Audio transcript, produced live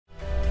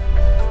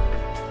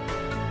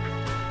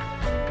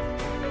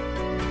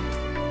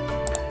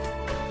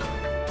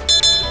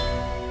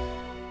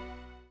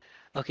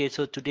Okay,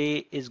 so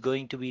today is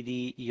going to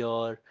be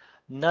your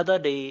another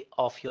day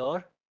of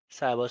your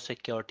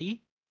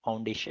cybersecurity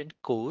foundation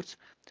course.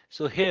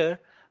 So here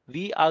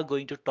we are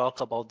going to talk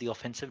about the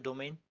offensive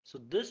domain. So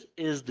this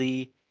is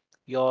the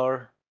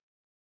your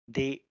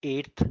day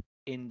 8th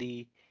in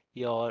the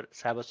your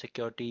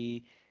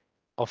cybersecurity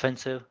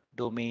offensive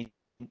domain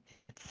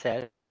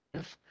itself.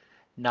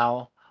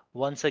 Now,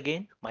 once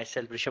again,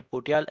 myself Rishabh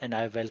Potial, and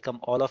I welcome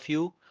all of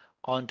you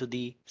onto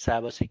the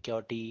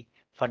cybersecurity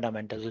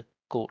fundamental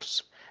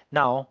course.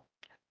 Now,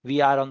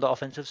 we are on the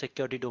offensive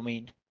security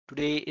domain.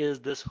 Today is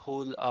this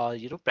whole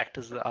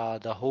practice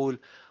the whole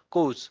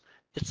course.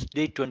 It's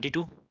day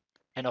 22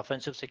 and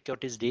offensive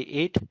security is day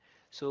 8.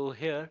 So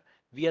here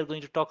we are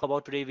going to talk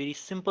about today a very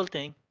simple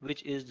thing,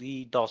 which is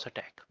the DOS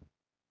attack.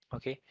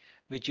 Okay,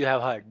 which you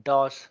have heard,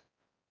 DOS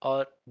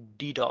or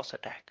DDoS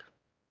attack,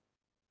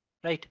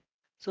 right?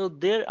 So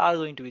there are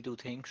going to be two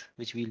things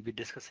which we'll be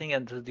discussing,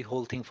 and this is the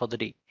whole thing for the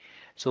day.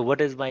 So what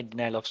is my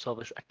denial of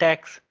service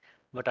attacks?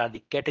 What are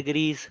the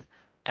categories?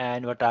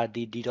 And what are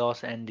the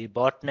DDoS and the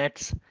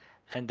botnets?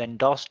 And then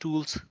DOS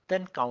tools,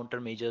 then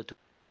countermeasure to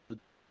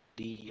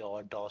the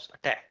your DOS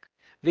attack.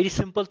 Very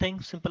simple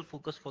thing, simple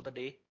focus for the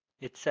day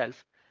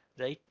itself,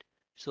 right?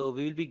 So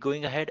we will be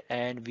going ahead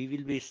and we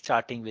will be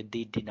starting with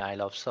the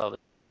denial of service.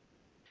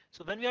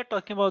 So when we are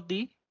talking about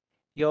the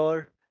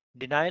your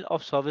denial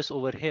of service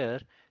over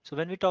here, so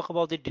when we talk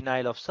about the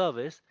denial of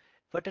service,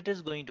 what it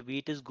is going to be,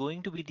 it is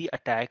going to be the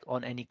attack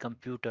on any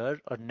computer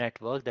or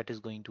network that is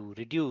going to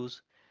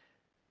reduce,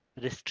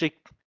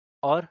 restrict,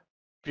 or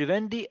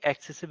prevent the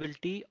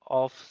accessibility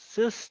of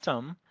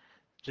system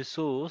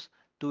resource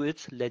to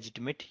its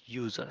legitimate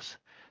users.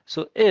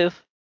 So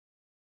if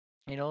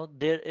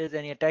there is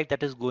any attack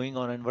that is going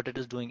on, and what it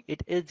is doing,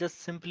 it is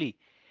just simply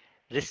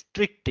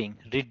restricting,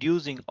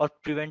 reducing, or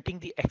preventing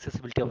the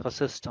accessibility of a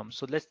system.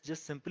 So let's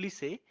just simply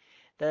say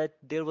that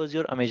there was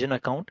your Amazon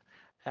account,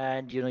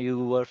 and you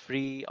were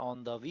free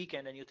on the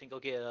weekend, and you think,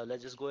 okay,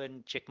 let's just go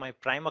and check my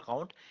Prime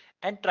account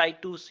and try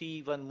to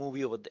see one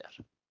movie over there,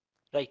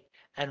 right?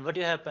 And what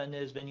you happen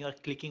is when you are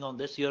clicking on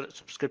this, your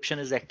subscription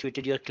is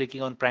activated, you're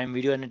clicking on Prime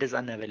Video, and it is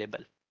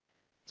unavailable.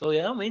 So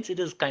means it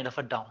is kind of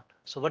a down.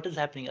 So what is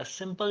happening? A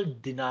simple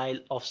denial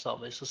of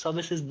service. So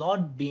service is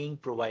not being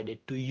provided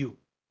to you.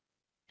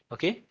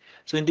 Okay,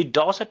 so in the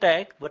DOS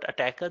attack, what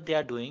attacker they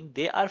are doing,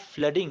 they are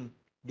flooding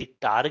the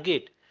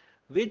target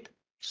with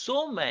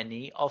so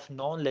many of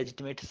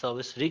non-legitimate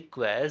service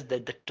requests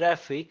that the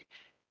traffic,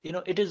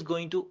 it is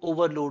going to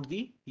overload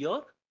the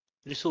your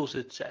resource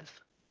itself.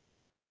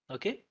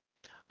 Okay,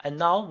 and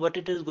now what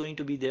it is going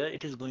to be there,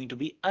 it is going to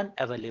be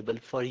unavailable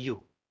for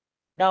you.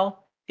 Now,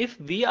 if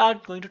we are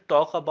going to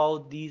talk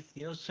about these,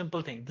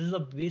 simple things, this is a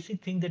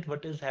basic thing that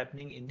what is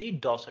happening in the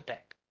DOS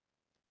attack,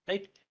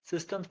 right?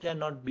 Systems, they are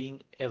not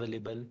being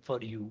available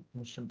for you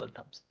in simple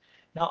terms.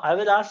 Now I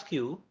will ask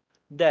you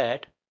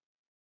that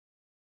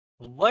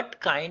what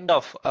kind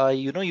of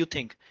you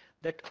think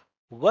that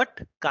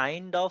what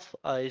kind of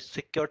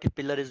security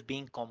pillar is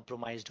being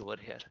compromised over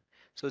here.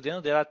 So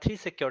there are three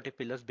security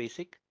pillars: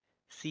 basic,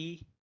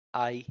 C,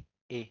 I,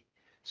 A.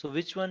 So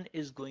which one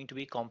is going to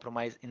be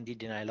compromised in the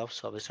denial of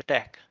service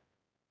attack?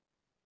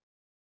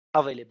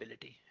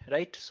 Availability,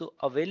 right? So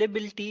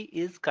availability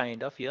is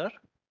kind of your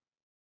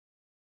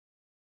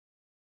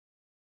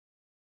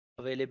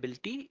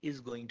availability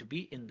is going to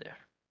be in there.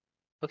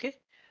 Okay,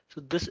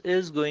 so this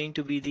is going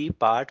to be the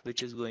part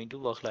which is going to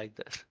work like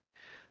this.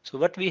 So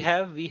what we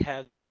have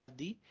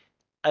the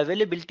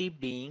availability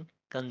being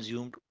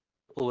consumed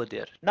over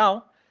there.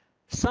 Now,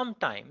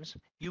 sometimes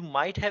you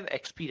might have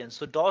experience.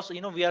 So DOS,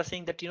 we are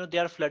saying that, they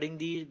are flooding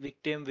the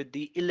victim with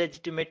the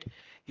illegitimate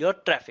your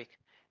traffic.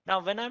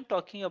 Now, when I'm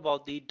talking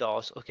about the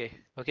DOS, okay,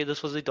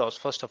 this was the DOS.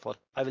 First of all,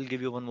 I will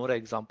give you one more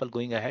example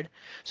going ahead.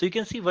 So you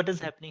can see what is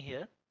happening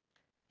here.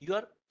 You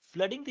are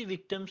flooding the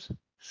victim's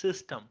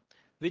system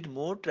with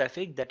more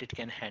traffic that it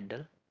can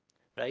handle,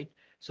 right?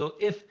 So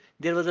if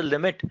there was a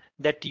limit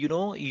that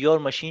your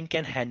machine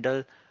can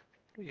handle,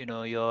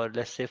 your,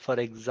 let's say for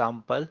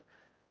example,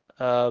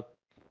 uh,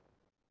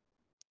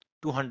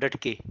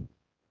 200K,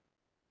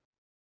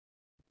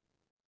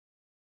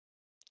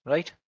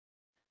 right?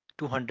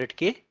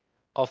 200K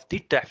of the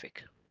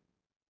traffic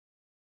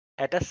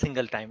at a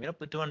single time,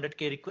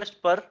 200K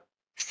request per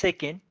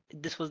second.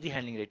 This was the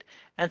handling rate.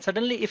 And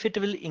suddenly if it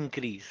will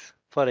increase,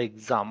 for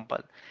example,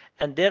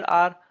 and there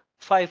are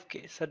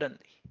 5K,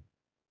 suddenly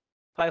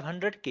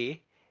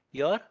 500K,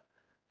 your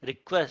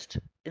request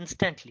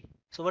instantly.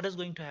 So what is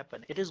going to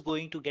happen? It is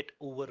going to get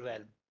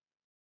overwhelmed,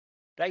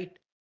 right?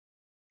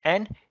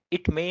 And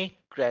it may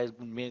crash,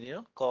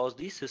 cause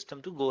the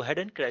system to go ahead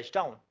and crash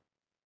down.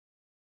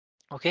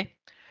 Okay.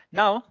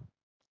 Now,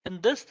 in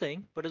this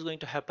thing, what is going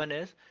to happen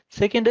is,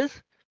 second is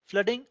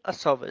flooding a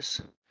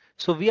service.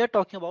 So we are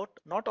talking about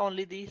not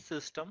only the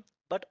system,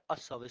 but a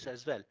service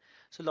as well.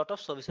 So a lot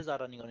of services are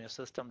running on your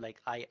system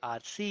like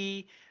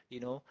IRC,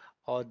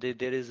 or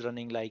there is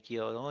running like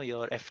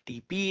your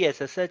FTP,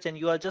 SSH, and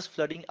you are just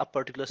flooding a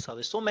particular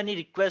service. So many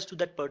requests to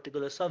that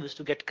particular service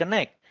to get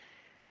connect.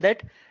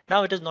 that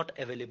now it is not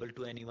available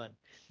to anyone.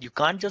 You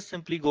can't just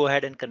simply go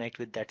ahead and connect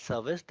with that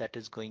service. That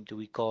is going to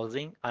be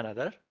causing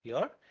another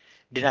your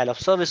denial of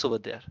service over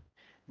there.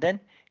 Then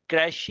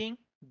crashing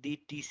the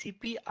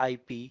TCP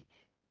IP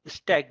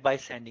stack by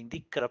sending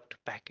the corrupt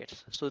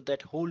packets. So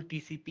that whole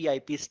TCP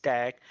IP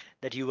stack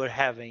that you were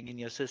having in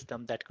your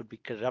system, that could be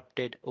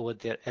corrupted over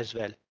there as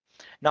well.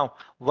 Now,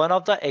 one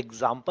of the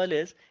example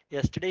is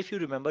yesterday, if you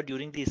remember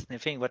during the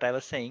sniffing, what I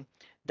was saying,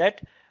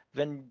 that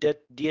when the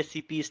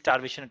DSCP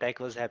starvation attack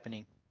was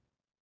happening,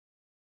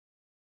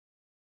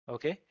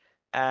 okay,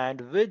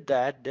 and with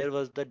that there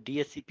was the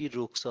DSCP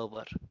rogue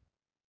server.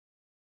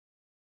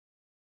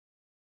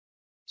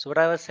 So what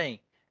I was saying,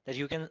 that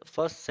you can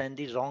first send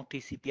the wrong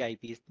TCP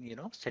IP,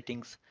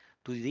 settings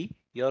to the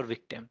your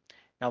victim.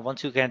 Now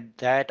once you get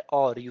that,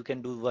 or you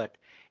can do what?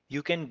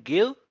 You can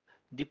give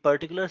the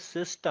particular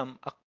system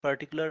a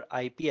particular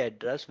IP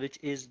address which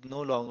is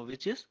no longer,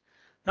 which is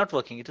not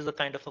working. It is a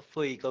kind of a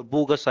fake or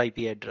bogus IP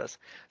address.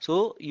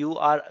 So you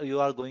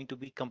are going to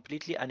be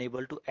completely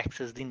unable to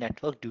access the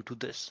network due to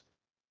this.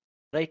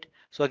 Right?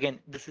 So again,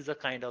 this is a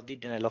kind of the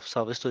denial of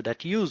service to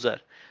that user.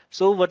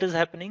 So what is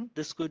happening?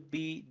 This could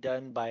be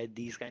done by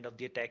these kind of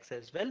the attacks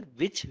as well,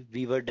 which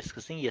we were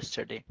discussing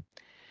yesterday.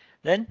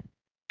 Then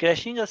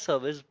crashing a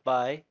service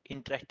by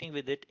interacting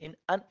with it in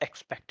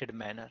unexpected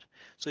manner.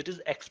 So it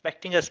is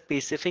expecting a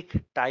specific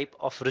type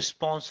of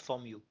response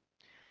from you,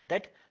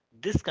 that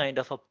this kind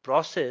of a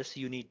process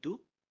you need to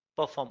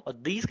perform, or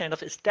these kind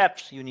of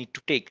steps you need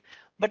to take.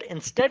 But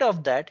instead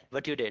of that,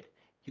 what you did,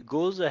 you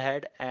goes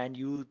ahead and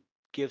you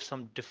give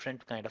some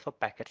different kind of a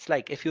packets.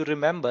 Like if you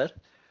remember,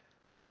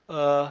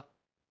 uh,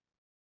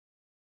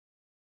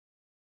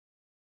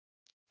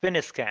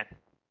 Finiscan,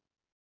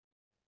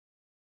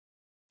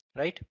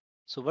 right?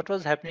 So what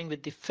was happening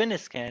with the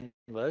Finiscan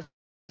was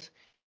you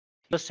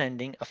were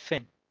sending a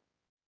fin,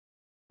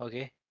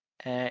 okay,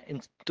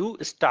 to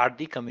start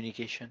the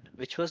communication,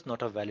 which was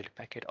not a valid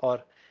packet,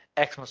 or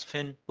Xmas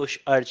fin push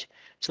urge.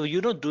 So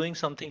doing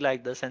something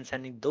like this and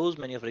sending those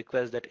many of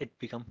requests that it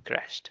become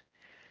crashed.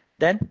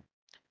 Then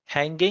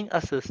hanging a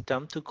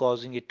system to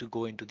causing it to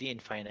go into the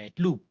infinite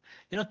loop,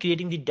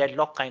 creating the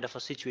deadlock kind of a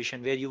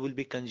situation where you will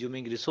be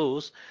consuming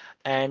resource,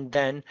 and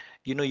then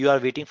you are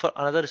waiting for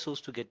another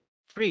resource to get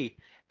free.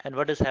 And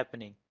what is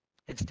happening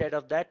instead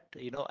of that,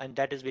 and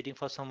that is waiting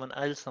for someone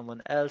else,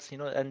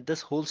 and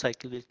this whole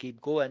cycle will keep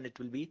go, and it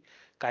will be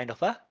kind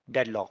of a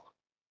deadlock.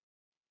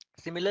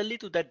 Similarly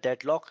to that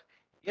deadlock,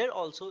 here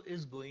also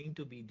is going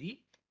to be the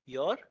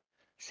your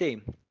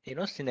same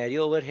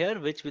scenario over here,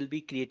 which will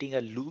be creating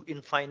a loop,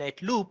 infinite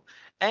loop,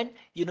 and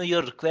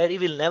your query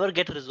will never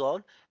get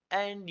resolved,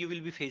 and you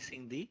will be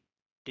facing the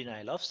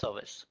denial of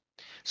service.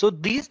 So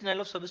these denial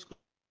of service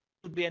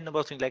could be a number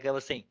of things, like I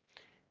was saying,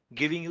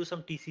 giving you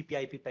some TCP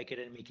IP packet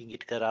and making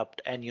it corrupt,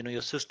 and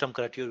your system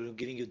corrupt, you're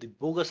giving you the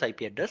bogus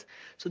IP address.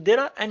 So there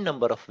are a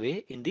number of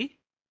way in the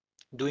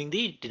doing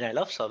the denial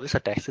of service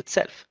attacks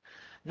itself.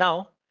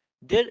 Now,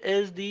 there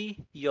is this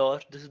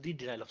is the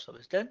denial of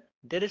service. Then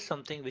there is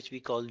something which we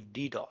call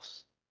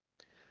DDoS,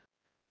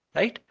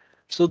 right?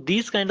 So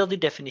these kind of the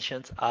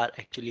definitions are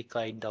actually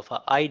kind of an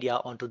idea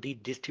onto the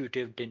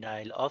distributive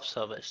denial of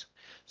service.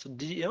 So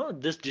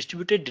this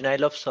distributed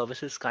denial of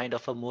service is kind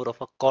of a more of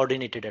a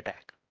coordinated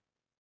attack.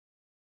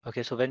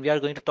 Okay, so when we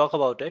are going to talk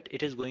about it,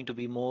 it is going to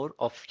be more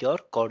of your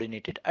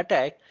coordinated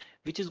attack,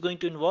 which is going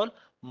to involve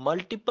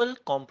multiple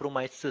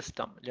compromised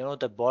system,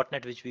 the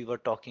botnet which we were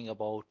talking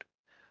about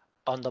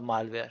on the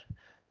malware,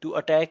 to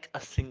attack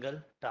a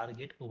single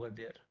target over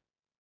there.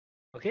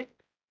 Okay,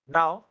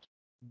 now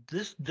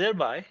this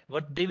thereby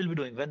what they will be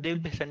doing when they will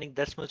be sending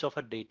that much of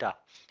a data,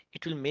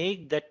 it will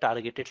make that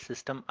targeted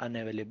system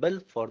unavailable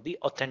for the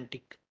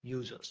authentic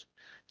users,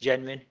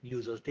 genuine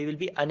users. They will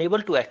be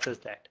unable to access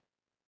that.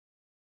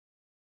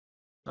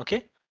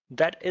 Okay,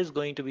 that is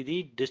going to be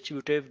the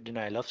distributive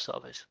denial of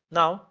service.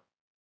 Now,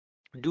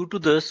 due to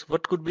this,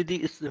 what could be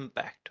the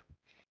impact?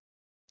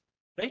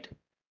 Right?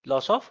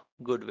 Loss of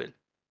goodwill.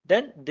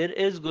 Then there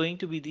is going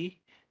to be the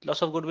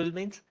loss of goodwill,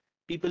 means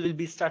people will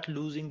be start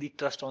losing the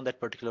trust on that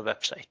particular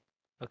website,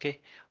 okay,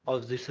 or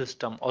the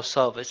system or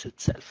service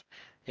itself.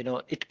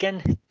 It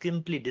can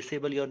simply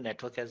disable your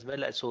network as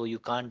well, so you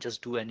can't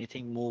just do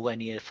anything, move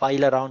any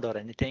file around or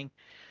anything.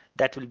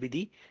 That will be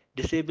the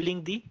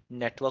disabling the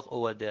network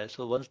over there.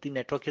 So once the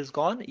network is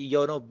gone,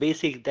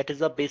 basic, that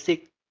is a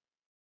basic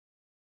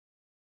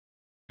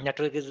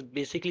network is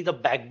basically the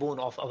backbone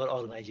of our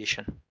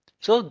organization.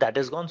 So that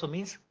is gone. So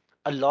means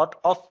a lot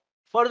of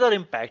further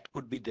impact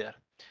could be there.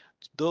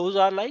 Those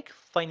are like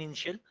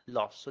financial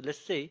loss. So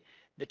let's say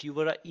that you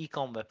were an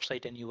e-com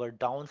website and you were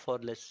down for,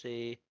 let's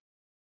say,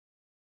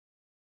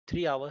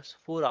 3 hours,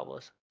 4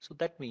 hours. So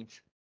that means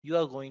you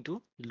are going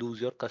to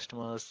lose your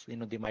customers.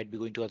 They might be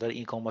going to other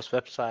e-commerce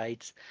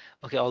websites.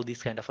 Okay, all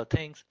these kind of a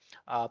things.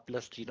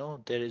 Plus,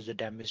 there is a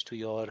damage to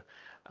your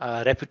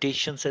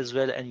reputations as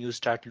well, and you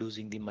start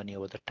losing the money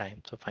over the time.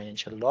 So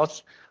financial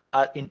loss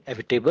are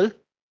inevitable.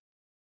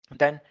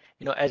 Then,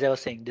 as I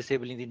was saying,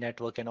 disabling the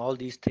network and all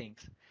these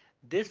things.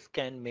 this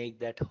can make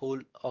that whole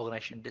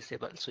organization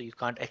disabled. So you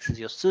can't access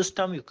your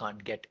system, you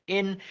can't get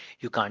in,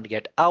 you can't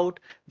get out.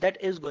 That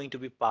is going to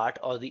be part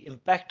or the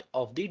impact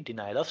of the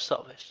denial of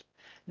service.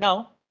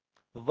 Now,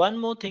 one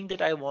more thing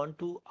that I want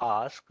to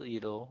ask,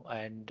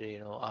 and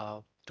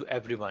to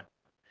everyone,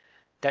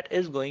 that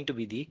is going to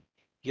be the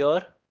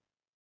your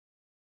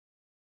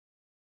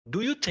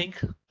do you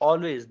think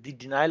always the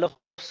denial of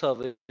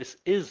service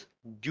is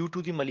due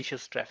to the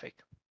malicious traffic?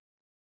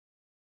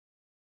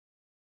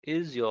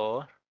 Is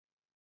your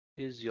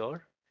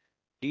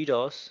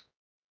DDoS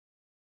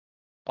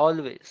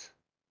always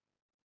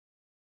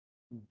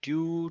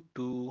due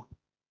to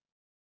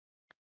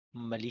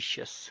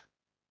malicious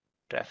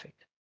traffic?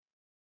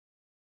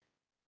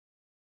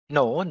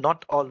 No,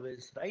 not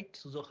always, right?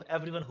 So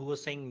everyone who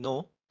was saying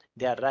no,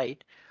 they are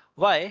right.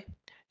 Why?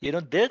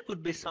 There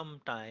could be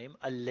some time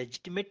a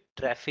legitimate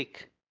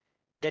traffic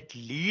that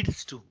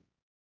leads to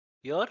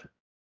your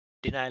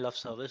denial of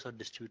service or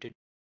distributed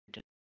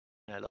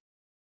denial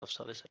of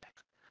service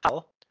attacks.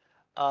 How?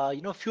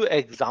 Few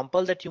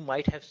examples that you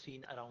might have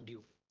seen around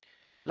you.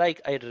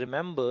 Like I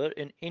remember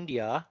in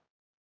India,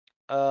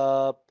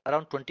 around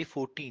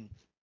 2014,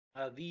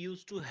 we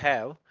used to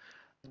have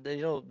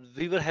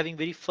we were having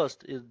very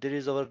first there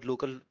is our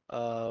local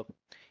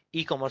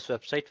e-commerce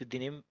website with the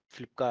name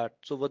Flipkart.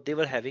 So what they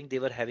were having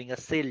a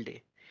sale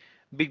day,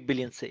 big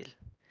billion sale.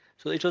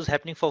 So it was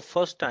happening for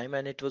first time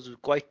and it was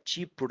quite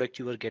cheap product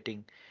you were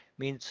getting.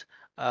 Means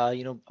uh,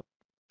 you know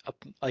a,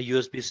 a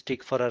USB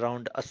stick for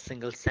around a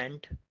single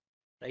cent,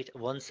 right?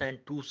 1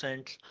 cent, 2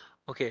 cents.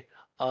 Okay,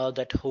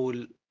 that whole,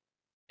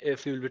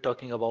 if you will be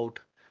talking about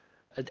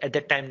at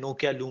that time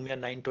Nokia Lumia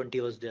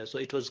 920 was there, so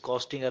it was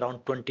costing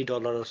around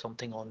 $20 or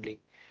something only,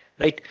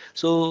 right?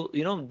 So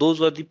those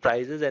were the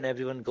prices and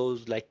everyone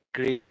goes like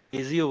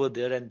crazy over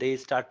there and they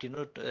start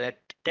at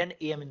 10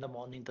 a.m. in the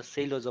morning the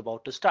sale was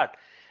about to start,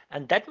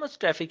 and that much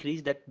traffic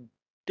reached that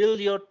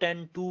till your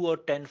 10:02 or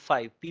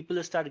 10:05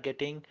 people start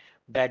getting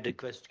bad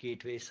request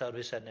gateway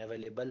service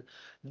unavailable,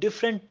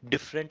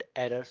 different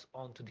errors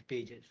onto the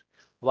pages.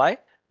 Why?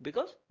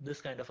 Because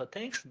this kind of a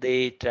things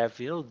they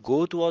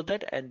go towards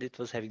that and it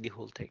was having the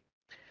whole thing.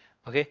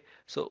 Okay,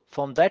 so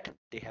from that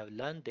they have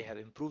learned, they have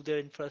improved their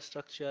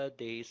infrastructure,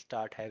 they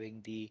start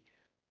having the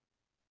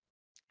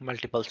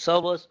multiple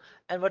servers.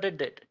 And what it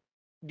did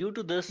due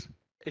to this,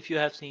 if you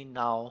have seen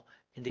now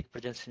in the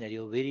present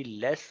scenario, very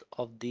less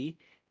of the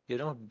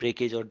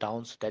breakage or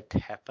downs that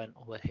happen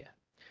over here.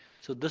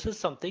 So this is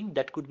something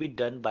that could be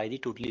done by the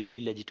totally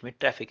legitimate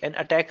traffic. And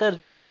attacker,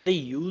 they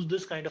use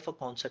this kind of a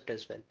concept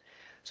as well.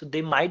 So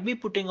they might be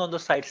putting on the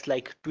sites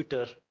like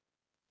Twitter.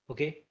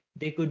 Okay,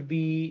 they could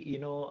be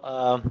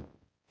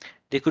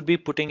they could be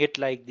putting it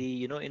like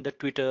the in the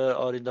Twitter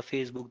or in the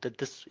Facebook that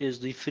this is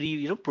the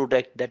free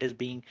product that is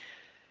being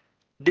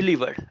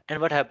delivered. And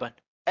what happened?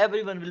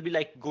 Everyone will be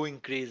like going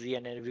crazy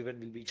and everyone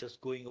will be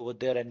just going over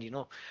there and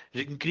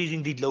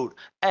increasing the load.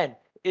 And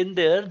in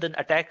there, the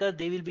attacker,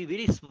 they will be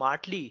very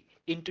smartly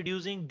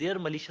introducing their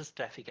malicious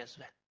traffic as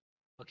well.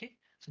 Okay,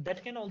 so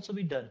that can also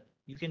be done.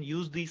 You can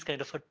use these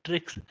kind of a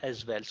tricks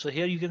as well. So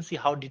here you can see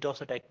how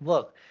DDoS attack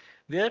work,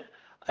 where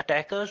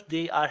attackers,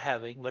 they are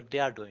having what they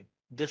are doing.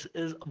 This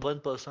is one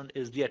person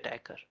is the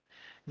attacker.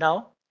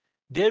 Now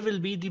there will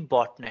be the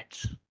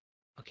botnets.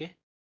 Okay,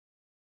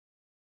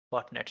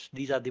 botnets.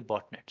 These are the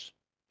botnets.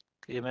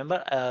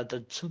 Remember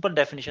the simple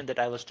definition that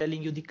I was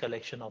telling you, the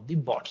collection of the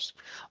bots.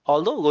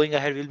 Although going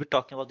ahead, we'll be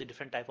talking about the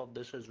different type of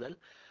this as well.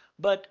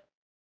 But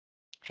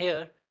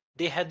here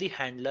they have the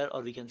handler,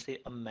 or we can say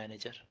a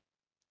manager.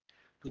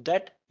 To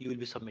that, you will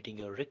be submitting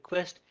your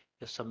request.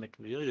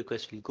 Your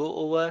request will go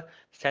over,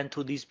 send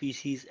through these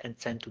PCs and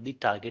send to the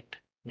target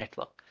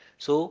network.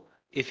 So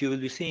if you will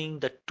be seeing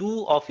the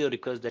two of your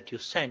requests that you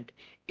sent,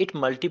 it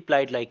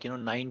multiplied like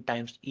 9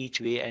 times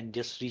each way and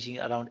just reaching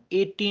around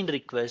 18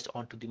 requests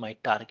onto the my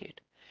target.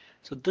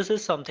 So this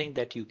is something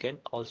that you can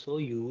also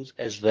use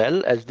as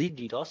well as the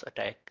DDoS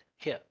attack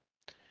here.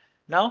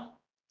 Now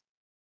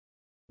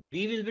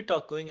we will be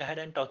going ahead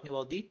and talking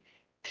about the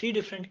three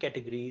different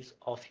categories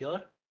of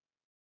your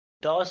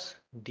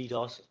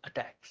DDoS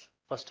attacks.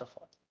 First of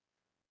all,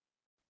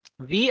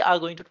 we are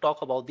going to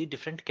talk about the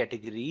different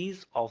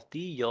categories of the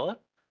your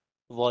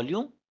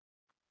volume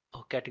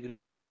or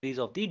categories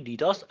of the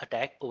DDoS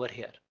attack over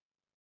here.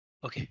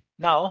 Okay,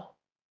 now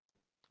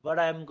what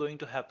I am going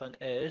to happen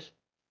is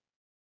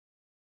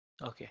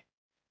okay,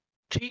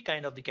 three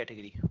kind of the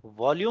category: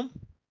 volume,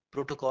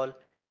 protocol,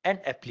 and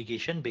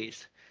application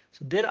base.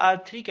 So there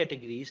are three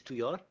categories to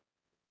your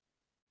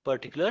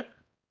particular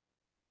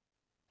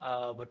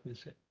what we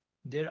say.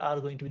 There are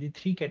going to be the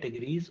three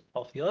categories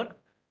of your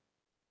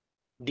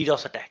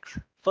DDoS attacks.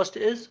 First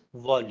is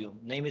volume.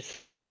 Name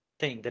is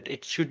saying that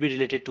it should be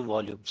related to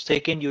volume.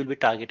 Second, you will be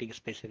targeting a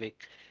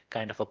specific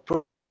kind of a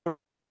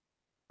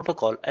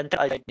protocol. And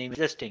third, I name is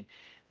existing.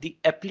 The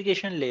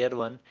application layer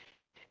one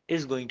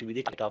is going to be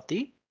the target of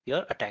the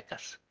your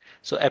attackers.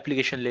 So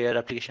application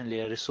layer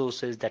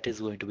resources, that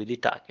is going to be the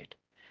target.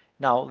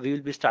 Now we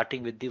will be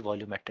starting with the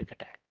volumetric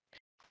attack.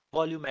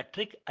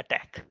 Volumetric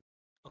attack.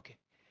 Okay.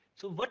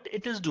 So what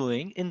it is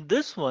doing in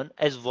this one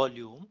as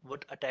volume,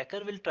 what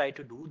attacker will try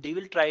to do, they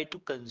will try to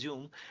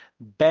consume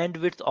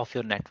bandwidth of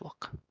your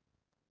network.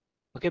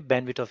 Okay,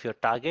 bandwidth of your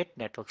target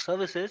network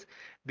services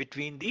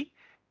between the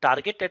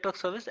target network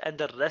service and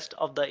the rest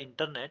of the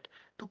internet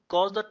to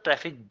cause the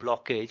traffic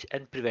blockage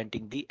and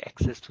preventing the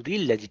access to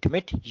the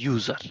legitimate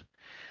user.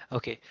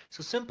 Okay,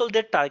 so simple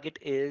that target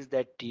is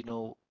that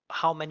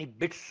how many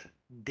bits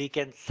they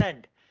can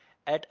send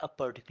at a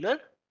particular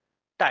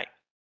time,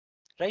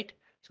 right?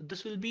 So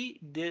this will be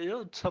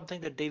something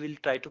that they will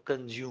try to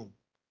consume.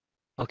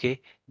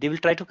 Okay, they will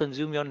try to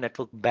consume your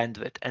network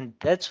bandwidth, and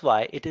that's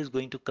why it is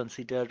going to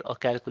consider or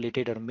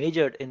calculated or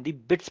measured in the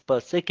bits per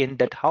second,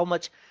 that how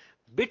much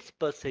bits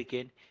per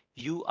second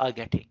you are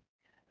getting,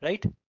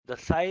 right? The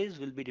size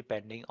will be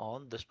depending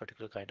on this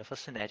particular kind of a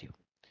scenario.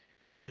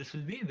 This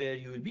will be where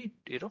you will be,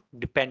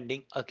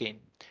 depending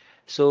again.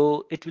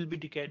 So it will be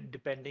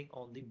depending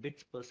on the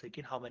bits per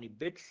second, how many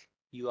bits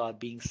you are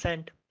being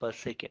sent per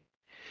second.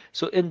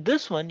 So in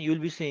this one, you'll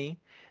be seeing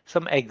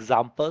some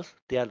examples.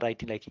 They are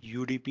writing like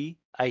UDP,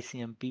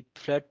 ICMP,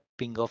 flood,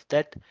 ping of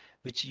that,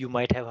 which you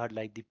might have heard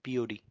like the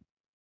POD,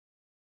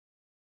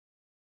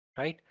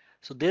 right?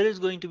 So there is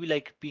going to be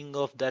like ping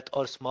of that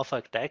or smurf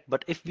attack.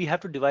 But if we have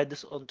to divide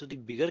this onto the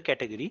bigger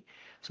category,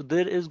 so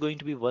there is going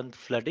to be one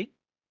flooding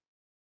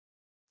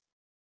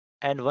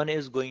and one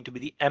is going to be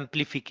the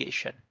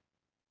amplification.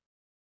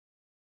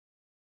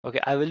 Okay,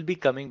 I will be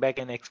coming back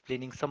and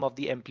explaining some of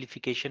the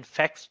amplification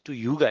facts to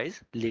you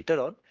guys later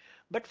on.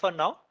 But for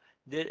now,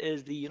 there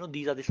is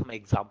these are some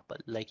example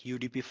like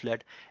UDP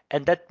flood.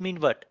 And that means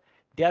what?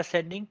 They are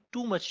sending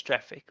too much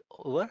traffic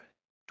over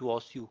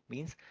towards you,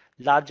 means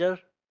larger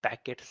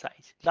packet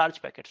size,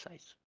 large packet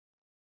size.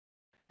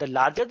 The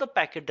larger the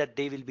packet that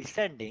they will be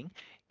sending,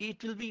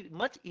 it will be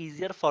much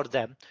easier for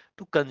them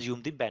to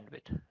consume the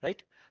bandwidth,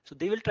 right? So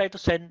they will try to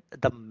send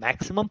the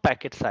maximum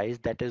packet size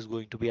that is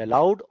going to be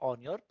allowed on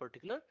your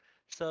particular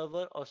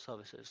server or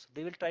services.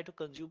 They will try to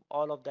consume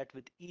all of that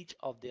with each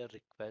of their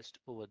requests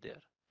over there.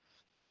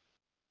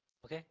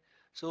 Okay,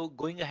 so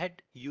going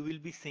ahead, you will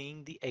be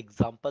seeing the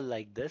example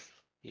like this,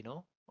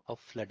 of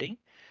flooding.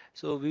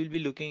 So we will be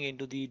looking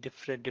into the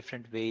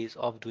different ways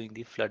of doing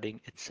the flooding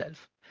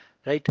itself,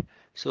 right?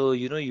 So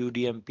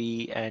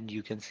UDMP and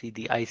you can see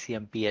the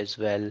ICMP as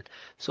well.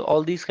 So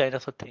all these kind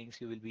of things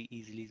you will be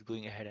easily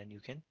going ahead and you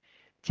can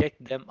check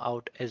them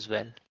out as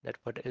well. That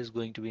what is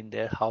going to be in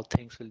there, how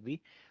things will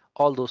be,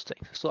 all those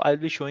things. So I'll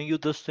be showing you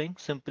this thing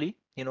simply,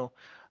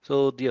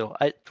 so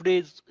today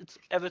it's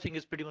everything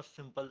is pretty much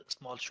simple,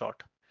 small,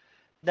 short.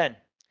 Then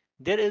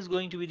there is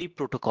going to be the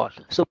protocol.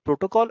 So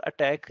protocol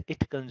attack,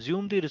 it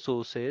consume the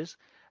resources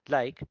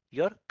like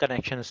your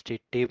connection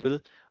state table,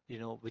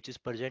 which is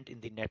present in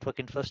the network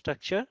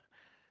infrastructure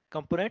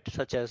component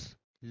such as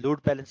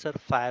load balancer,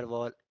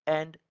 firewall,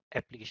 and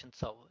application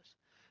servers.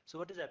 So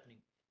what is happening?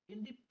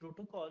 In the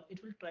protocol,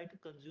 it will try to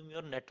consume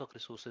your network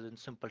resources in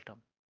simple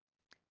term.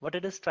 What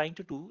it is trying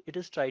to do, it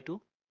is try to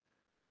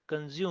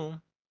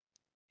consume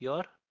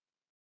your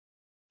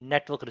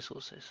network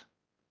resources,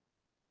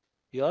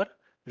 your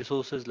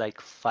resources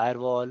like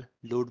firewall,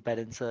 load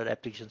balancer,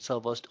 application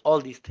servers, all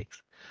these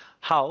things.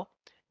 How?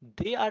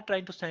 They are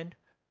trying to send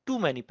too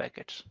many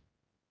packets,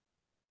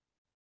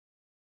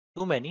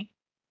 too many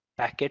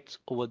packets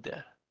over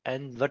there.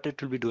 And what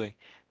it will be doing?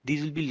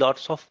 These will be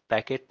lots of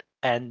packet,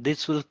 and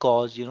this will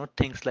cause,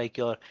 things like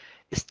your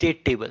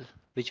state table,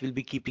 which will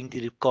be keeping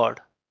the record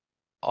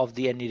of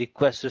the any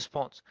request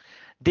response.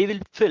 They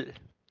will fill,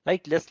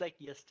 like just like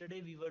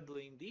yesterday we were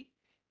doing the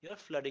your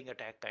flooding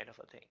attack kind of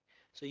a thing.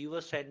 So you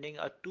were sending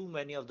too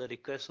many of the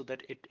requests so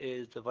that it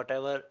is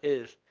whatever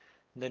is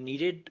the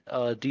needed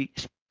the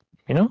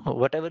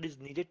whatever is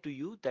needed to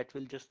you, that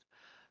will just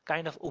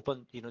kind of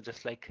open,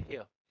 just like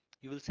here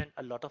you will send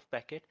a lot of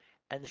packet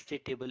and the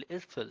state table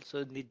is filled. So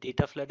in the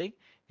data flooding,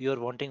 you are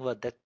wanting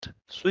what that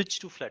switch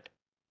to flood,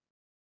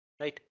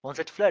 right? Once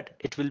it flood,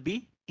 it will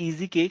be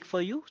easy cake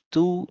for you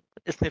to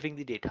sniffing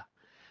the data.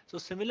 So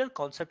similar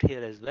concept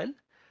here as well,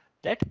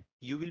 that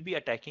you will be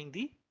attacking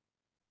the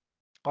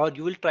or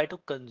you will try to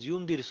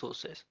consume the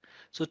resources.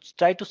 So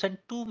try to send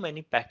too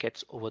many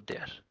packets over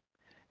there.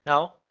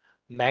 Now,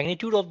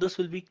 magnitude of this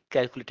will be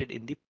calculated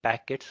in the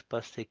packets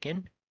per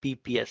second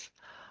PPS.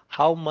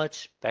 How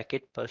much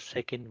packet per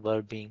second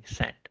were being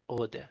sent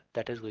over there?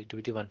 That is going to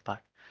be the one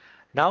part.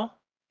 Now,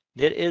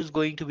 there is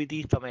going to be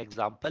the some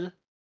example: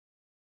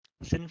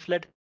 syn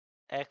flood,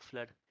 egg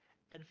flood,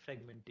 and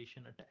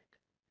fragmentation attack.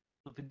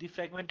 So with the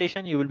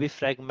fragmentation, you will be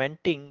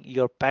fragmenting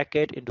your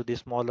packet into the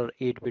smaller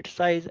 8-bit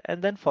size and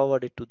then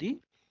forward it to the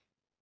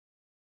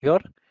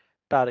your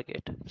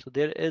target. So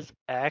there is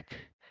ACK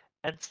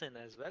and SYN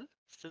as well.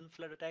 SYN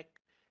flood attack,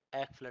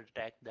 ACK flood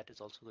attack, that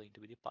is also going to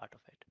be the part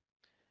of it.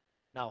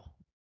 Now,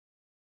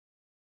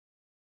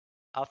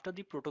 after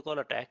the protocol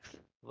attacks,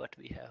 what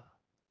we have?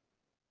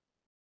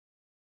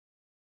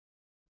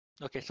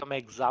 Okay, some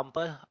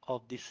example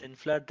of the SYN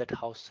flood, that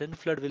how SYN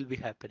flood will be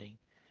happening.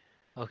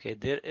 Okay,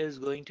 there is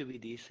going to be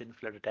the SYN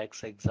flood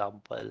attacks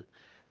example.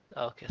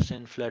 Okay,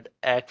 SYN flood,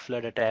 ACK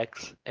flood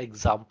attacks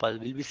example.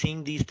 We'll be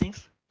seeing these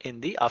things in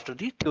the after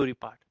the theory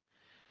part.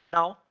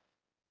 Now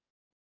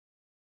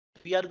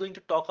we are going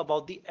to talk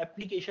about the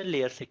application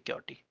layer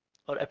security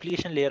or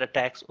application layer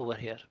attacks over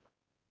here.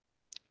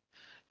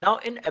 Now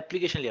in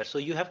application layer, so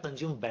you have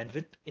consumed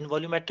bandwidth in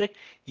volumetric,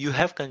 you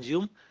have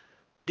consumed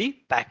the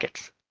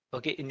packets,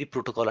 okay, in the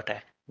protocol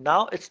attack.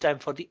 Now it's time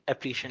for the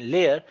application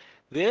layer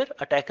where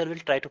attacker will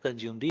try to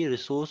consume the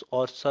resource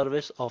or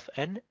service of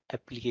an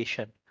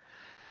application,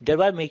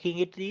 thereby making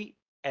it the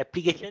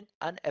application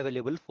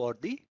unavailable for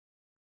the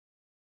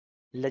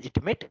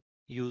legitimate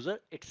user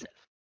itself.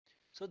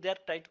 So they are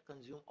trying to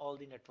consume all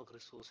the network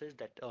resources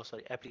that, oh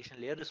sorry, application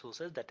layer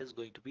resources that is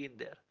going to be in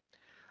there.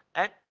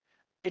 And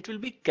it will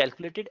be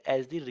calculated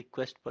as the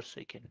request per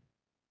second.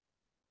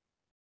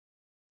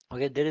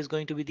 Okay, there is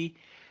going to be the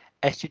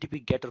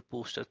HTTP get or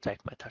post attack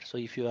method. So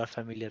if you are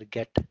familiar,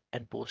 get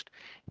and post.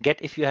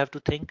 Get, if you have to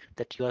think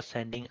that you are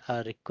sending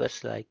a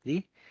request like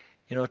the,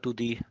 to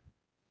the,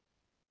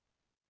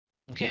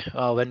 okay,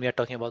 when we are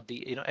talking about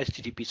the,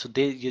 HTTP. So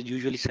they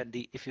usually send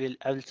the, if you will,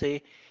 I will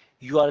say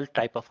URL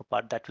type of a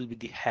part that will be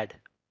the head.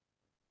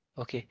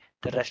 Okay,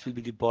 the rest will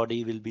be the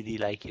body, will be the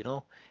like,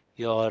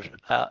 your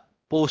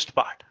post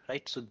part,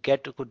 right? So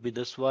get could be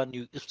this one.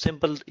 It's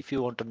simple if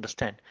you want to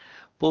understand.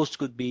 Post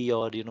could be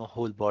your,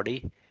 whole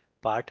body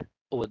part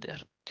over there.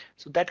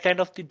 So that kind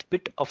of the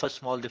bit of a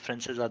small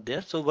differences are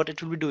there. So what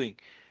it will be doing,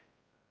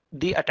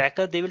 the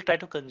attacker, they will try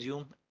to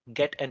consume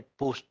get and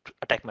post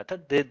attack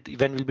method.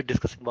 When we'll be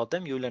discussing about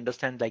them, you will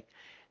understand like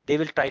they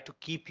will try to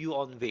keep you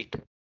on wait.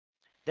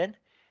 Then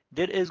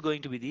there is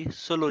going to be the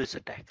Solaris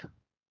attack.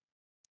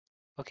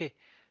 Okay,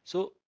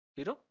 so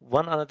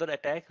one another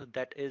attack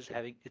that is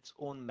having its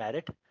own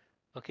merit.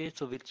 Okay,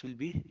 so which will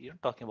be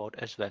talking about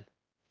as well.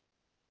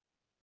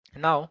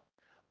 Now,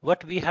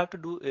 what we have to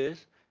do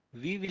is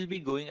we will be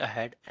going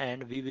ahead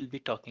and we will be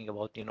talking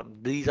about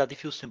these are the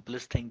few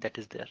simplest things that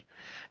is there.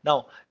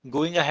 Now,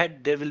 going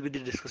ahead, there will be the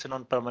discussion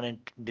on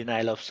permanent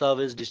denial of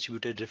service,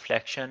 distributed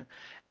reflection,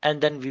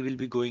 and then we will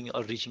be going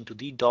or reaching to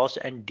the DOS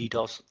and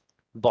DDoS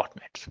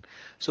botnets.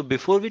 So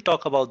before we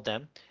talk about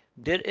them,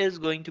 there is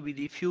going to be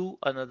the few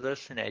another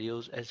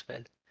scenarios as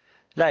well.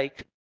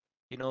 Like,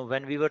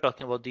 when we were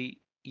talking about the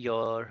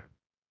your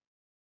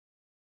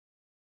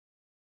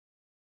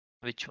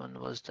which one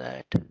was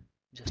that?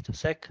 Just a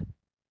sec.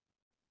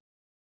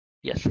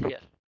 Yes, here.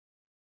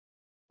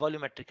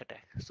 Volumetric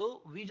attack.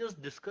 So we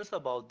just discussed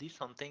about the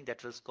something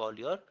that was called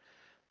your,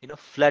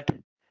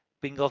 flood,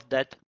 ping of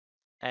that,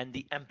 and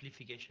the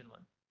amplification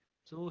one.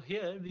 So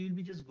here we will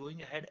be just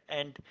going ahead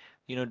and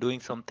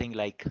doing something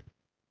like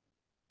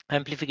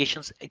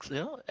amplifications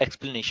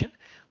explanation.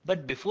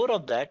 But before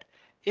of that,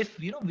 if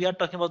we are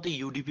talking about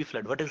the UDP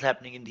flood, what is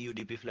happening in the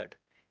UDP flood?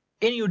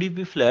 In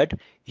UDP flood,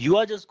 you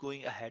are just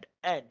going ahead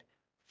and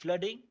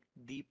flooding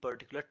the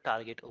particular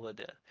target over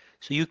there.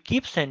 So you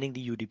keep sending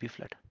the UDP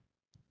flood.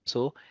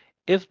 So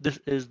if this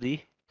is the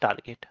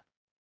target,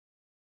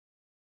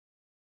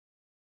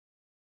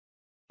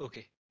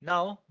 okay.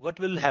 Now what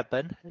will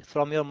happen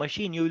from your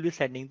machine? You will be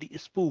sending the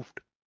spoofed.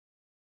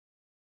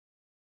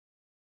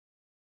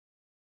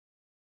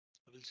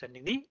 You will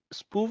sending the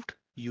spoofed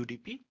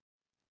UDP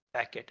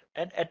packet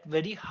and at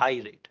very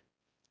high rate,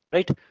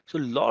 right? So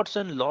lots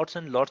and lots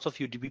and lots of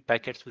UDP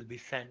packets will be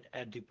sent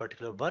at the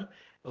particular one,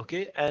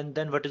 okay? And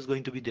then what is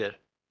going to be there?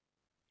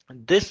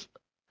 This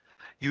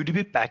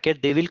UDP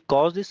packet, they will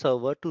cause the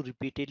server to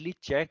repeatedly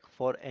check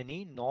for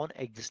any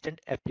non-existent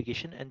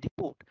application and the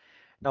port.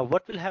 Now,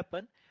 what will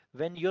happen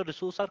when your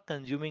resources are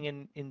consuming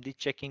in the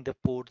checking the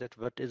port that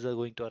what is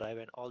going to arrive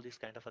and all this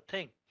kind of a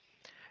thing.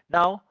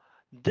 Now,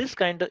 this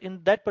kind of in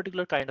that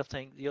particular kind of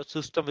thing, your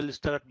system will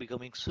start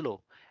becoming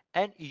slow,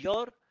 and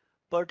your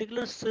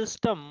particular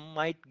system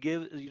might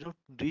give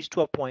reach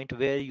to a point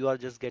where you are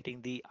just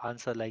getting the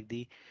answer like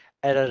the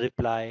error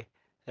reply,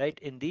 right,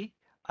 in the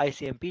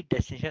ICMP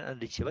destination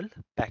unreachable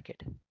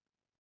packet,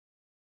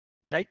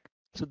 right?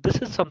 So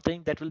this is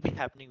something that will be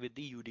happening with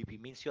the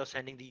UDP, means you are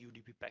sending the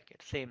UDP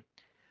packet. Same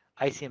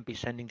ICMP,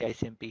 sending the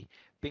ICMP.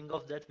 Ping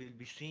of that we'll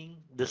be seeing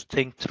this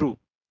thing through,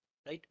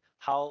 right?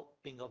 How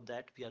ping of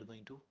that we are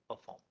going to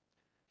perform.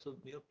 So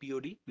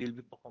POD we'll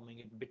be performing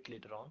it a bit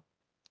later on.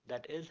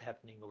 That is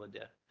happening over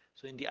there.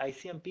 So in the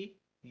ICMP,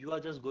 you are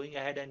just going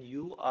ahead and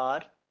you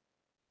are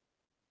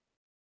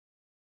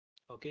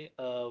okay.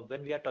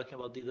 When we are talking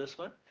about this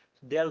one,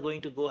 so they are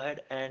going to go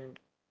ahead and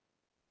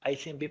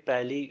ICMP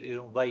primarily,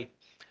 why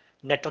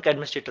network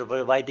administrator,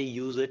 why they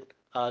use it.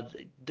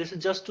 This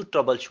is just to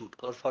troubleshoot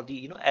or for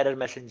the error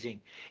messaging.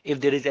 If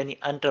there is any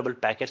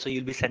untroubled packet, so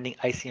you'll be sending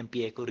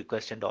ICMP echo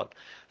request and all.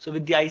 So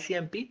with the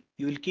ICMP,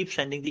 you will keep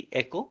sending the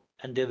echo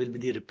and there will be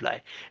the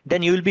reply.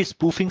 Then you will be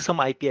spoofing some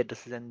IP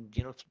addresses and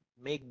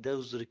make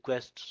those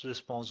requests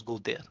response go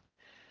there,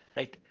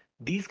 right?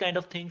 These kind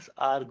of things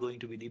are going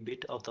to be the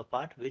bit of the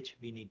part which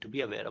we need to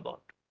be aware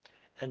about.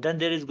 And then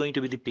there is going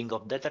to be the ping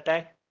of that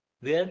attack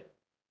where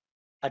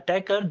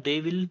attacker, they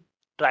will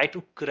try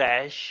to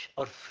crash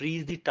or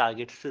freeze the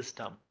target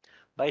system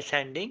by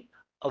sending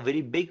a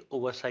very big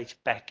oversized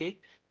packet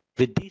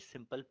with the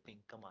simple ping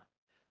command.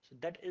 So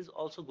that is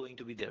also going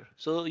to be there.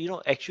 So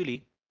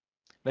actually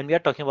When we are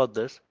talking about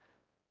this,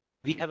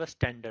 we have a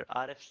standard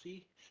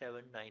RFC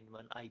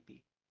 791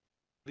 IP,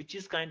 which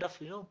is kind of,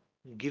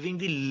 giving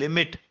the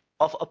limit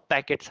of a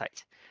packet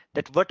size,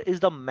 that what is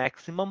the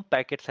maximum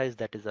packet size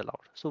that is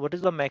allowed. So what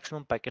is the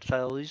maximum packet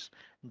size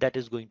that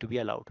is going to be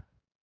allowed?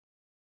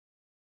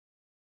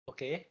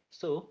 Okay,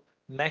 so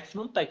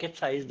maximum packet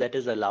size that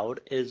is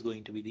allowed is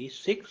going to be the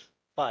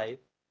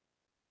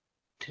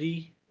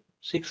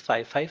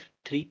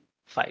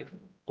 65535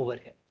 over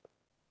here.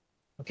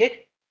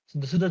 Okay, so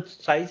this is the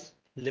size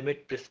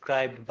limit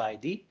prescribed by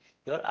the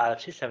your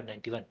RFC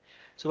 791.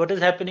 So what is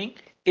happening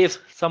if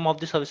some of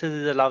the services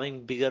is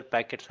allowing bigger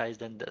packet size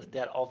than this? They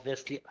are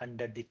obviously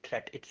under the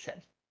threat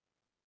itself.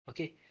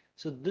 Okay,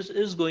 so this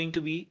is going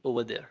to be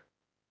over there.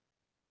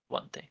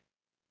 One thing.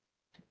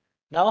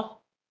 Now,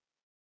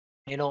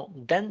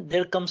 then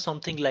there comes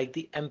something like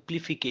the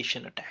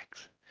amplification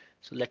attacks.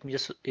 So let me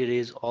just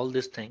erase all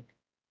this thing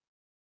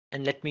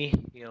and let me,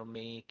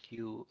 make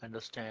you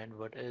understand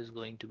what is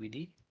going to be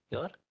the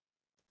your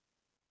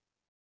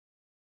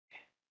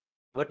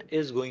what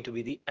is going to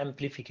be the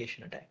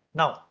amplification attack.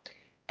 Now,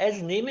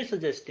 as name is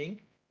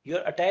suggesting, your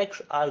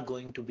attacks are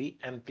going to be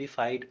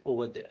amplified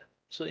over there.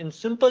 So in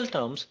simple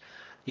terms,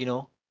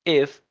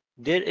 if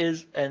there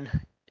is an,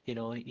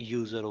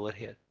 user over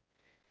here,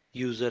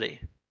 user A,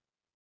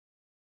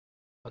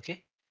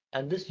 okay,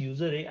 and this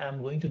user A,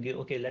 I'm going to give,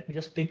 okay, let me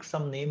just pick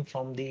some name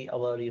from the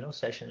our,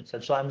 sessions.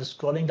 And so I'm just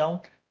scrolling down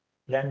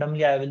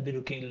randomly. I will be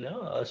looking,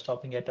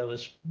 stopping at our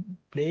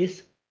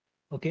place.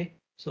 Okay,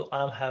 so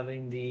I'm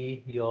having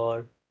the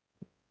your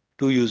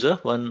two user.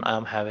 One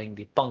I'm having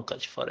the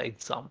Pankaj, for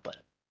example.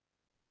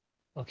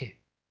 Okay,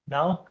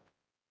 now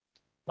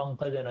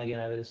Pankaj, and again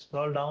I will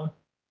scroll down.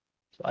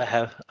 So I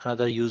have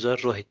another user,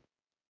 Rohit.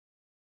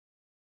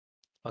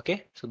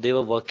 Okay, so they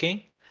were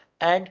working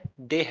and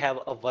they have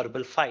a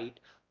verbal fight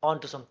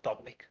onto some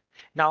topic.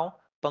 Now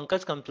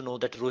Pankaj come to know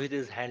that Rohit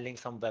is handling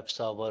some web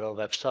server or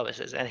web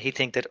services, and he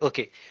think that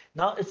okay,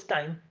 now it's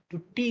time to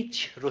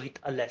teach Rohit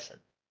a lesson,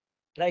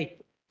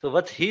 right? So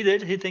what he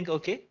did, he think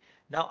okay,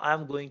 now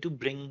I'm going to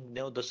bring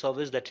the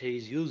service that he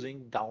is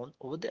using down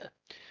over there.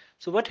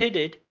 So what he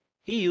did,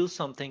 he used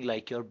something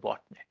like your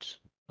botnets.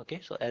 Okay,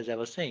 so as I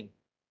was saying,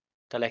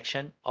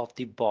 collection of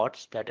the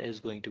bots that is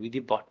going to be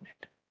the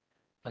botnet.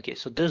 Okay,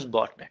 so this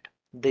botnet,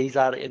 these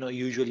are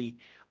usually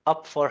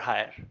up for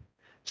hire.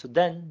 So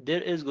then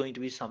there is going to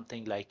be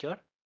something like your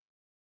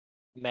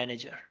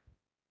manager.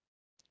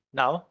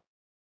 Now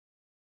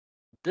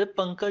the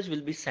Pankaj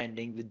will be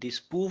sending with the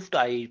spoofed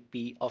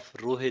IP of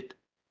Rohit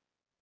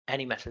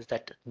any message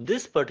that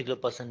this particular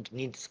person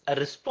needs a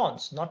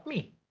response, not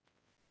me.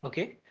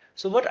 Okay,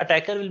 so what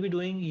attacker will be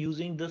doing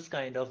using this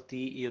kind of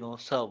the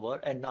server,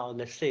 and now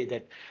let's say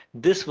that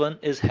this one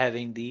is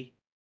having the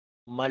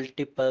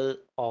multiple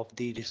of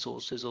the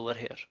resources over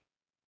here,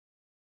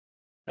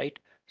 right?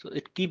 So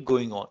it keep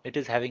going on. It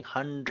is having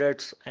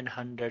hundreds and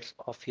hundreds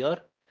of your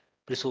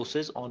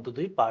resources onto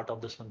the part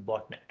of this one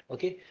botnet.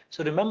 Okay,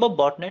 so remember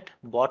botnet,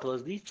 bot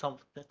was the some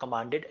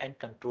commanded and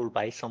controlled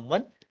by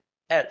someone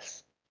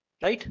else,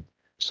 right?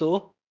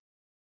 So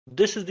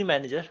this is the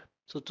manager.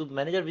 So to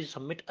manager, we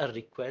submit a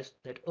request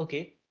that,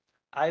 okay,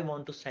 I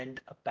want to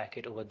send a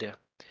packet over there.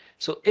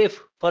 So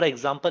if, for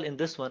example, in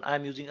this one,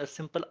 I'm using a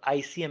simple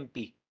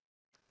ICMP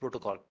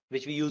protocol,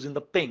 which we use in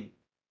the ping,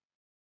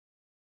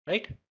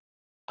 right?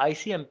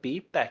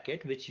 ICMP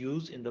packet, which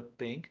use in the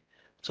ping.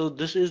 So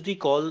this is the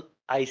call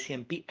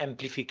ICMP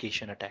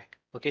amplification attack.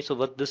 Okay, so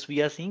what this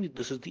we are seeing,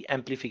 this is the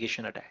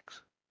amplification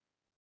attacks.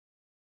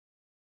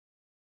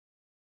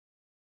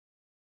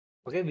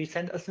 Okay, we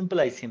send a simple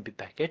ICMP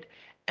packet,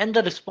 and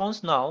the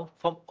response now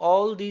from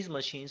all these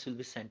machines will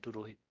be sent to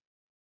Rohit.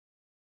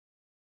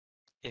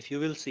 If you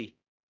will see,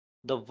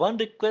 the one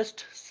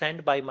request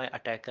sent by my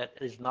attacker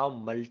is now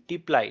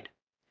multiplied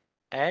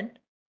and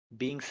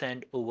being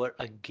sent over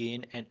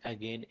again and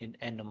again in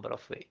a number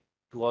of ways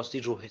towards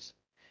the Rohit,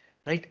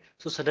 right?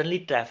 So suddenly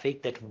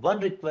traffic, that one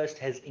request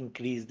has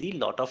increased the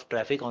lot of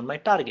traffic on my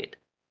target.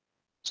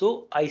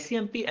 So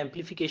ICMP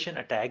amplification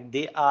attack,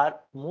 they are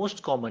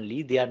most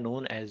commonly, they are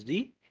known as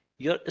the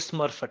your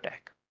Smurf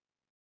attack.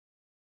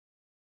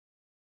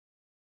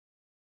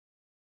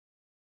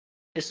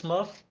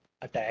 Smurf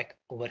attack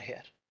over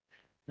here.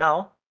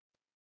 Now,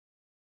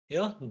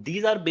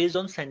 these are based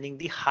on sending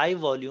the high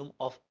volume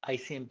of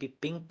ICMP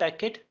ping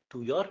packet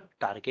to your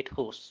target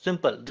host.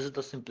 Simple. This is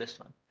the simplest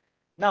one.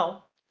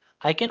 Now,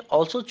 I can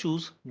also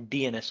choose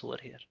DNS over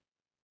here.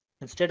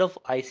 Instead of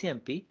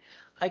ICMP,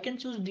 I can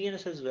choose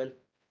DNS as well.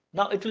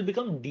 Now it will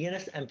become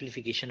DNS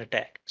amplification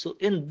attack. So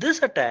in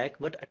this attack,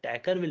 what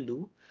attacker will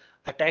do,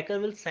 attacker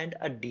will send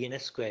a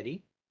DNS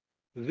query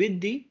with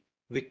the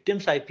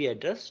victim's IP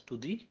address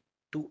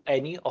to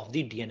any of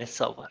the DNS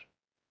server.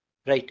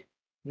 Right.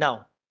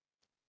 Now,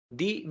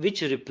 the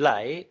which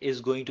reply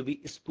is going to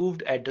be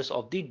spoofed address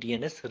of the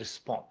DNS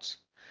response.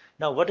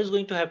 Now what is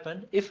going to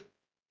happen if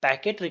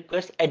packet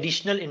requests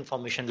additional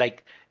information,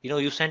 like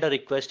you send a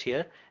request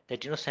here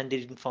that send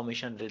the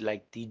information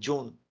like the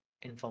zone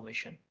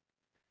information,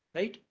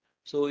 right?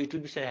 So it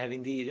will be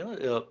having the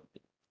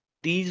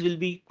these will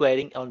be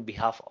querying on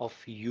behalf of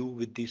you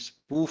with the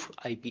spoof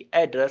IP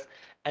address.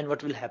 And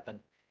what will happen?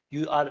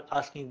 You are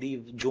asking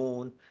the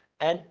zone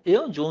and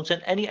zones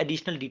and any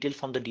additional detail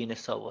from the DNS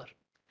server.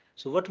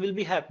 So what will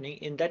be happening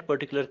in that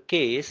particular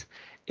case,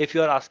 if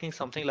you are asking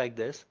something like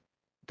this,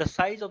 the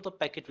size of the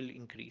packet will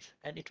increase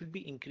and it will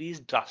be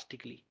increased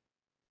drastically.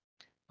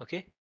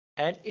 Okay,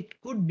 and it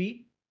could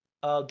be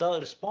the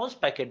response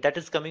packet that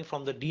is coming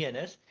from the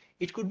DNS.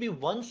 It could be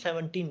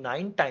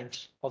 179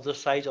 times of the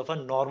size of a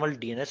normal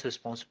DNS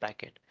response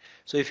packet.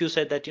 So if you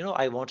said that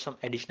I want some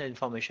additional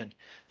information,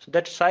 so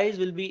that size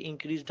will be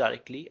increased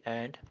directly.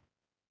 And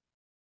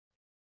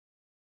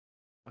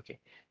okay,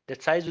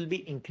 that size will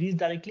be increased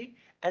directly,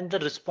 and the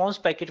response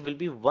packet will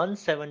be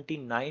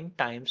 179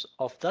 times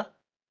of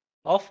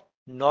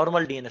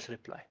normal DNS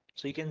reply.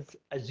 So you can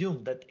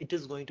assume that it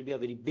is going to be a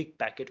very big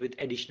packet with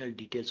additional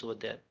details over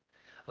there.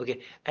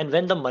 Okay, and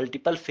when the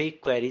multiple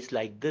fake queries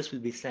like this will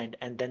be sent,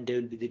 and then there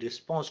will be the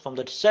response from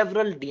the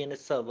several DNS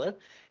server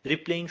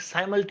replaying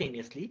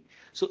simultaneously,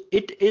 so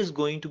it is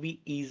going to be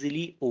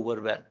easily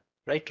overwhelmed,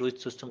 right? Roach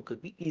system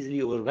could be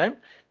easily overwhelmed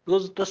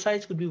because the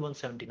size could be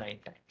 179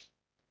 times.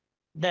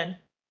 Then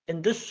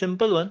in this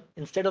simple one,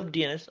 instead of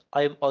DNS,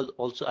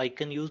 I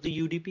can use the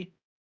UDP.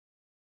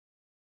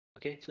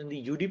 Okay, so in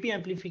the UDP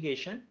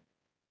amplification,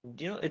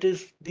 it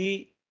is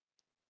the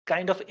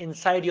kind of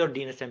inside your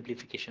DNS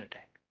amplification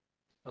attack.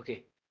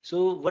 Okay,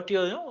 so what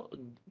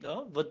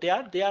what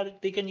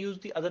they can use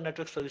the other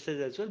network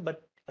services as well,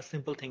 but a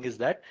simple thing is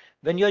that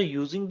when you are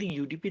using the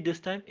UDP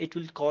this time, it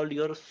will call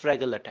your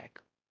Fraggle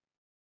attack.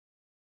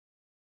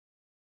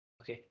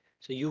 Okay,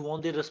 so you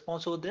want the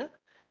response over there,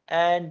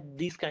 and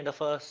these kind of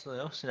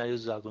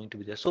scenarios are going to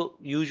be there. So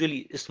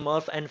usually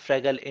Smurf and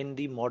Fraggle in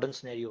the modern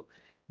scenario,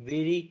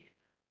 very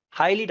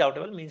highly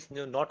doubtable, means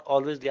not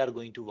always they are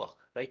going to work,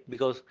 right?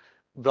 Because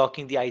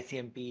blocking the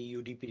ICMP,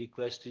 UDP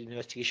request,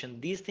 investigation,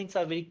 these things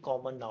are very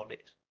common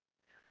nowadays.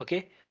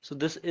 Okay, so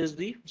this is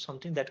the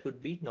something that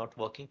could be not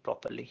working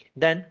properly.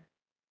 Then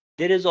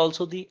there is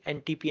also the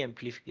NTP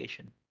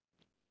amplification.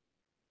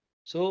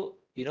 So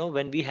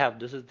when we have,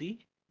 this is the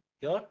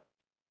your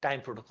time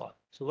protocol.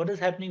 So what is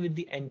happening with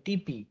the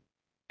NTP?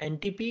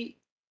 NTP,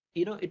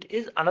 it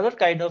is another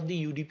kind of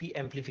the UDP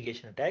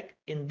amplification attack.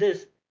 In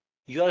this,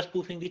 you are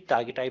spoofing the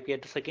target IP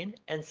address again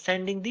and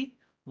sending the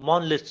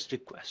mon list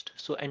request.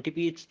 So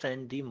NTP, it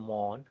send the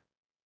mon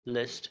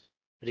list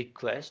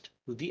request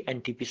to the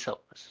NTP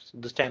servers. So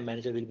this time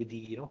manager will be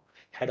the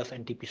head of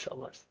NTP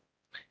servers.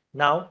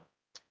 Now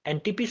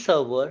NTP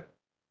server,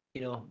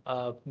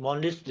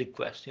 monolith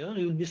request, you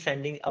will be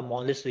sending a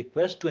monolith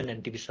request to an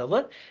NTP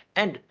server,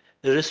 and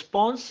the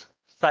response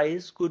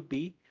size could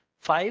be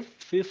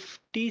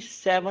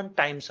 557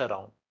 times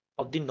around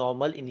of the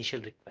normal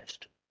initial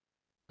request.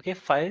 Okay,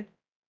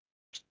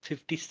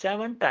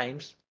 557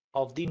 times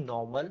of the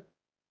normal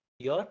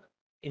your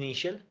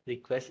initial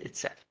request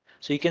itself.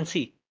 So you can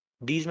see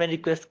these many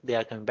requests, they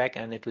are coming back,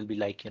 and it will be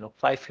like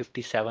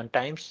 557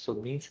 times. So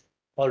it means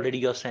already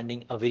you're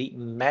sending a very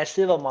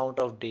massive amount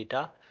of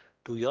data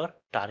to your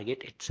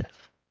target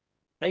itself,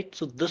 right?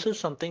 So this is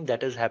something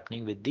that is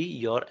happening with the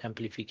your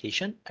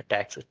amplification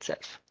attacks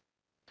itself.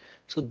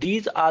 So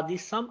these are the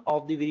some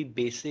of the very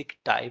basic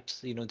types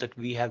that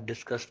we have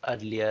discussed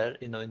earlier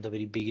in the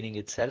very beginning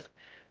itself,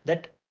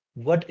 that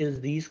what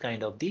is these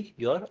kind of the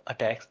your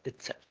attacks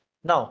itself.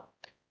 Now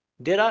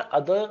there are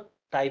other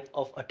type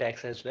of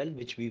attacks as well,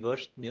 which we were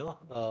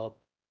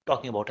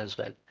talking about as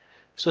well.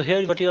 So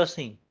here what you are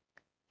seeing,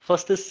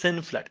 first is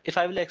SYN flood. If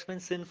I will explain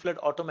SYN flood,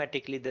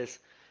 automatically this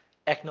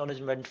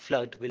acknowledgement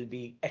flood will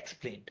be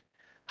explained.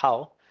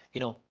 How?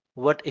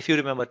 What if you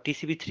remember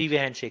TCP three-way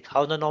handshake,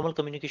 how the normal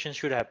communication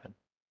should happen?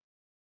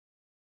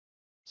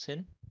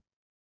 SYN,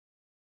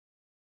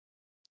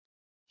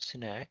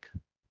 SYNAC,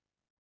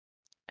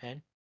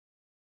 and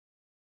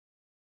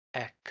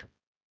ACK,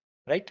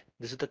 right?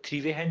 This is the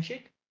three-way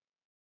handshake.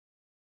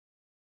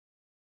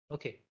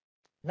 Okay.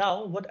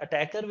 Now what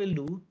attacker will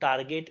do,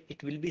 target,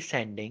 it will be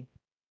sending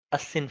a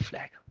SYN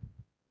flag.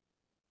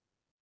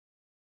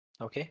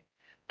 Okay,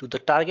 to the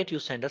target you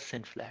send a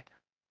SYN flag.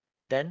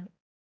 Then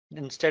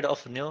instead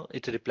of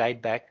it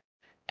replied back,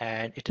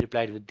 and it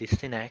replied with the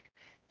SYNAC.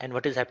 And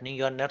what is happening,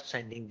 you are not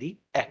sending the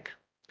ACK.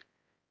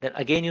 Then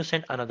again you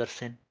send another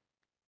SYN.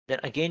 Then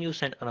again you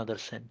send another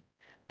SYN.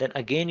 Then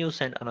again you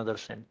send another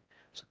SYN.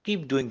 So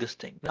keep doing this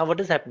thing. Now what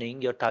is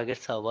happening, your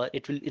target server,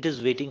 it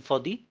is waiting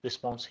for the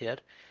response here,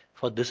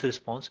 for this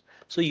response.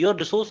 So your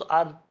resource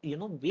are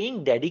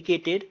being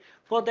dedicated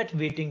for that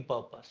waiting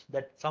purpose,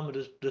 that some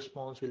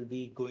response will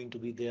be going to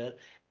be there.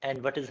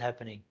 And what is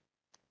happening,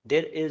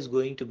 there is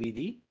going to be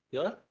the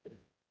your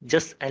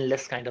just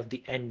endless kind of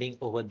the ending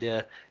over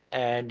there.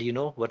 And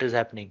what is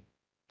happening,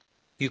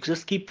 you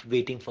just keep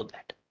waiting for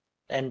that,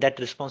 and that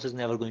response is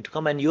never going to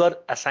come, and you are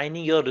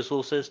assigning your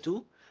resources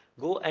to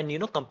go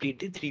and complete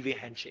the three-way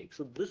handshake.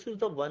 So this is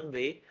the one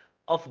way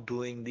of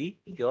doing the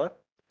your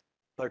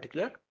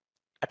particular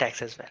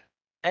attacks as well.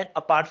 And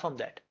apart from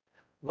that,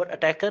 what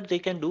attacker they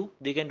can do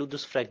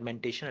this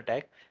fragmentation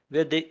attack,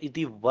 where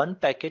the one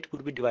packet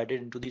could be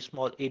divided into the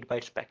small 8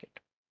 bytes packet.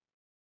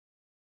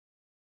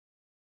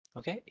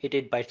 Okay,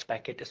 8 bytes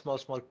packet,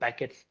 small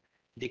packets,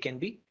 they can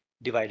be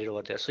divided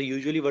over there. So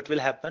usually what will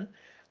happen,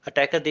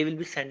 attacker, they will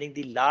be sending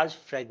the large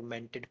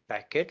fragmented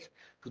packets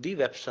to the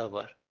web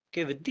server,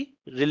 okay, with the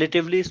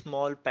relatively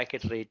small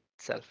packet rate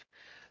itself.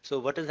 So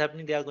what is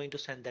happening, they are going to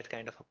send that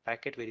kind of a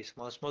packet, very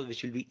small,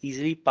 which will be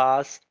easily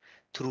passed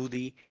through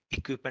the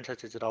equipment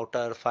such as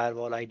router,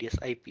 firewall, IDS,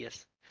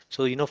 IPS.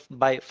 So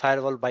by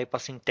firewall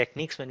bypassing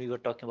techniques, when we were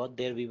talking about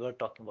there, we were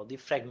talking about the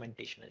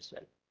fragmentation as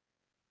well.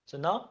 So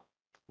now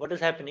what is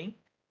happening?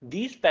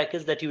 These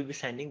packets that you will be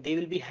sending, they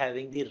will be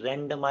having the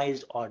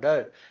randomized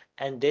order,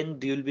 and then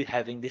you will be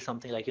having this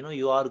something like,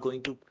 you are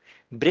going to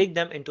break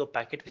them into a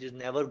packet which is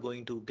never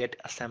going to get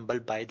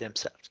assembled by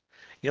themselves.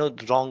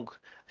 The wrong,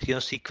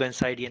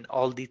 sequence ID and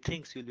all these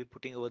things you'll be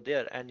putting over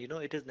there, and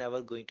it is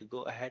never going to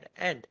go ahead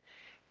and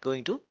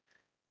going to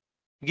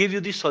give you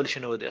the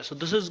solution over there. So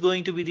this is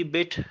going to be the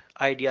bit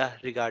idea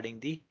regarding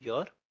the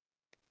your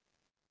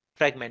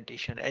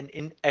fragmentation. And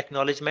in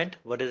acknowledgement,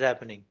 what is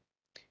happening?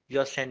 You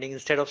are sending,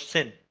 instead of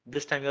sin,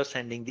 this time you are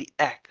sending the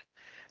ACK.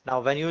 Now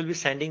when you will be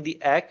sending the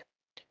ACK,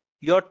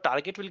 your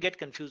target will get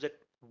confused that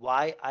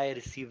why I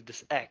received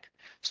this ACK.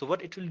 So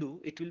what it will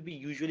do, it will be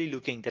usually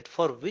looking that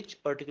for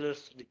which particular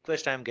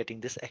request I am getting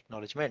this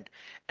acknowledgement,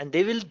 and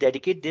they will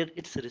dedicate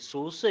its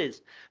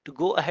resources to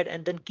go ahead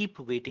and then keep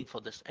waiting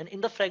for this. And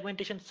in the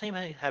fragmentation, same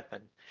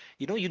happen.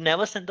 You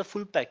never send the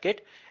full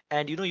packet,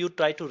 and you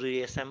try to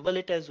reassemble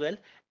it as well.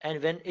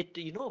 And when it,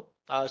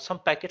 some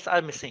packets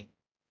are missing.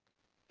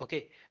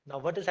 Okay, now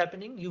what is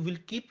happening? You will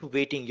keep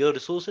waiting. Your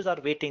resources are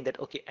waiting that,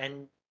 okay,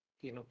 and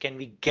can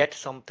we get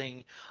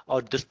something,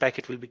 or this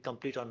packet will be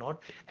complete or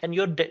not? And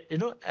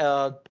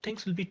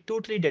things will be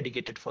totally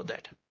dedicated for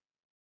that,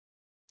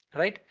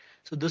 right?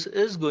 So this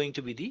is going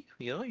to be the,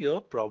 your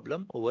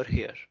problem over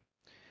here.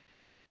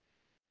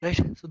 Right,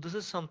 so this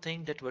is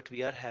something that what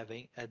we are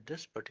having at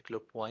this particular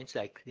point,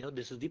 like,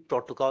 this is the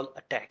protocol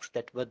attacks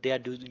that what they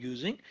are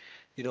using,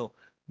 you know,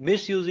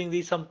 misusing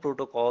the some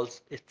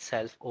protocols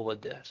itself over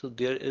there. So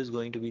there is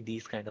going to be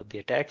these kind of the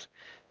attacks,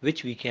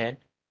 which we can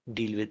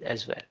deal with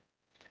as well.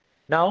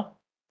 Now,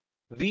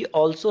 we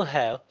also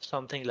have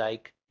something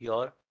like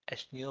your,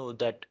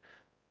 that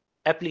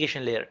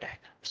application layer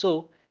attack.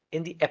 So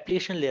in the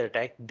application layer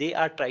attack, they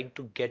are trying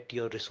to get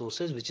your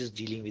resources, which is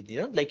dealing with,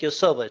 like your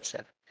server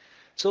itself.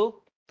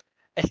 So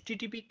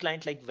HTTP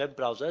client like web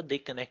browser, they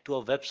connect to a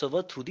web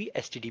server through the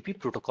HTTP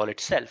protocol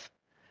itself.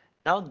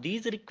 Now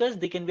these requests,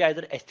 they can be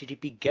either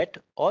HTTP GET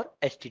or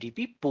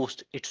HTTP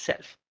POST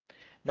itself.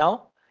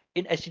 Now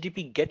in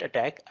HTTP GET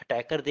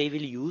attacker, they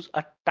will use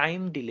a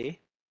time delay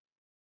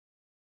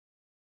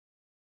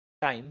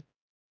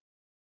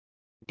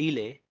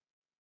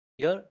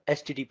your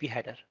HTTP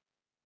header,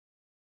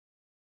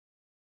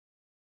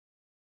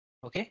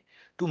 okay,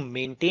 to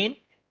maintain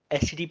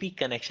HTTP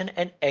connection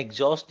and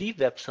exhaust the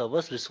web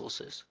server's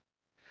resources.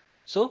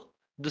 So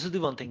this is the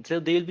one thing. So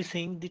they will be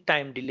seeing the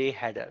time delay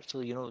header.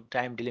 So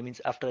time delay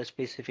means after a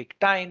specific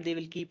time, they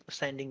will keep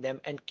sending them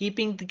and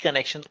keeping the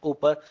connections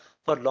open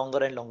for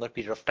longer and longer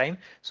period of time.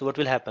 So what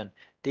will happen?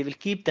 They will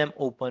keep them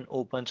open.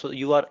 So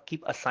you are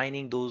keep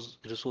assigning those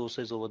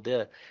resources over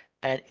there.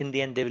 And in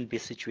the end, there will be a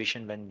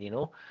situation when,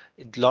 a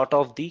lot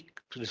of the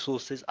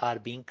resources are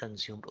being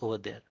consumed over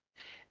there.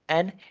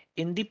 And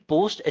in the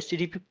post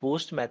HTTP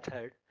post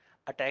method,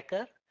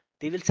 attacker,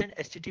 they will send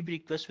HTTP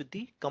request with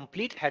the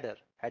complete header.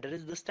 Header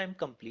is this time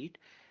complete,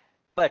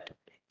 but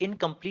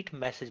incomplete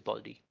message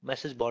body.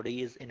 Message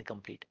body is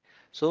incomplete.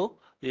 So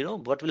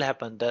what will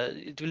happen?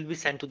 It will be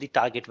sent to the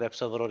target web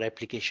server or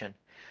application.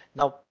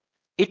 Now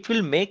it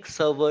will make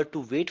server to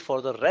wait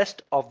for the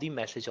rest of the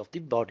message of the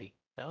body.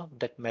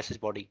 That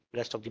message body,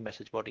 rest of the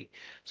message body.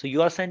 So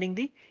you are sending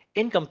the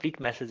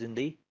incomplete message in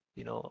the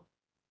you know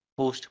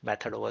post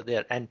method over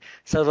there, and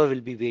server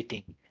will be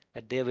waiting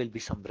that there will be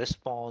some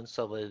response.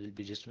 Server will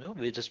be just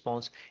with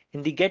response.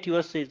 In the get, you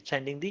are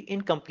sending the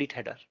incomplete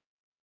header,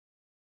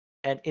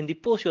 and in the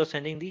post you are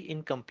sending the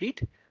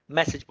incomplete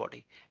message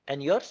body,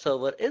 and your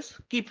server is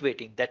keep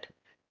waiting that,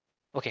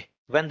 okay,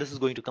 when this is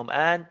going to come,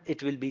 and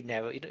it will be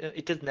never,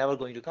 it is never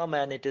going to come,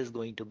 and it is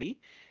going to be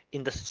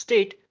in the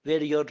state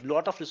where your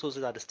lot of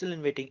resources are still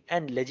in waiting,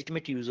 and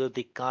legitimate user,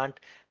 they can't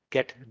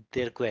get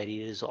their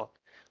query resolved.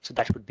 So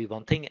that would be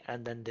one thing.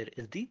 And then there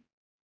is the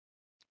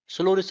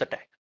slow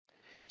attack.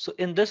 So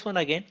in this one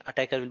again,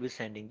 attacker will be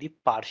sending the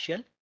partial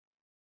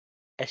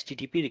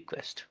HTTP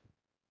request,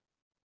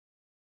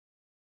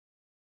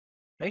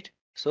 right?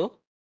 So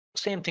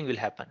same thing will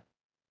happen.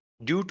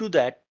 Due to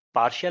that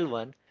partial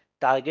one,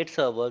 target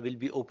server will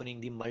be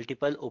opening the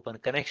multiple open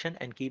connection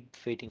and keep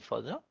waiting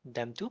for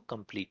them to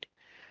complete.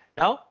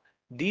 Now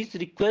these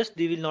requests,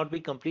 they will not be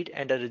complete,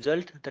 and as a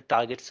result, the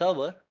target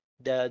server,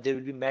 there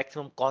will be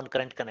maximum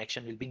concurrent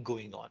connection will be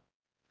going on,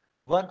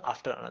 one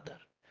after another.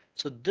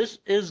 So this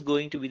is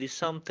going to be the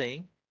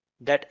something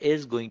that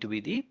is going to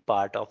be the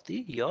part of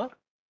the your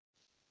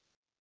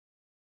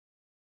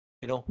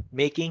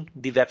making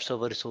the web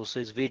server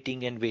resources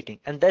waiting and waiting.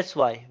 And that's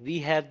why we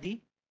have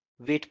the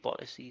wait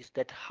policies,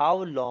 that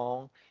how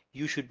long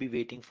you should be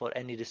waiting for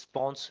any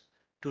response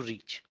to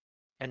reach.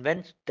 and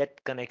when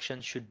that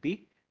connection should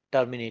be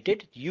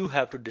terminated. You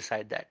have to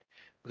decide that,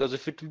 because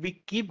if it will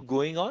be keep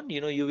going on,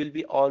 you will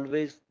be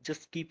always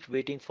just keep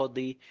waiting for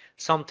the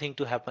something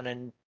to happen,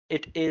 and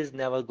it is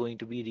never going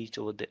to be reached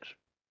over there.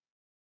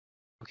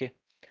 Okay,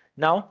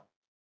 now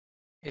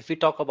if we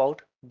talk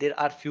about, there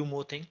are few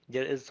more things.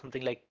 There is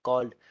something like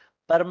called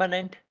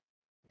permanent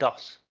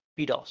DOS,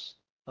 PDOS.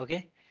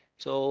 Okay,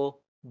 so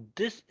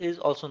this is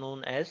also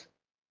known as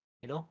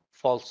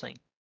falsing.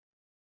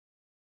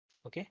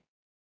 Okay,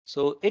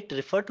 so it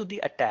refer to the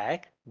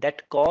attack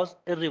that cause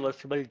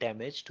irreversible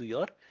damage to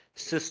your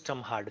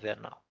system hardware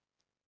now.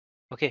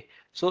 Okay,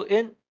 so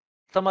in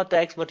some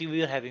attacks, what we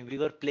were having, we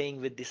were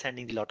playing with the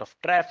sending a lot of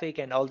traffic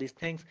and all these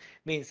things.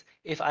 Means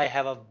if I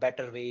have a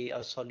better way,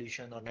 a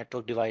solution or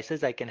network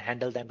devices, I can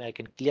handle them. I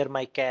can clear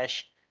my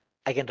cache.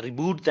 I can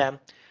reboot them.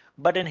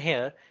 But in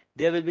here,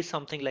 there will be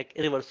something like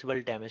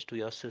irreversible damage to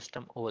your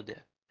system over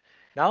there.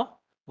 Now,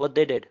 what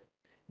they did,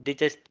 they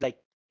just like,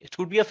 it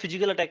could be a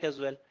physical attack as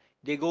well.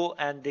 They go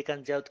and they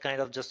can just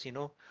kind of just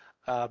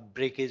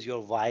breakage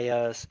your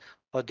wires,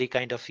 or they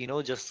kind of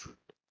just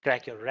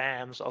crack your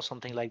RAMs or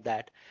something like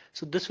that.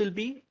 So this will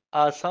be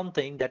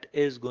something that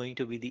is going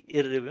to be the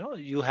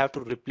you have to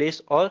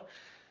replace or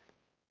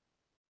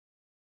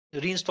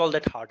reinstall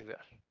that hardware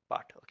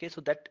part. Okay,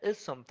 so that is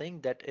something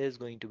that is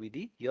going to be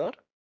the your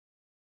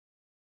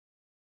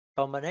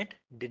permanent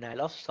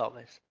denial of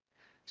service.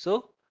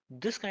 So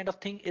this kind of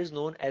thing is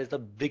known as the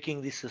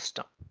breaking the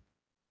system,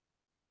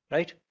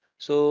 right?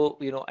 So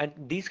and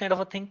these kind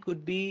of a thing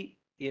could be,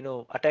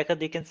 attacker,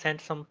 they can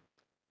send some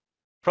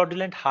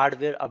fraudulent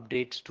hardware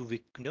updates to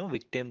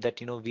victim,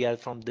 that we are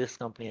from this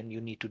company and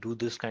you need to do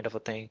this kind of a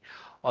thing,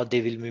 or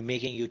they will be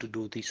making you to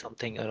do the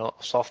something,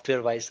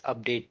 software wise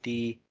update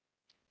the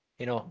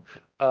you know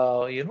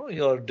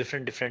your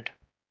different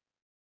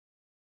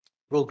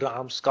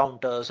programs,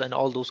 counters, and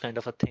all those kind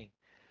of a thing.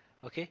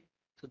 Okay,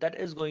 so that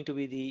is going to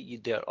be the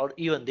there, or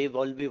even they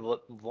will be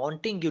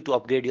wanting you to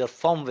upgrade your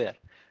firmware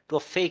to a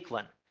fake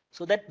one,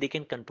 so that they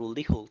can control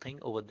the whole thing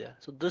over there.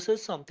 So this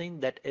is something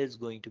that is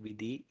going to be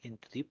the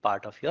into the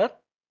part of your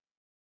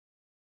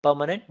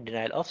permanent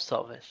denial of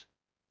service.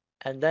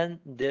 And then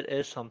there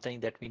is something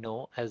that we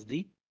know as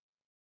the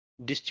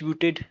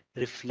distributed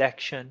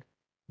reflection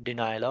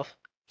denial of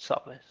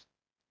service.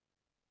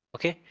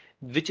 Okay,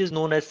 which is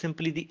known as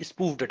simply the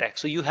spoofed attack.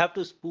 So you have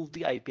to spoof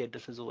the IP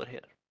addresses over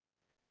here.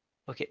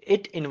 Okay,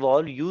 it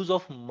involves use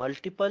of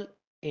multiple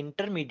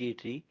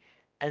intermediary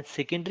and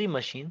secondary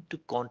machine to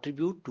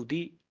contribute to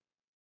the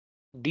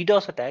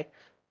DDoS attack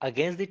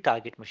against the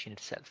target machine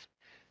itself.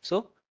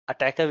 So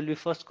attacker will be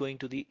first going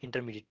to the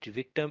intermediary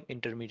victim,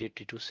 intermediary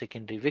to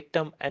secondary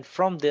victim, and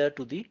from there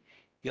to the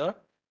your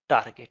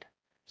target.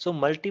 So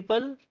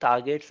multiple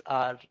targets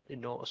are,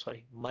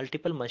 sorry,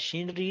 multiple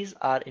machineries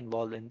are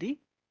involved in the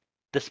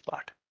this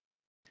part.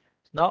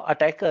 Now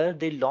attacker,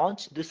 they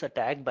launch this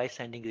attack by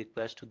sending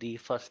request to the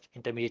first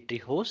intermediary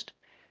host,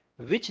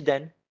 which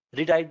then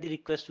redirect the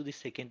request to the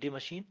secondary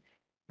machine,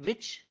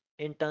 which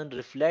in turn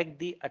reflect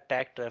the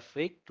attack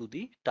traffic to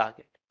the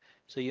target.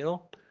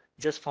 So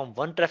just from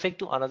one traffic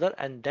to another,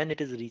 and then it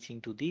is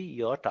reaching to the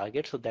your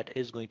target. So that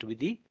is going to be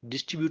the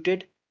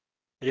distributed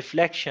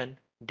reflection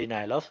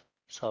denial of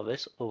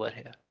service over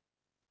here.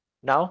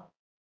 Now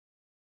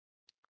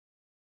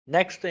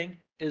next thing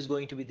is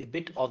going to be the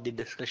bit of the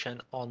discussion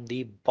on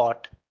the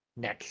bot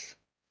nets.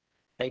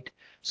 Right,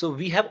 so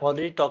we have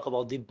already talked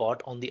about the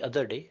bot on the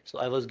other day. So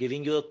I was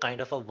giving you a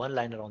kind of a one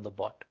liner on the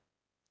bot.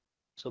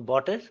 So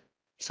bot is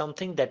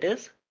something that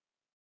is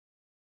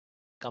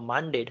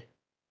commanded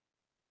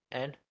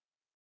and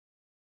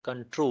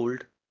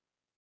controlled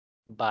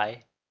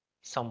by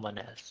someone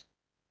else.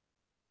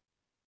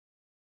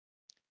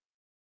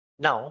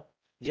 Now,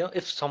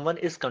 if someone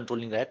is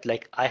controlling that,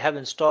 like I have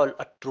installed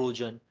a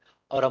Trojan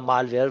or a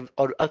malware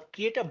or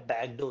create a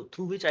backdoor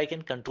through which I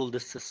can control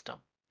this system.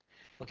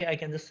 Okay, I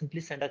can just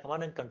simply send a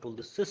command and control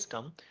the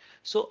system.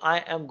 So I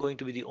am going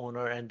to be the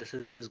owner, and this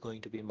is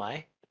going to be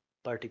my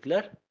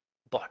particular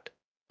bot.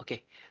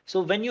 Okay,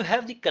 so when you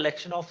have the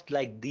collection of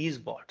like these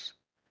bots,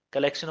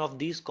 collection of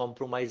these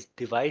compromised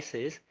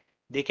devices,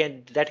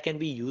 that can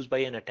be used by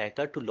an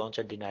attacker to launch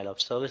a denial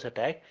of service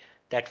attack.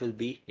 That will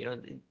be,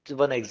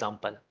 one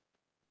example.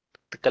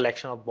 The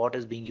collection of bot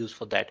is being used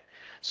for that.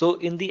 So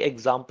in the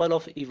example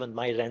of even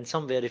my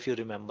ransomware, if you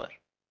remember,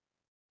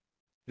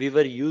 we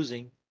were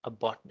using a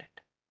botnet,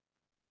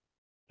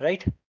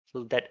 right?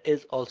 So that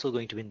is also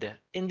going to be in there.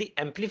 In the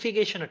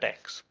amplification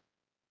attacks,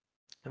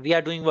 we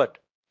are doing what?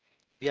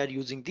 We are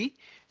using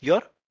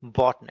your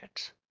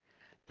botnets.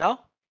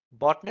 Now,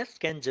 botnets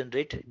can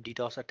generate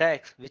DDoS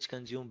attacks which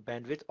consume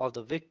bandwidth of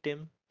the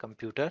victim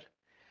computer,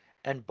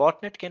 and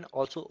botnet can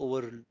also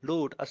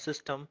overload a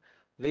system,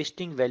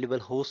 wasting valuable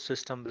host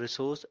system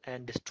resource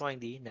and destroying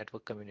the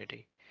network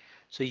community.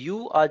 So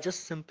you are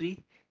just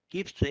simply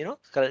keeps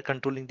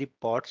controlling the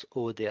bots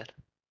over there.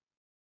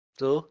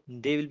 So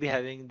they will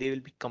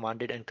be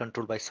commanded and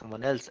controlled by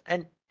someone else.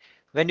 And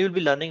when you'll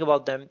be learning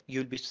about them,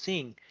 you'll be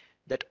seeing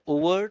that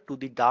over to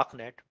the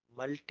darknet,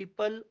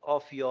 multiple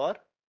of your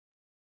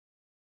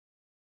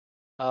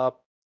uh,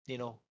 you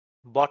know,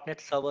 botnet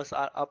servers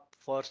are up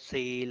for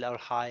sale or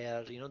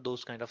hire,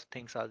 those kind of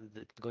things are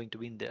going to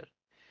be in there.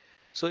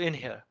 So in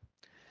here,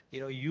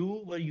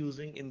 you were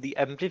using in the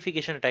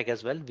amplification attack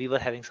as well, we were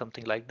having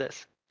something like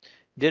this.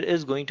 There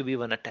is going to be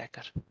one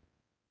attacker.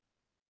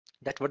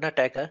 That one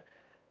attacker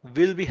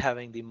will be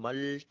having the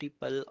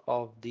multiple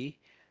of the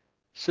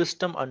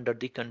system under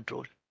the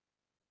control.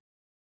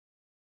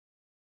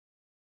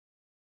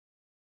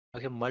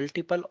 Okay,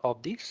 multiple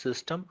of the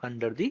system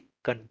under the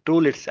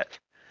control itself.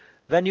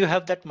 When you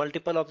have that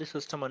multiple of the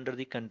system under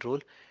the control,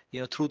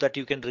 through that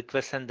you can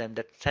request and then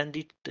that send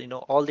it,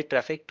 all the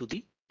traffic to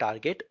the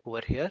target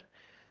over here.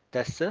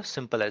 That's as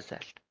simple as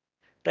that,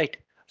 right?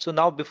 So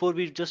now before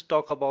we just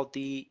talk about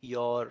the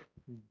your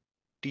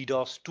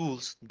DDoS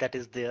tools that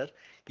is there,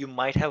 you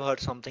might have heard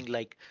something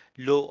like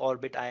low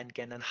orbit ion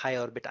cannon, high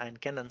orbit ion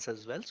cannons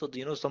as well. So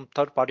some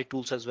third party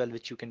tools as well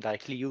which you can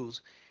directly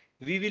use.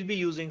 We will be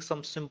using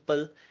some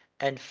simple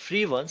and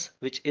free ones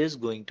which is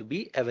going to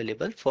be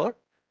available for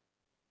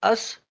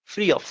us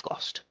free of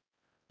cost.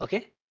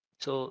 Okay,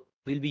 so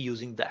we'll be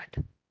using that.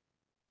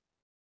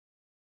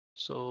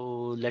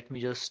 So let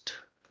me just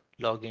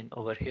log in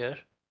over here.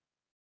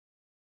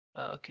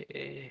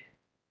 Okay,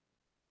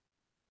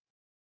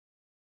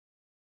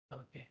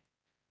 okay.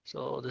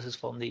 So this is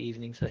from the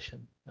evening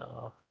session.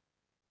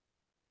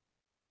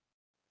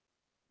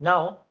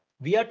 Now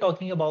we are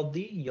talking about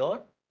the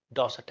your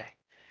DOS attack.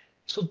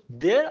 So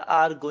there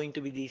are going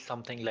to be the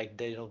something like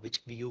that,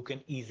 which you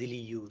can easily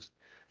use.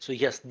 So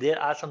yes, there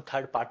are some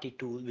third-party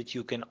tools which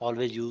you can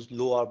always use,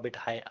 low orbit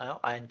high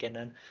ion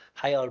cannon,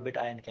 high orbit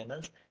ion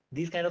cannons.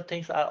 These kind of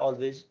things are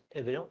always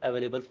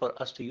available for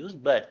us to use.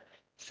 But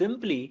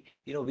simply,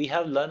 we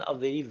have learned a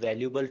very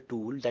valuable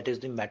tool that is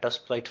the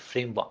Metasploit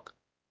framework,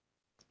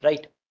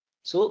 right?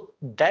 So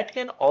that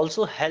can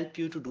also help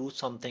you to do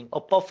something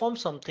or perform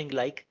something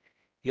like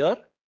your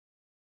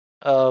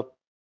uh,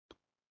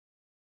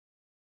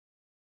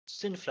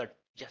 Sin flood.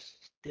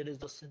 Yes, there is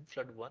the sin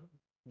flood one,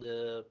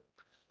 the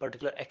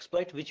particular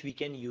exploit which we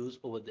can use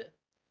over there.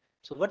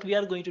 So what we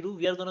are going to do,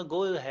 we are going to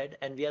go ahead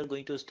and we are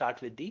going to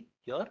start with the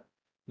your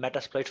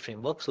Metasploit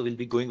framework. So we'll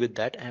be going with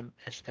that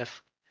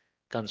MSF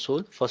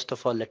console. First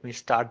of all, let me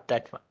start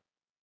that one.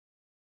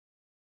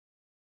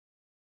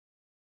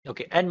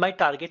 Okay, and my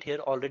target here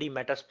already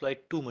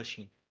Metasploit 2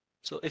 machine.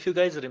 So if you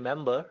guys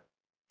remember,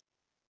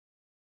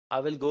 I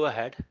will go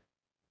ahead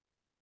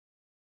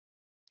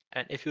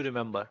and if you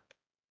remember,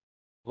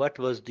 what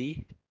was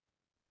the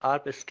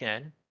ARP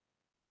scan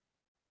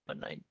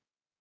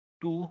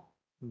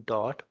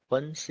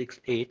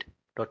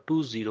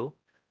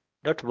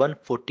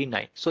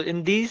 192.168.20.149. So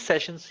in these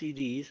session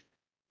series,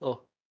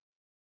 oh,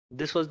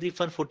 this was the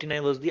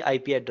 149 was the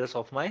IP address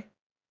of my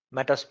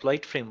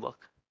Metasploit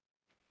framework.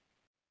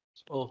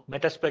 Oh,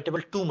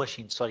 Metasploitable 2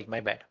 machine. Sorry, my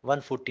bad.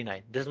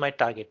 149. This is my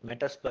target,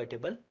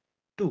 Metasploitable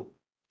 2,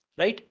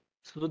 right?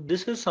 So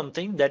this is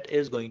something that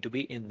is going to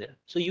be in there.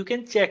 So you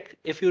can check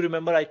if you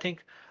remember, I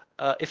think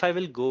if I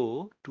will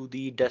go to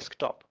the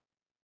desktop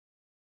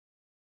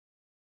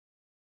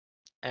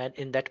and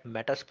in that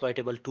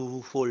Metasploitable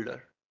 2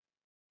 folder,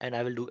 and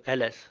I will do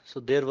ls. So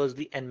there was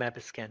the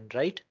nmap scan,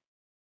 right?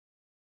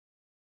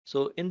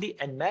 So in the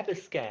nmap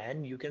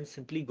scan, you can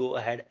simply go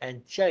ahead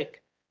and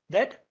check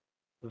that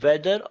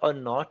whether or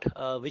not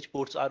which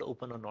ports are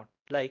open or not.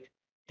 Like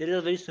there is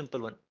a very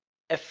simple one,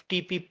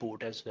 FTP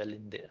port as well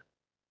in there.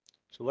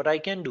 So what I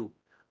can do,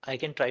 I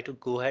can try to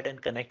go ahead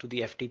and connect to the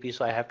FTP.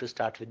 So I have to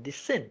start with the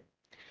SYN.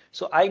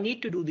 So I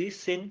need to do the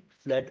SYN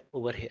flood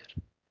over here.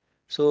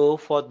 So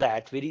for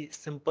that very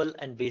simple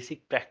and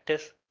basic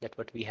practice that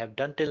what we have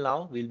done till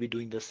now, we'll be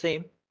doing the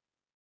same.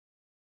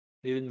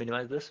 We will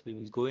minimize this. We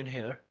will go in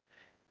here.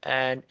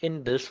 And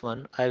in this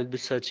one, I will be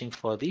searching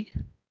for the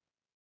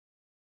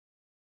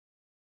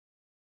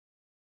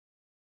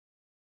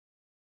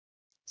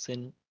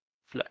SYN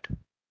flood.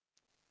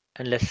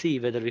 And let's see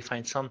whether we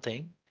find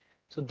something.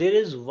 So there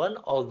is one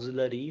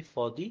auxiliary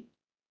for the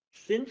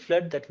SYN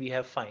flood that we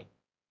have find.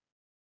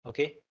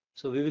 Okay,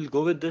 so we will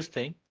go with this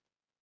thing.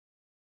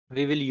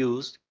 We will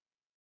use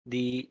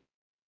the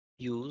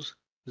use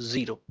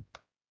 0,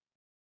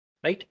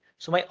 right?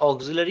 So my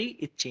auxiliary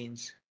it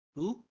changed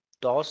to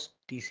DOS,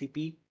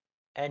 TCP,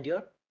 and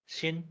your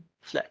SYN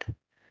flood.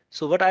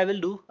 So what I will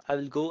do, I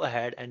will go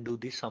ahead and do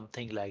this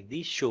something like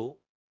the show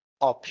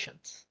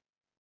options.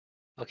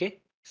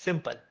 Okay,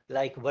 simple,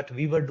 like what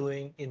we were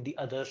doing in the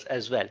others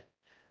as well.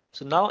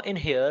 So now in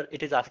here,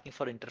 it is asking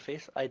for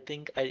interface. I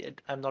think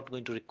I'm not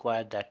going to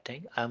require that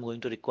thing. I'm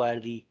going to require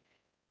the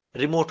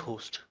remote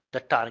host, the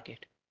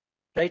target,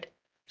 right?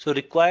 So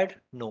required,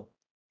 no.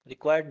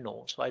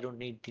 So I don't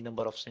need the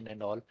number of send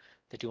and all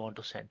that you want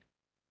to send.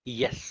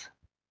 Yes,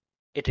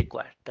 it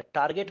required. The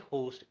target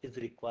host is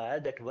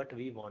required that what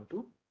we want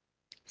to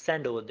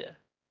send over there.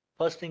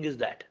 First thing is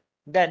that.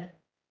 Then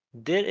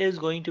there is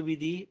going to be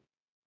the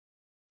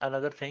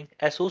another thing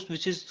as host,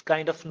 which is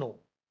kind of no,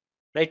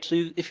 right?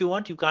 So if you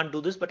want, you can't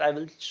do this, but I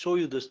will show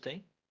you this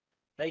thing,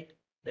 right?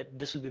 That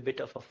this will be a bit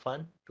of a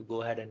fun to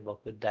go ahead and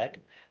work with that.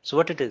 So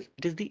what it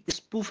is the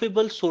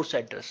spoofable source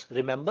address.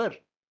 Remember,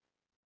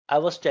 I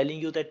was telling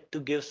you that to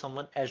give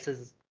someone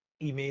else's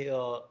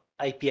email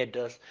IP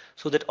address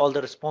so that all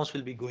the response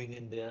will be going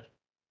in there,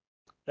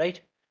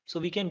 right? So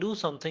we can do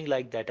something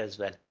like that as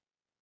well.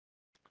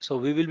 So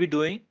we will be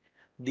doing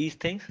these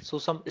things. So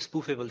some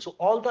spoofable. So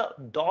all the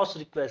DOS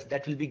requests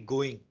that will be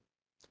going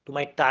to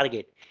my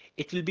target,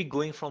 it will be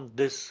going from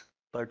this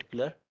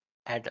particular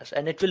address,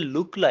 and it will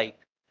look like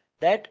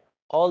that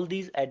all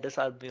these address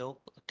are,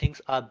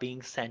 things are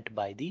being sent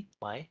by the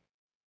my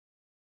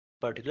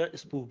particular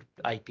spoofed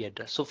IP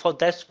address. So for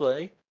that's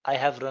why I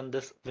have run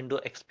this window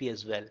XP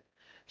as well.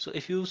 So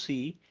if you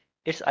see,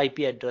 its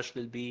IP address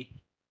will be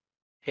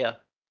here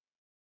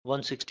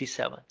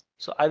 167.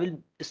 So I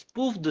will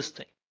spoof this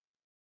thing.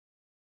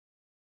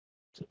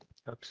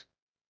 Oops.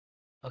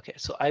 Okay,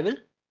 so I will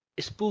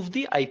spoof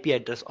the IP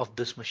address of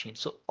this machine.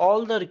 So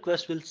all the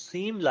requests will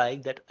seem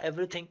like that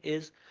everything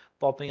is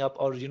popping up,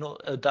 or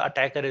the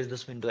attacker is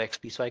this window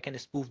XP. So I can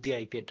spoof the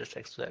IP address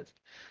as well.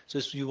 So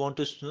if you want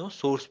to know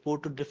source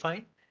port to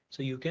define,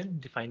 so you can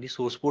define the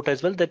source port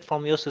as well, that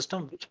from your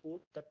system which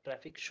port the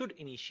traffic should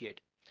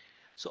initiate.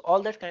 So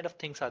all that kind of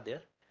things are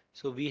there.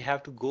 So we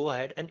have to go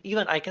ahead, and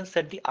even I can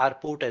set the R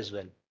port as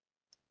well.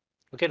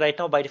 Okay, right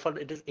now by default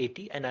it is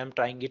 80 and I'm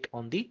trying it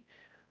on the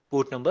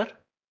port number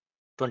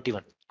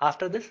 21.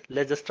 After this,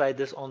 let's just try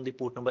this on the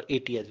port number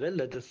 80 as well.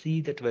 Let's just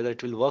see that whether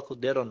it will work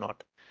there or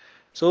not.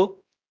 So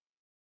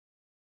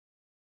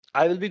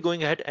I will be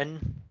going ahead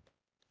and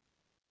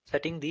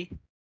setting the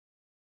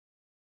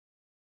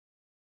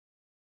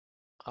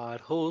our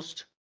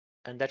host,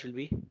 and that will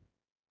be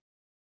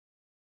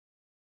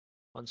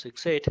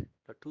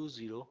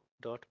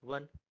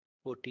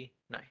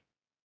 168.20.149.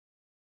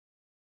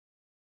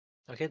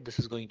 Okay, this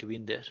is going to be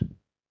in there.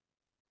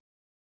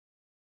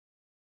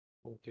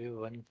 Okay,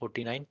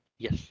 149.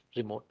 Yes,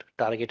 remote.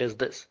 Target is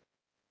this.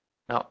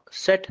 Now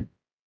set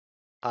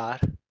our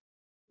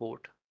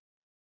port.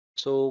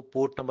 So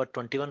port number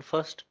 21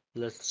 first.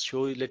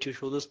 Let you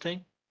show this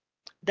thing.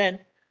 Then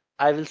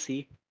I will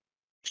see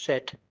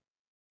set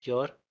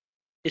your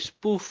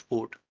spoof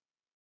port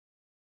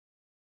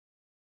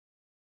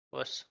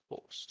was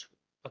host.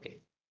 Okay,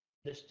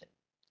 this thing.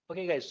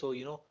 Okay, guys. So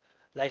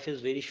life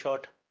is very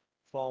short.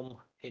 From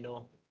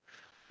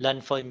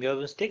learn from your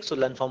mistakes. So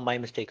learn from my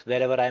mistakes.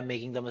 Wherever I'm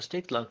making the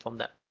mistakes, learn from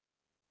them.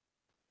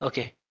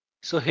 Okay.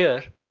 So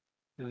here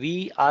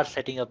we are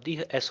setting up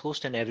the S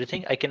host and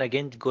everything. I can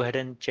again go ahead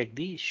and check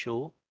the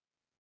show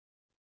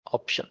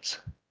options.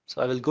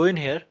 So I will go in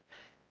here,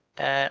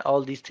 and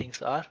all these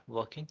things are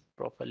working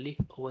properly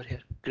over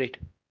here. Great.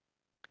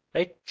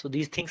 Right? So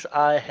these things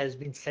are has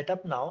been set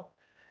up now.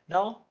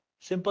 Now,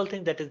 simple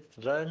thing that is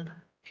run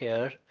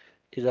here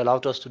is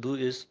allowed us to do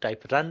is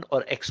type run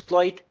or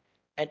exploit,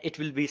 and it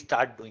will be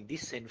start doing the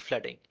SYN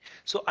flooding.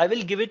 So I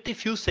will give it a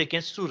few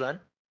seconds to run.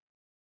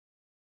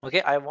 Okay,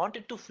 I want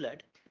it to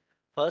flood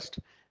first.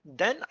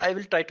 Then I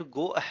will try to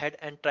go ahead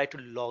and try to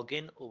log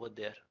in over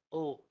there.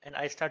 Oh, and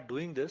I start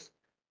doing this.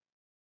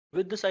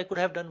 With this, I could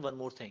have done one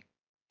more thing.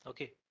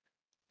 Okay,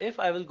 if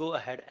I will go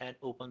ahead and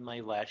open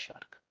my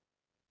Wireshark,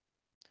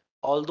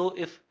 although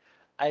if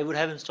I would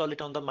have installed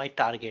it on my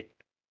target,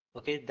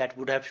 okay, that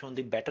would have shown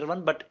the better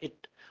one, but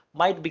it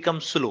might become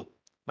slow.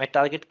 My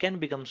target can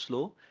become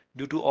slow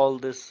due to all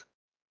this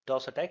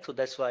DOS attack. So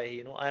that's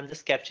why I'm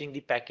just capturing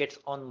the packets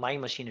on my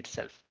machine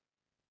itself,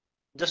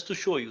 just to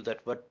show you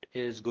that what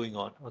is going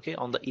on. Okay,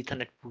 on the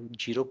Ethernet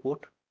 0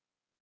 port.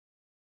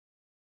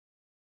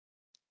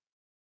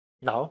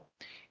 Now,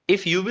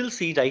 if you will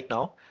see right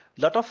now,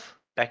 lot of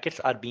packets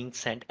are being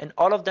sent, and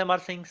all of them are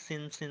saying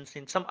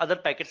SYN. Some other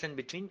packets in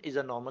between is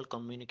a normal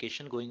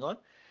communication going on.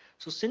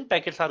 So SYN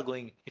packets are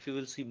going, if you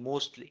will see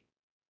mostly,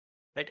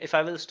 right? If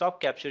I will stop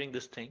capturing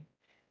this thing,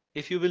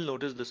 if you will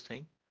notice this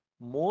thing,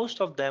 most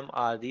of them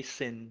are the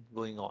SYN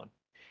going on.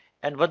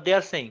 And what they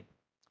are saying,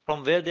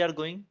 from where they are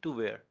going to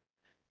where.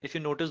 If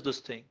you notice this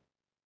thing,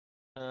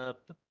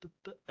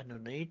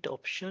 annotate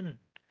option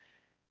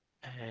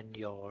and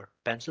your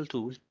pencil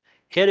tool.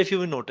 Here, if you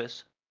will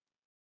notice,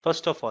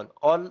 first of all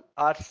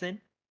are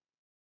SYN,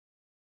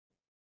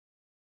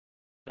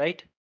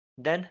 right?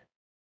 Then,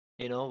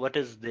 what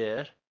is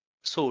there?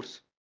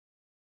 Source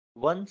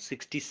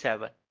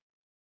 167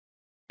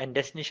 and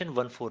destination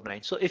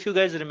 149. So if you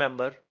guys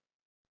remember,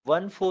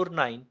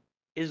 149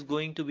 is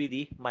going to be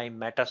the my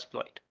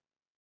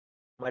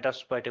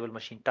metasploitable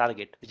machine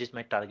target, which is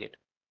my target.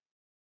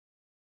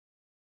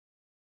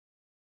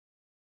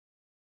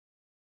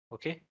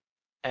 Okay,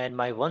 and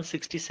my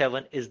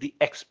 167 is the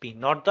XP,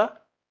 not the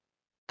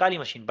Kali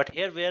machine. But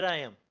here where I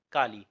am,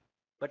 Kali,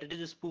 but it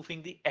is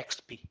spoofing the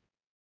XP,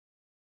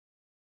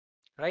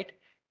 right?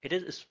 It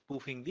is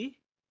spoofing the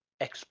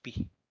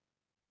XP.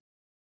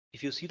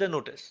 If you see the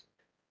notice,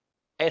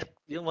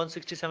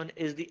 167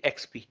 is the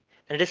XP,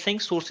 and it is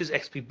saying source is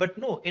XP, but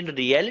no, in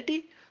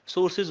reality,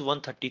 source is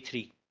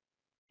 133,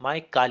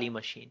 my Kali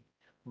machine.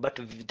 But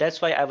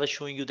that's why I was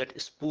showing you that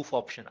spoof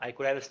option. I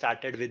could have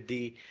started with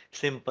the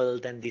simple,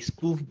 then the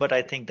spoof, but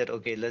I think that,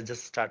 okay, let's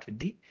just start with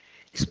the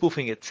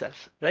spoofing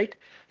itself, right?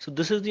 So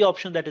this is the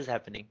option that is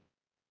happening.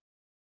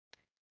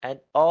 and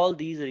all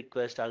these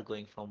requests are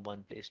going from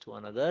one place to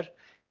another,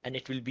 and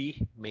it will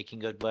be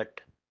making a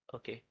but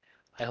okay.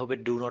 I hope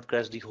it do not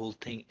crash the whole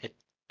thing it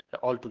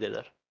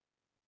altogether.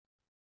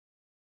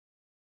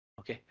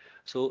 Okay,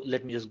 so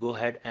let me just go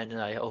ahead and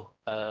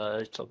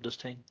stop this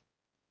thing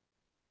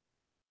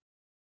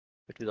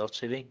but without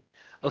saving.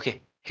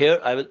 Okay, here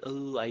I will.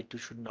 Oh, I too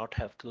should not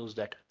have closed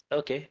that.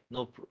 Okay,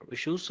 no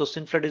issues. So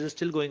SynFlood is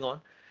still going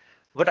on.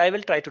 What I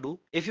will try to do,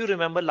 if you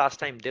remember last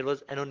time, there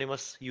was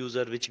anonymous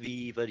user which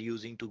we were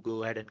using to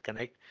go ahead and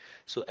connect.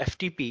 So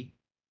FTP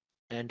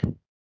and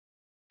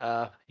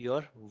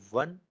your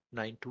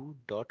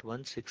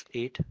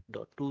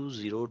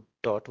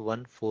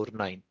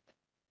 192.168.20.149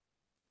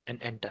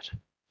 and enter.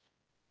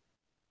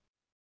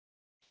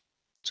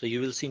 So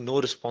you will see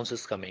no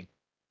responses coming.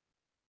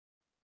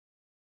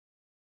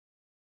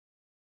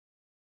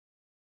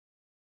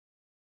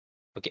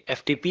 Okay,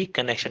 FTP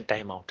connection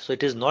timeout. So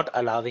it is not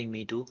allowing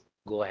me to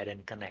go ahead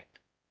and connect,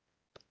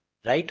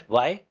 right?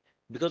 Why?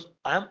 Because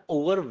I'm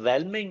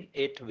overwhelming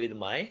it with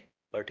my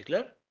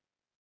particular,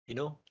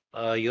 your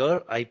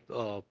I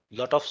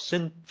lot of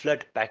SYN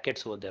flood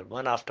packets over there,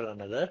 one after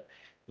another.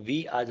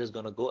 We are just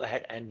gonna go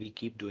ahead and we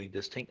keep doing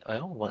this thing,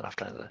 one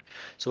after another.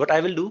 So what I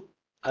will do,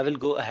 I will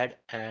go ahead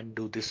and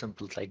do this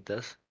simple like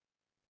this.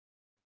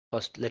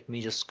 First, let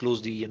me just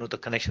close the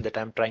connection that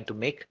I'm trying to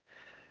make.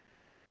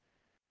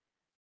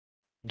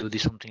 Do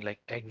this something like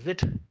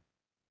exit.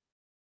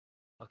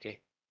 Okay.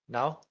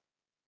 Now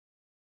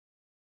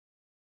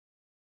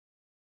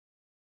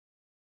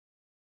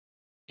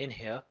in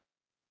here,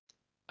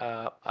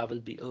 I will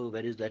be. Oh,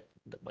 where is that?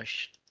 The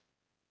mush.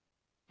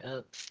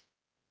 Uh,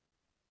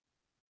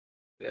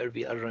 where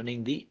we are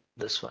running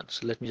this one.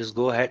 So let me just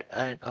go ahead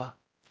and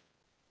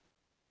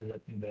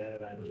let me where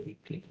I'm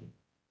clicking.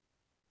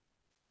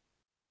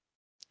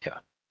 Yeah.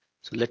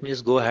 So let me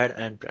just go ahead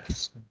and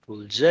press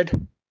Control Z,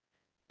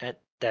 and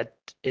that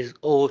is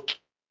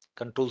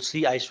Control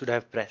C. I should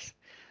have pressed.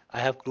 I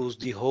have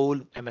closed the whole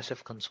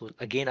MSF console.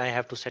 Again, I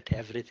have to set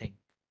everything.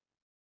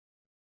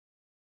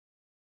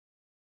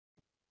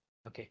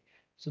 Okay.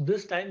 So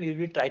this time we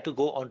will try to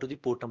go onto the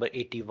port number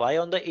 80. Why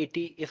on the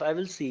 80? If I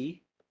will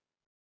see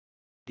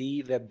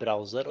the web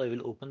browser, I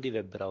will open the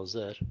web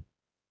browser.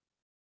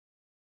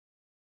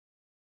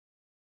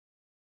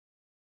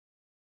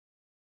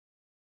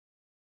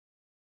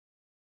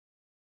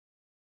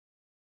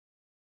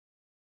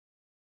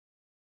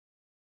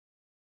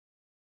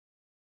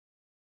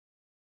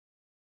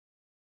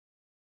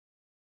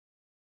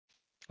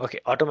 Okay,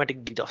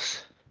 automatic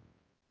DDoS.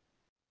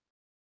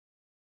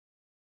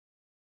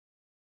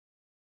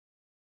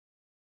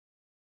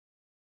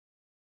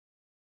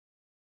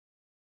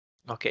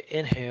 Okay,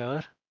 in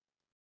here.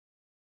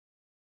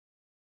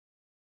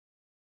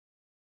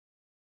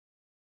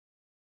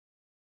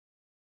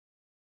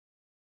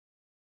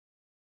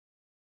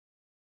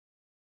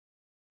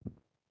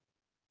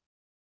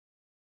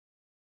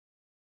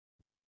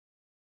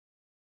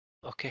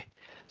 Okay,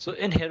 so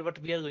in here, what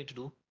we are going to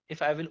do,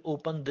 if I will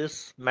open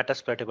this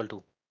Metasploitable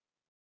 2.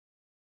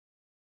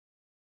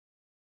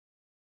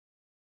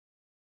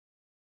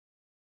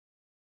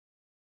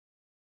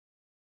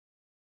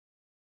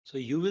 So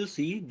you will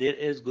see there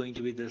is going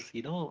to be this,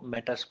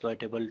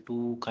 Metasploitable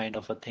 2 kind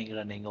of a thing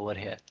running over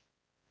here.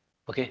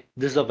 Okay,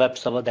 this is a web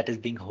server that is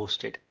being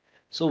hosted.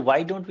 So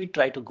why don't we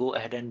try to go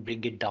ahead and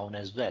bring it down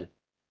as well?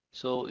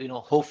 So,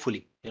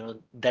 hopefully,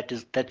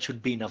 that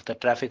should be enough. The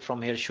traffic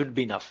from here should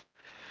be enough.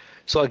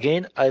 So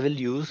again, I will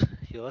use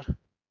your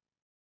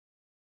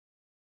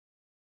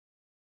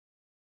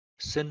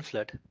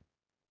SynFlood.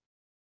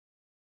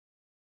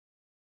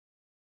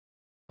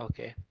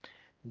 Okay,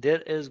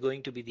 there is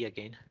going to be the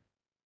again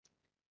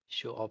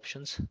show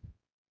options.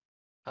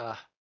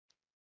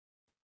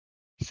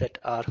 Set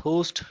our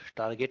host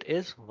target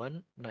is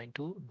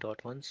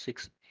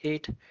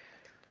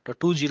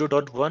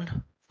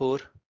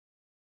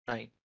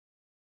 192.168.20.149.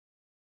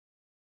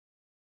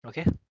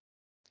 Okay,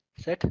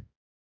 set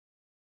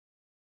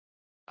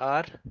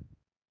our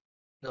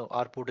no,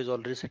 our port is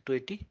already set to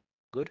 80.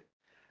 Good.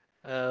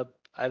 Uh,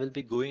 I will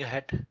be going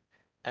ahead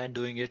and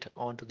doing it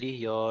onto the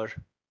your.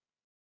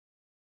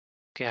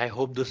 Okay, I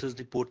hope this is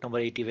the port number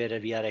 80 where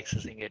we are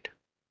accessing it.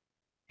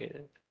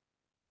 Okay.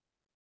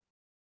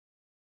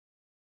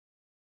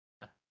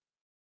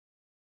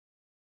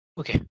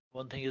 Okay.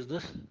 One thing is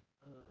this,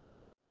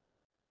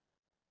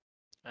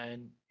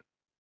 and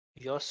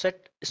your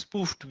set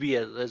spoofed be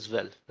as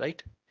well,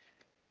 right?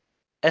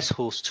 S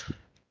host.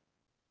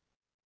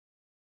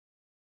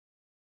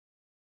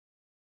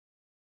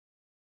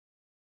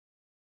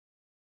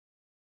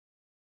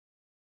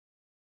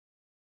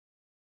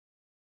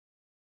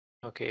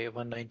 Okay,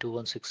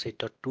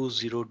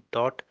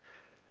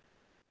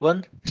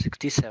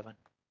 192.168.20.167.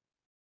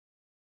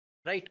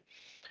 Right.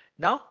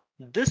 Now,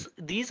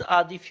 these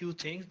are the few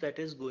things that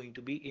is going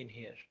to be in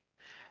here.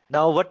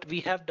 Now, what we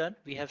have done,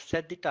 we have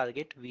set the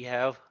target. We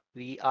are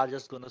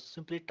just going to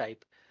simply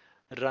type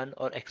run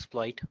or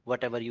exploit,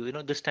 whatever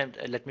this time,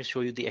 let me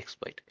show you the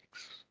exploit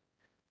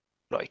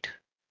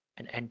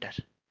and enter.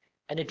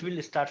 and it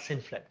will start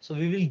synflat. So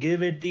we will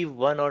give it the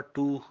 1 or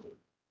 2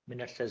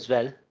 minutes as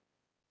well.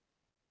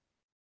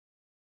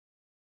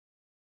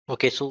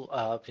 Okay,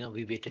 so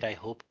we waited. I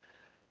hope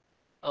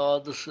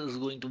this is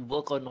going to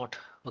work or not.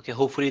 Okay,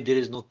 hopefully there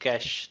is no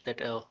cache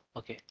that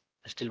okay,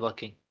 still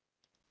working.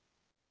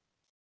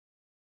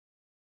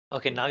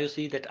 Okay, now you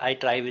see that I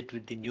try it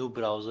with the new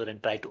browser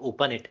and try to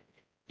open it.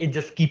 It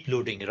just keep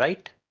loading,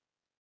 right?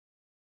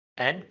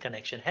 And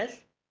connection has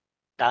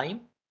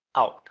time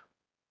out,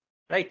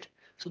 right?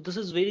 So this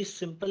is very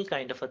simple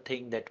kind of a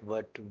thing that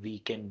what we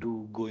can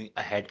do going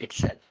ahead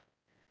itself.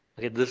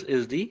 Okay, this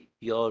is the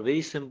your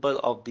very simple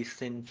of the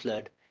syn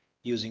flood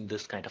using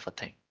this kind of a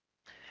thing.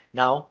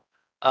 Now,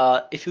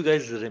 if you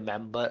guys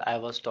remember, I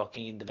was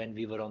talking in when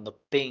we were on the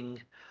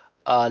ping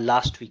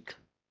last week,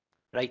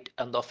 right,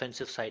 on the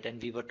offensive side,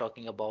 and we were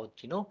talking about,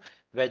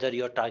 whether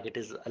your target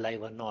is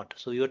alive or not.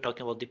 So you were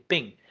talking about the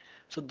ping.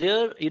 So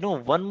there,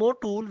 one more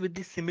tool with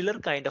the similar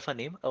kind of a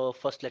name.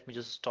 First, let me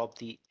just stop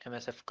the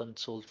MSF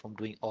console from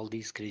doing all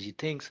these crazy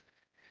things.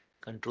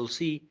 Control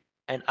C,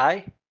 and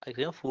I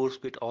force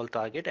quit all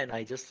target, and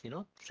I just,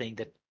 saying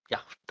that, yeah,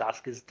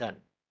 task is done.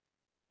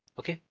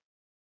 Okay.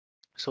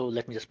 So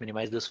let me just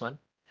minimize this one.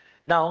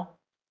 Now,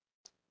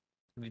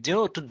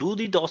 to do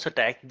the DOS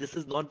attack, this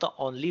is not the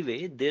only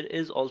way. There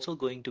is also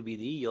going to be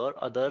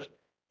the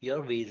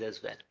your ways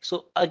as well.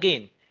 So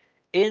again,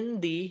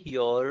 in the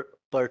your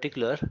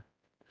particular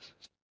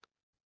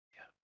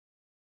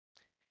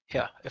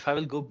here, if I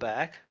will go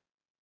back,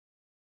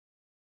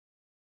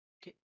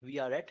 okay, we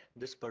are at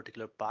this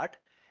particular part,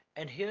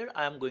 and here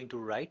I am going to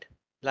write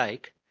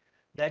like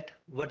that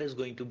what is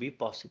going to be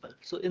possible.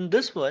 So in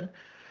this one,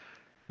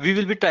 we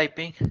will be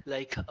typing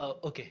like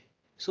okay.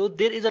 So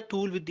there is a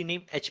tool with the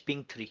name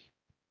hping3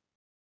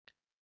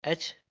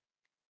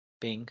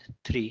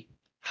 hping3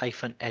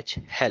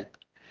 -h help.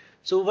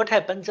 So what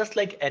happened, just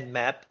like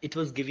Nmap, it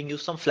was giving you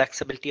some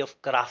flexibility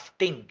of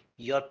crafting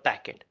your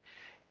packet.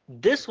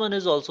 This one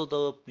is also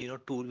the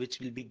tool which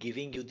will be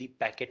giving you the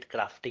packet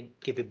crafting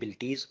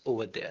capabilities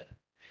over there,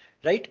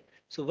 right?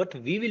 So what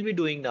we will be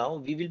doing now,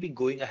 we will be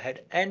going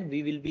ahead and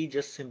we will be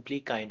just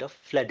simply kind of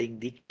flooding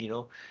the,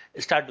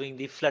 start doing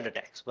the flood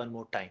attacks one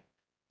more time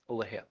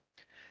over here.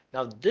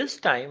 Now this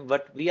time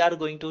what we are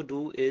going to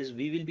do is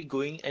we will be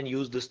going and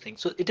use this thing.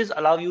 So it is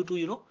allow you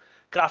to,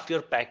 craft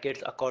your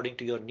packets according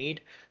to your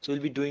need. So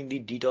we'll be doing the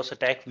DDoS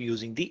attack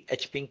using the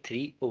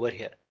hping3 over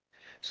here.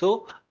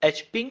 So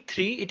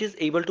hping3, it is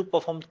able to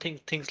perform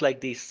things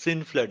like the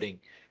SYN flooding,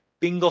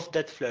 ping of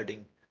that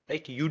flooding,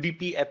 right?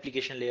 UDP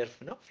application layer,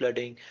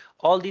 flooding,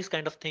 all these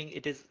kind of thing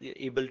it is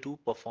able to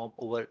perform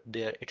over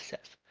there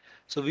itself.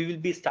 So we will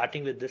be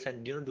starting with this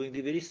and doing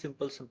the very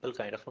simple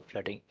kind of a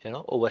flooding,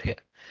 over here.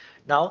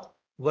 Now,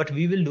 what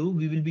we will do,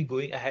 we will be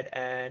going ahead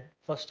and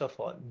first of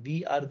all,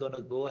 we are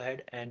gonna go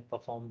ahead and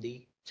perform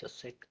the just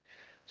sec.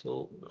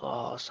 So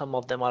some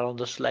of them are on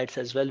the slides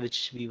as well,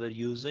 which we were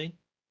using,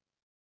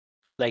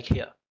 like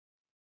here.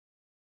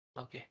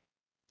 Okay,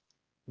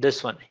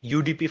 this one,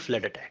 UDP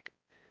flood attack.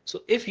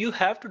 So if you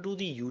have to do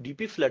the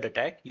UDP flood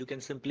attack, you can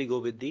simply go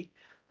with the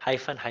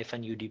hyphen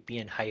hyphen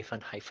UDP and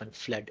hyphen hyphen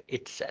flood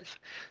itself.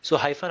 So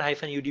hyphen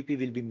hyphen UDP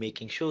will be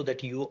making sure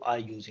that you are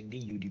using the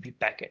UDP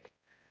packet.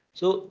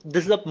 So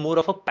this is a more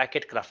of a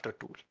packet crafter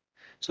tool.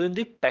 So in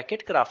the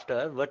packet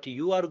crafter, what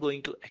you are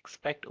going to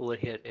expect over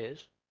here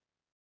is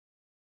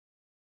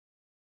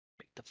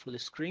make the full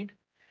screen.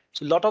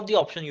 So a lot of the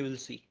option you will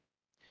see.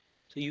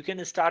 So you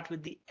can start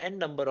with the n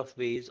number of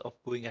ways of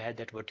going ahead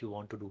that what you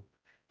want to do.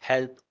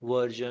 Help,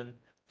 version,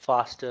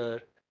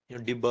 faster,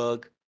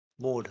 debug,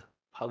 mode,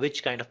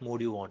 which kind of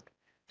mode you want.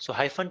 So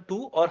hyphen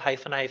 2 or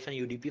hyphen hyphen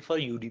UDP for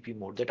UDP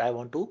mode that I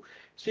want to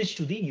switch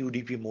to the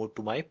UDP mode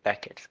to my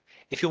packets.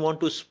 If you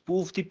want to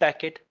spoof the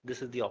packet,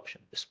 this is the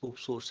option, spoof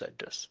source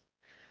address,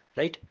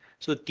 right?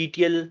 So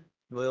TTL,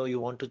 well, you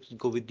want to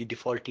go with the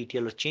default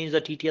TTL or change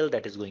the TTL,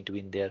 that is going to be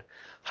in there.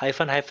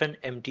 Hyphen hyphen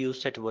MTU,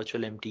 set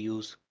virtual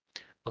MTUs.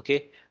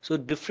 Okay, so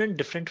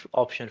different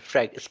option,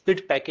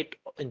 split packet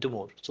into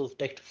more, so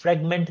like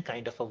fragment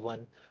kind of a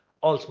one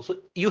also. So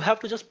you have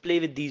to just play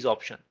with these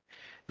options.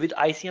 With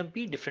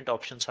ICMP, different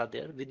options are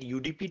there. With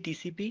UDP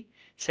TCP,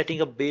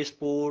 setting up base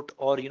port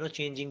or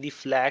changing the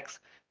flags,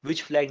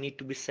 which flag need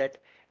to be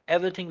set,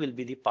 everything will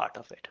be the part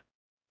of it.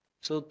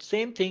 So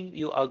same thing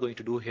you are going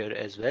to do here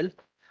as well.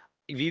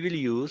 We will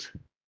use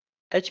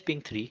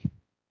hping3,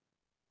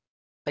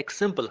 like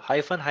simple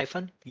hyphen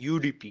hyphen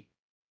UDP,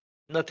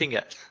 nothing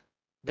else.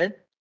 Then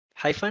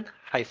hyphen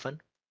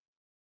hyphen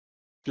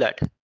flood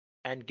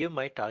and give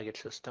my target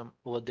system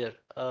over there.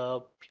 Yeah.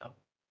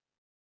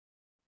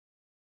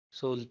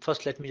 So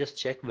first let me just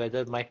check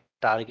whether my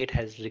target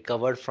has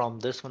recovered from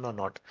this one or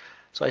not.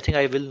 So I think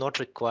I will not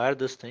require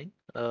this thing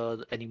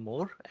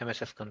anymore,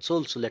 MSF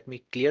console. So let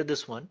me clear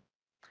this one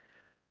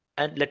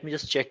and let me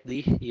just check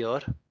the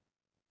your,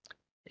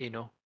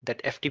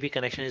 that FTP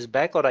connection is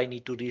back, or I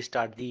need to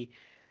restart the,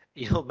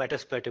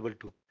 Metasploit table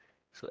too.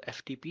 So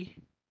FTP,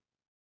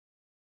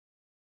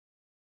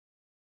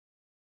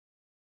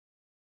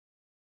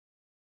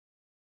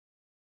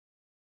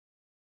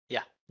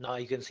 yeah, Now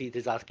you can see it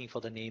is asking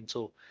for the name.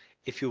 So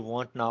if you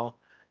want now,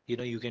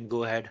 you can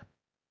go ahead,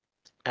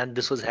 and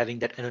this was having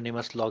that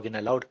anonymous login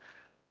allowed,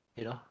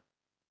 you know,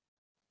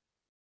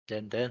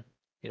 then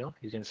you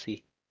can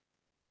see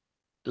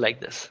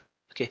like this.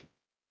 Okay,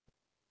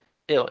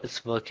 yeah,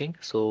 it's working.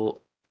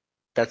 So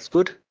that's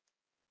good.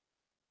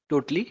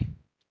 Totally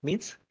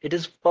means it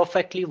is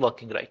perfectly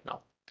working right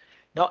now.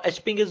 Now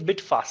HPing is a bit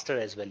faster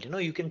as well.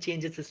 You can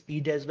change its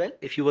speed as well.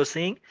 If you were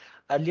saying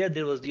earlier,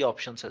 there was the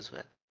options as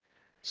well.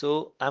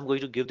 So I'm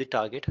going to give the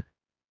target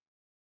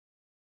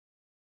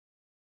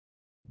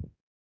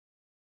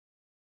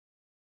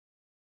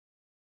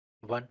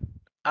 1.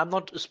 I'm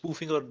not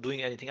spoofing or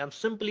doing anything. I'm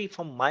simply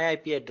from my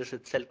IP address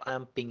itself, I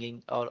am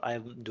pinging or I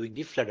am doing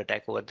the flood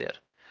attack over there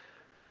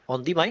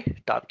on the my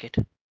target.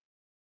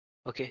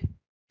 Okay.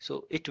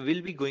 So it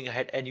will be going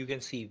ahead, and you can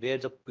see where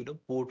the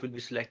port will be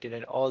selected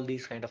and all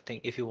these kind of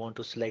thing. If you want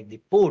to select the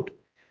port,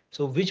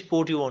 so which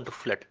port you want to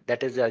flood,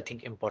 that is I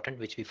think important,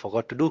 which we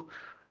forgot to do.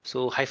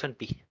 So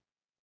 -p.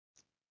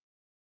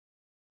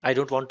 I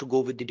don't want to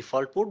go with the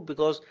default port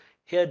because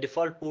here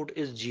default port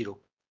is 0.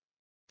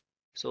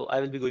 So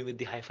I will be going with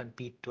the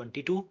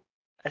 -p22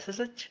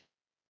 SSH,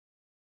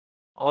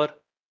 or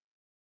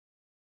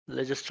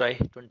let's just try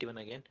 21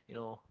 again,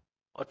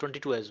 or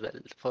 22 as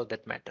well for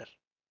that matter.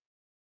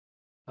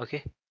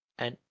 Okay,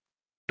 and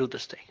do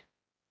this thing.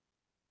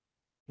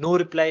 No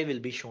reply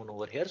will be shown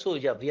over here. So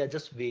yeah, we are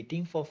just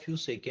waiting for a few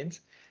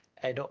seconds.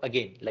 I know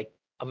again, like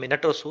a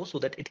minute or so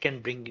that it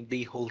can bring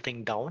the whole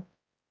thing down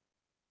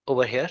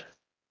over here.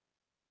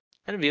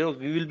 And we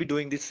will be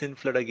doing this sin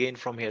flood again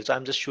from here. So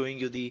I'm just showing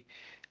you the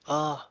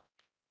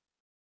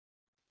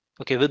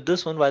okay, with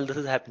this one, while this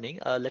is happening,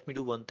 let me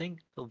do one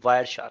thing. So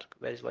Wireshark,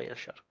 where is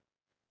Wireshark?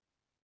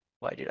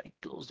 Why did I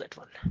close that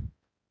one?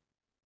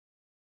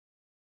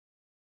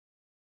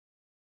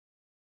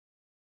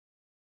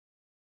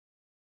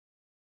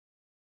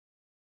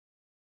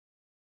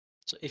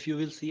 So if you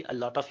will see, a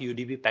lot of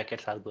UDP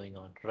packets are going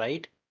on,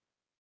 right?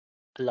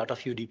 A lot of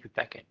UDP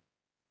packet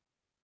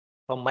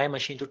from my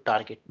machine to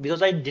target,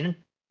 because I didn't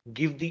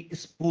give the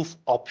spoof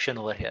option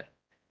over here.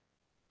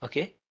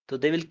 Okay, so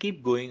they will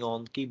keep going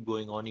on, keep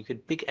going on. You can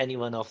pick any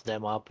one of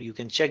them up. You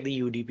can check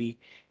the UDP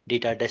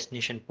data,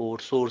 destination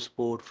port, source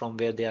port, from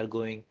where they are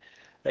going,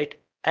 right?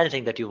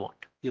 Anything that you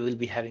want. You will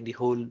be having the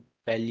whole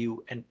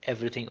value and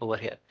everything over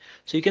here.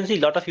 So you can see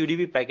a lot of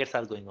UDP packets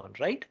are going on,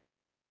 right?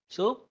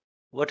 So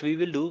what we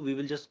will do, we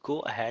will just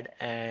go ahead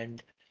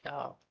and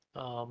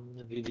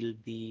we will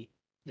be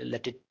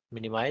let it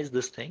minimize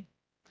this thing.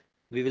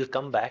 We will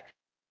come back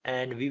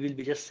and we will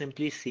be just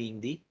simply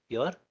seeing the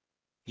your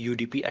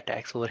UDP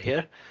attacks over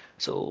here.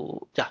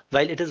 So yeah,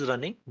 while it is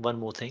running, one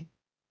more thing.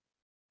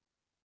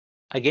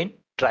 Again,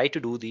 try to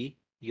do the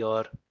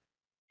your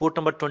port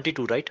number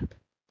 22, right?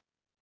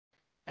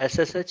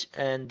 SSH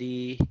and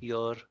the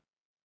your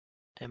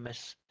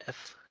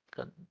MSF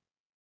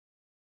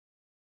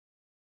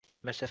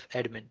MSF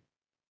admin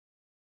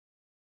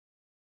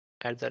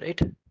at the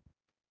rate.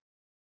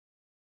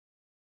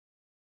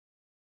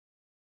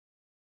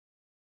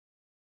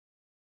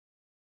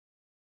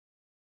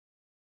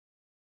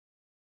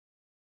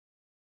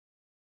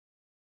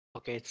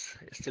 Okay, it's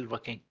still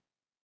working.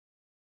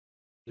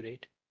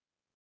 Great.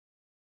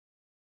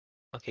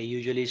 Okay,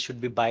 usually it should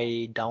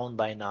be down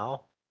by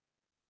now.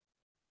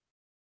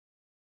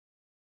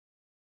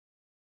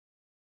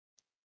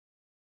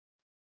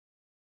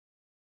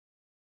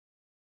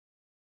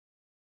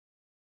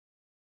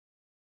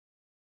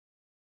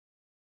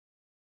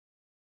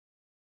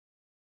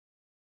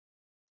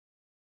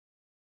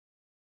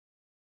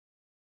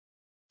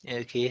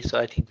 Okay, so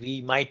I think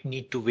we might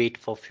need to wait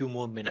for a few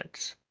more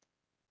minutes.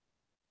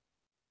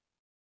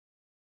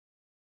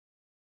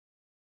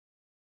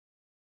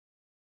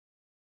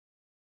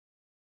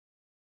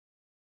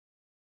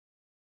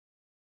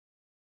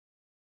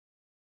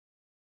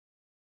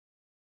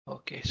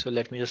 Okay, so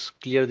let me just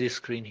clear the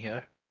screen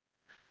here.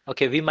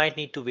 Okay, we might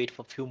need to wait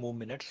for a few more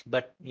minutes,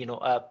 but we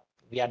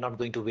are not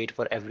going to wait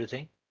for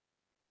everything.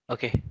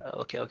 Okay,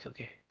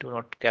 okay. Do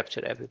not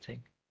capture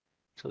everything.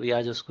 So we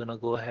are just gonna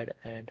go ahead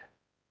and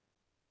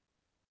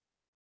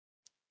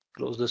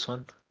close this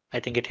one.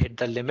 I think it hit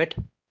the limit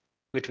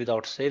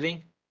without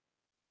saving.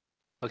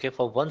 Okay,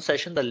 for one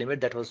session, the limit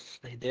that was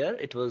there,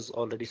 it was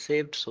already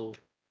saved. So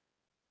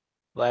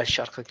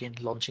Wireshark again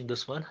launching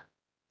this one,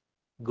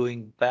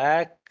 going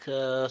back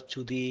to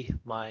the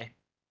my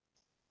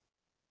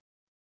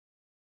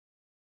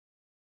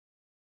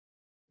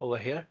over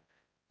here,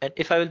 and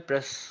if I will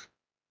press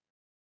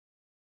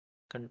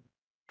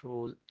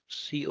Control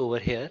C over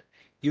here,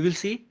 you will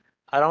see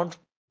around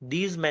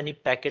these many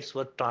packets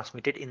were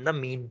transmitted in the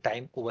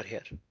meantime over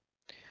here.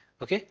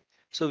 Okay,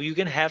 so you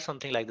can have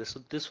something like this.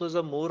 So this was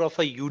a more of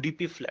a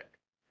UDP flood.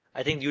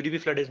 I think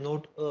UDP flood is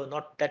not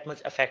that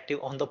much effective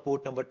on the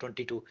port number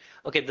 22.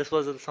 Okay, this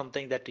was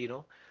something that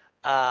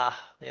uh,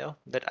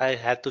 that I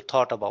had to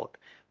thought about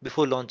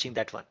before launching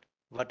that one.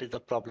 What is the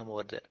problem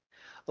over there?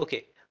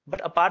 Okay,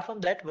 but apart from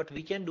that, what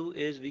we can do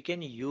is we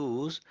can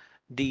use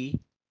the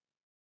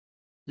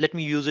let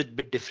me use it a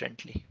bit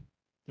differently.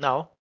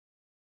 Now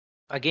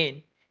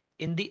Again,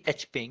 in the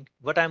hping,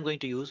 what I'm going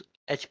to use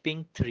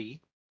hping 3,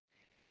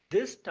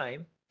 this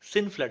time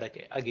synflood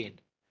again.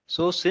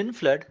 So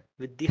synflood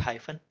with the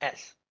hyphen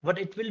s. What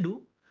it will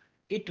do,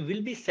 it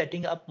will be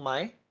setting up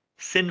my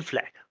syn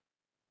flag.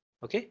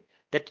 Okay,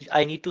 that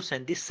I need to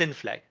send the syn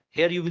flag.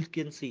 Here you will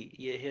can see,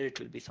 yeah, here it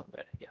will be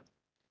somewhere. Yeah,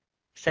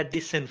 set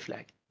the syn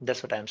flag.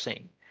 That's what I'm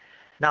saying.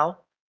 Now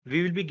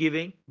we will be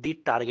giving the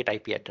target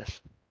IP address.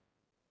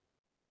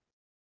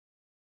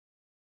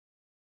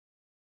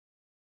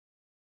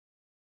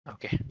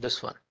 Okay,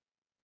 this one.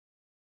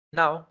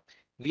 Now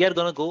we are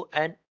gonna go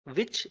and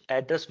which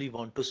address we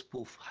want to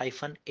spoof,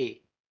 hyphen a.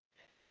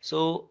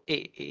 So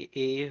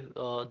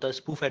the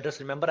spoof address,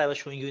 remember I was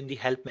showing you in the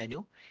help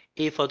menu,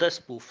 A for the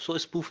spoof. So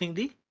spoofing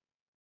the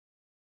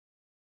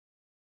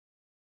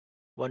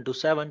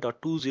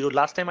 127.20.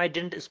 Last time I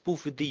didn't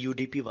spoof with the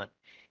UDP one.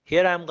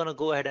 Here I'm gonna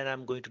go ahead and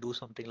I'm going to do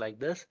something like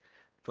this,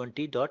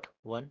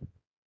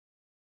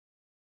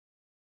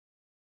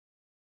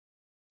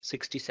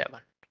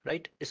 20.167,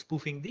 right?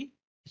 Spoofing the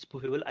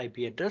spoofable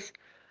IP address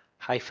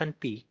hyphen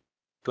P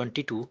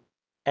 22.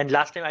 And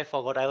last time I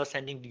forgot I was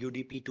sending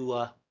UDP to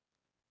a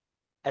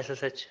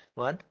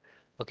SSH1.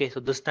 Okay, so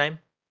this time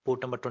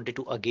port number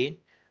 22 again,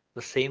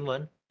 the same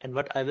one. And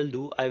what I will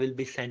do, I will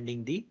be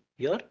sending the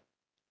your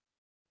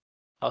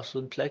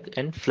household flag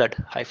and flood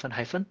hyphen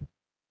hyphen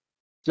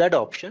flood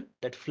option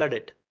that flood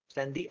it.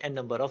 Send the n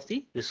number of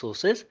the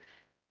resources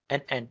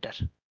and enter.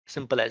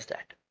 Simple as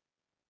that.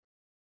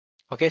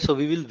 Okay, so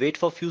we will wait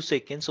for a few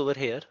seconds over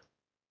here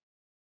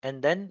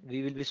and then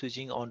we will be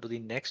switching on to the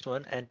next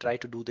one and try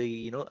to do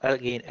the,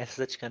 again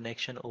SSH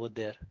connection over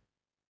there.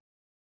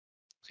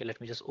 So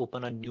let me just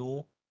open a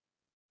new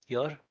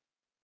your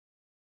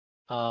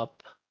uh,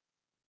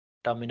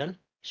 terminal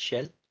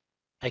shell.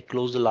 I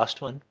close the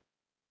last one.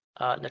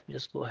 Let me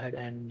just go ahead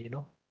and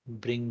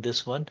bring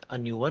this one, a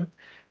new one,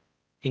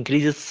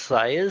 increase its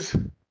size,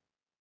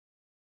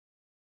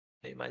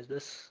 minimize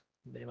this,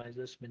 minimize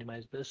this,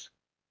 minimize this,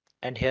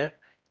 and here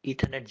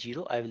Ethernet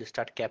 0, I will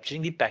start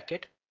capturing the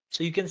packet.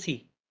 So you can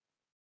see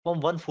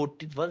from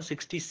 140,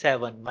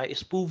 167, my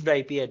spoofed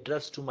IP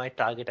address to my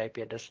target IP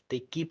address, they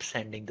keep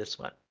sending this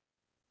one,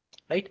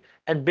 right?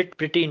 And bit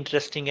pretty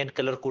interesting and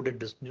color coded,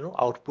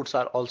 outputs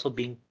are also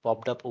being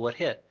popped up over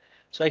here.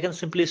 So I can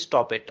simply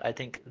stop it. I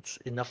think it's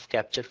enough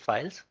captured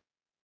files.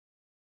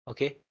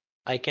 Okay,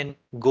 I can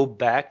go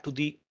back to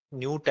the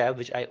new tab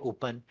which I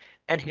open,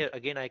 and here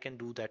again I can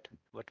do that.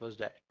 What was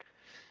that?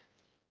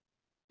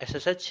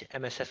 SSH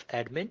MSF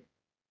admin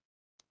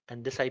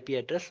and this IP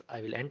address,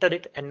 I will enter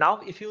it. And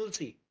now if you will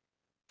see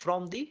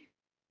from the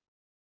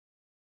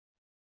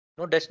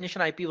no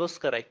destination IP was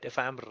correct if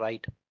I am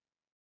right.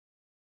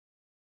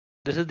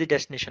 This is the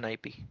destination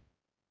IP.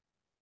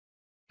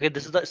 Okay,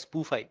 this is the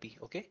spoof IP.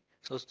 Okay,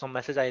 so some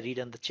message I read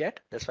in the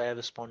chat. That's why I'm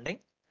responding.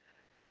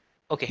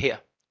 Okay, here.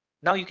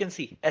 Now you can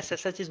see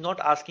SSH is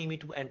not asking me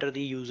to enter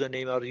the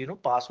username or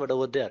password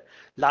over there.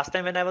 Last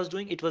time when I was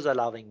doing it was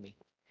allowing me.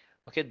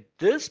 Okay,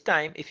 this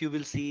time if you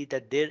will see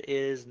that there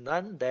is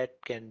none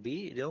that can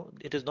be,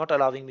 it is not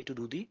allowing me to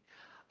do the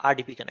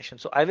RDP connection.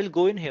 So I will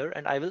go in here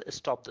and I will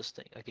stop this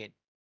thing again.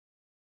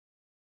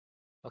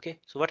 Okay,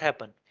 so what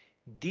happened?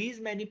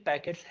 These many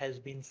packets has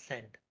been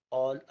sent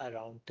all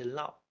around till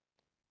now.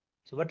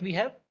 So what we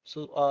have,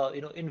 so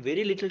in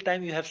very little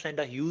time you have sent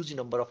a huge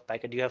number of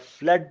packet. You have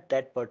flood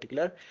that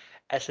particular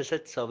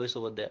SSH service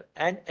over there,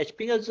 and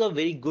HPing is a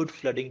very good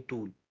flooding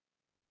tool.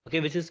 Okay,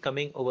 which is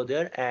coming over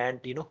there,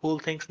 and whole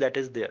things that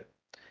is there.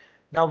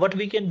 Now what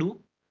we can do,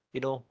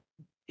 you know,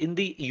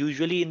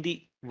 usually in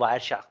the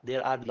Wireshark,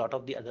 there are a lot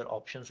of the other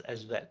options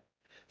as well.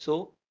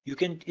 So you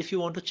can, if you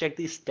want to check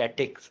the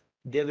statics,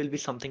 there will be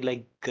something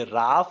like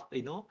graph,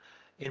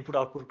 input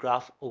output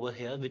graph over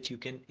here, which you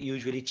can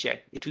usually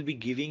check. It will be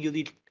giving you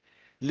the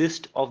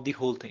list of the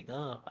whole thing.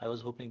 I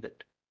was hoping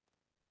that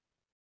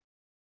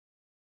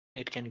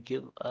it can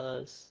give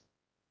us,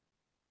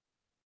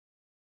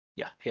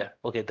 yeah, here.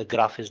 Okay, the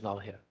graph is now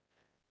here.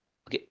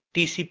 Okay,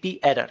 TCP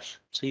errors.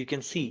 So you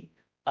can see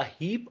a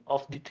heap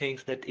of the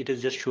things that it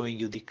is just showing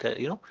you the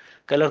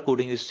color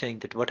coding is saying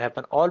that what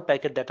happened. All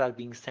packet that are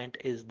being sent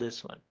is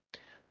this one,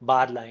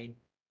 bar line,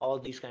 all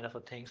these kind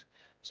of things.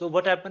 So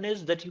what happened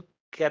is that you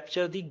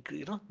capture the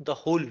the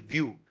whole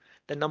view,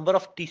 the number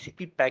of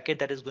TCP packet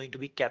that is going to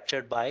be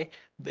captured by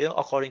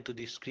according to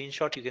the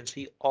screenshot. You can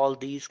see all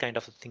these kind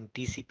of thing,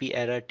 TCP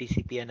error,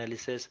 TCP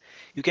analysis.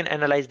 You can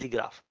analyze the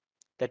graph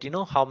that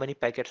how many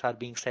packets are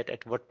being set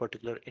at what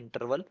particular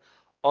interval,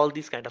 all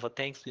these kind of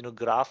things,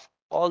 graph,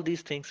 all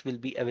these things will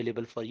be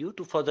available for you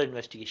to further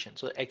investigation.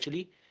 So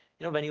actually,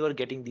 when you are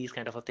getting these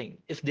kind of a thing,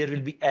 if there will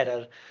be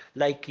error,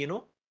 like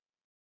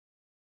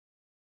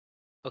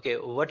okay,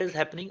 what is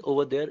happening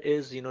over there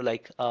is,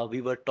 like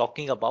we were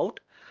talking about,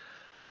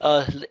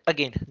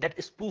 again,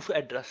 that spoof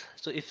address.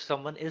 So if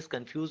someone is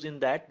confused in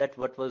that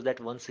what was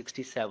that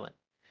 167?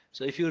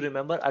 So if you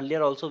remember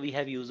earlier also we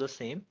have used the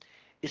same.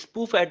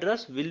 Spoof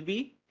address will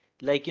be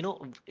like,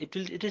 it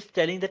is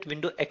telling that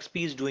window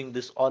XP is doing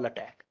this all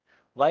attack,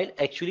 while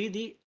actually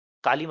the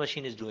Kali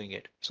machine is doing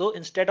it. So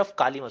instead of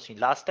Kali machine,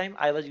 last time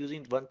I was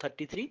using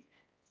 133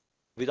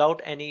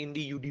 without any in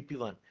the UDP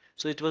one.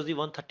 So it was the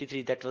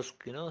 133 that was,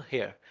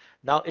 here.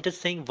 Now it is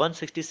saying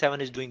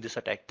 167 is doing this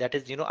attack. That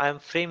is, I am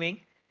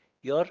framing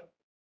your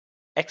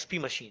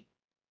XP machine,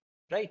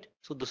 right?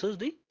 So this is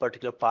the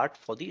particular part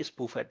for the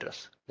spoof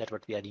address that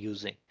what we are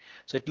using.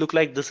 So it look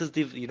like this is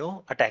the,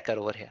 attacker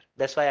over here.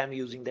 That's why I'm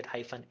using that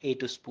 -a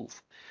to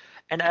spoof.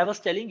 And I was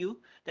telling you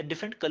that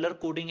different color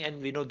coding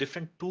and,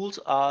 different tools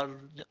are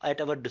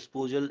at our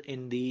disposal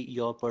in the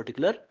your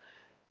particular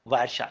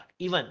Wireshark.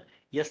 Even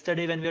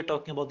yesterday when we were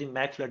talking about the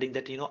MAC flooding,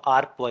 that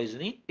ARP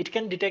poisoning, it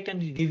can detect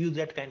and give you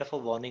that kind of a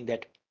warning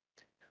that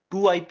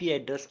two IP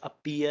address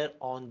appear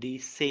on the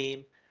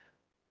same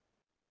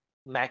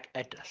MAC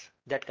address,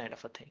 that kind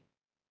of a thing,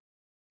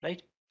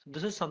 right? So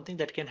this is something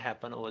that can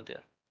happen over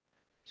there.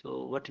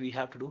 So what we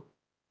have to do,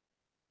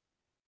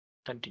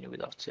 continue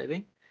without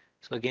saving.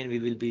 So again, we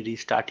will be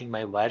restarting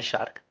my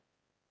Wireshark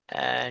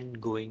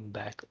and going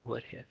back over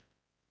here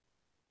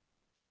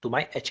to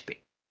my HP.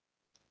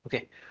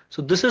 Okay,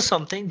 so this is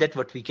something that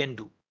what we can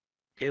do.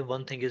 Okay,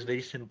 one thing is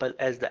very simple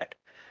as that.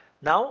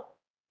 Now,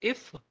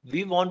 if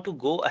we want to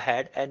go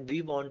ahead and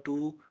we want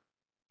to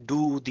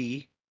do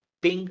the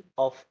ping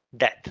of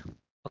death.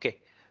 Okay,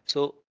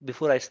 so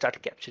before I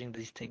start capturing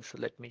these things, so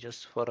let me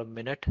just for a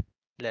minute,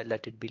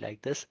 let it be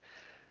like this.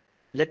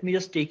 Let me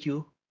just take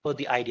you for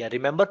the idea.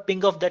 Remember,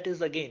 ping of death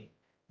is again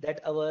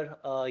that our,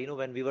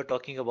 when we were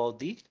talking about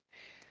the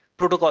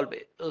protocol,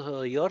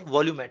 your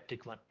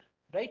volumetric one,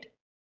 right?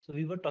 So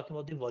we were talking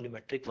about the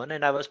volumetric one,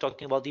 and I was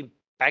talking about the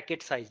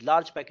packet size,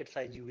 large packet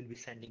size you will be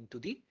sending to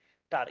the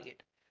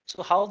target.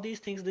 So how these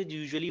things they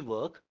usually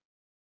work,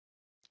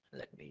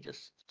 let me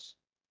just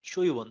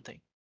show you one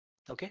thing.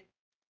 Okay,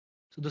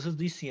 so this is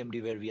the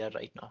CMD where we are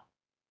right now.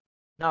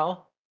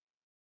 Now,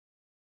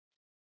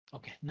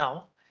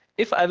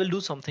 if I will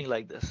do something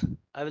like this,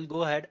 I will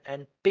go ahead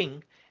and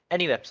ping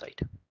any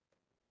website.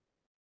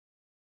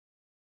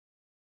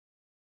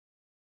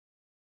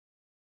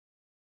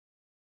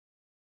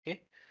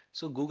 Okay,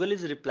 so Google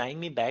is replying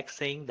me back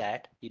saying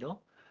that,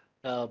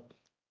 uh,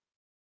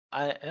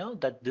 I know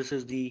that this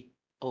is the,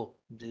 oh,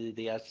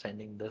 they are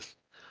sending this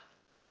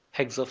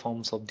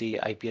hexaforms of the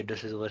IP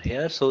addresses over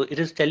here. So it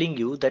is telling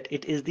you that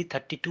it is the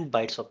 32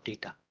 bytes of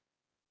data,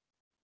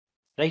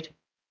 right?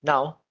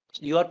 Now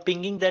you are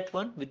pinging that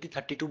one with the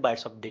 32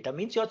 bytes of data,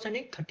 means you're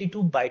sending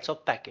 32 bytes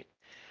of packet.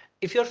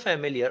 If you're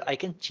familiar, I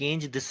can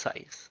change this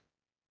size.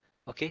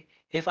 Okay,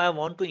 if I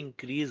want to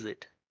increase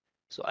it,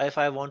 so if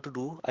I want to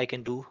do, I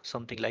can do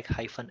something like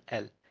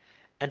 -L,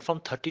 and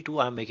from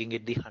 32 I'm making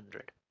it the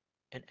 100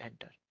 and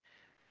enter.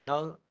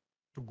 Now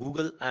to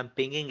Google, I'm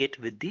pinging it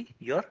with the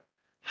your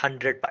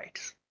 100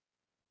 bytes.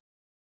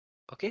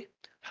 Okay,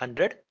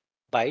 100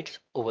 bytes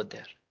over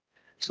there.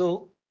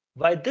 So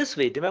by this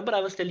way, remember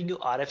I was telling you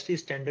RFC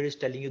standard is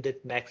telling you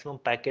that maximum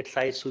packet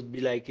size should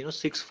be like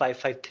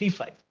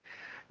 65535.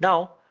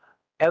 Now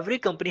every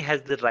company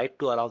has the right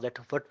to allow that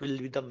what will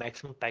be the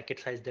maximum packet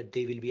size that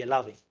they will be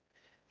allowing,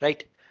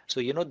 right?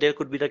 So there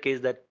could be the case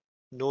that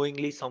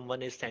knowingly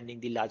someone is sending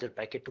the larger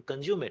packet to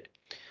consume it.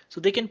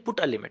 So they can put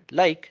a limit.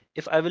 Like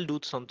if I will do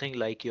something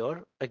like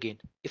your again,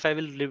 if I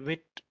will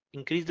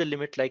increase the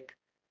limit like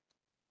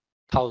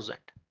 1000.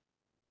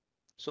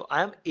 So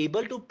I am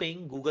able to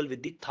ping Google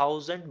with the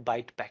 1000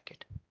 byte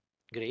packet.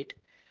 Great.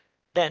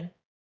 Then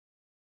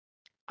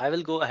I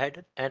will go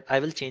ahead and I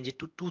will change it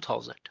to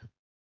 2000.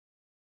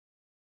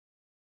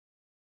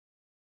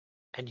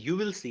 And you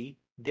will see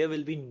there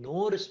will be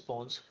no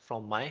response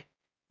from my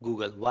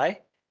Google.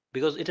 Why?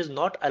 Because it is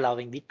not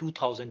allowing the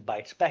 2000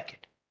 bytes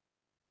packet.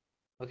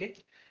 Okay.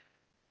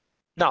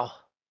 Now,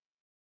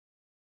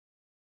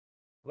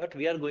 what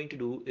we are going to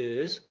do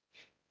is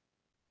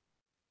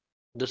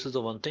this is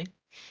the one thing.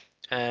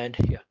 And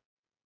here.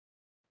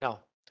 Now,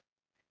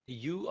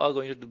 you are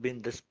going to be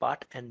in this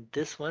part, and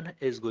this one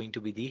is going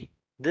to be the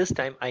this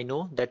time I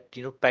know that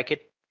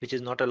packet which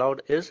is not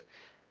allowed is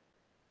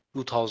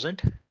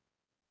 2000.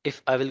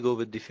 If I will go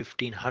with the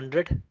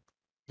 1500,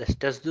 let's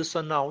test this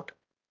one out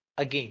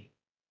again.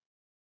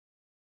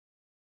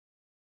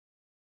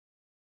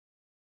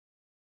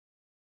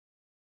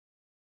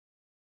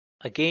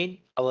 Again,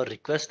 our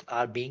requests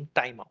are being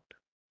timeout.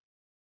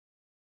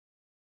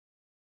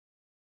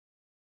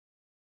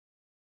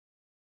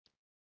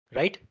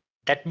 Right?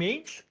 That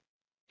means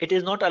it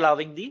is not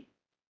allowing the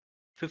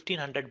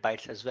 1500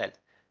 bytes as well.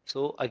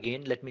 So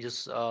again, let me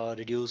just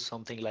reduce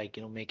something like,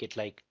 make it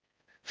like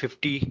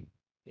 50,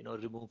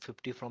 remove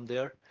 50 from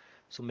there.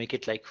 So make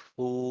it like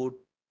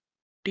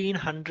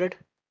 1400.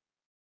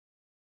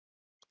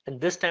 And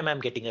this time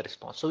I'm getting a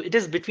response. So it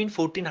is between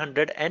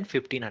 1400 and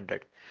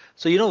 1500.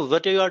 So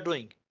what you are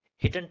doing,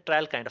 hit and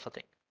trial kind of a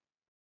thing.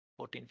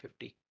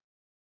 1450.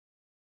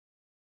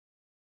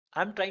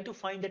 I'm trying to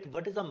find that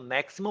what is the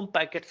maximum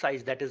packet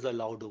size that is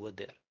allowed over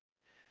there.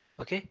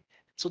 Okay,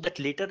 so that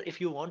later if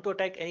you want to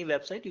attack any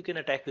website, you can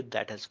attack with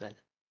that as well.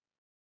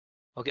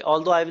 Okay,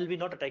 although I will be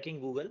not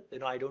attacking Google,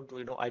 I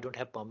don't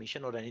have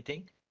permission or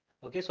anything.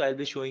 Okay, so I'll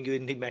be showing you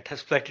in the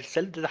Metasploit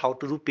itself how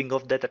to do ping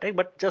of that attack,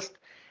 but just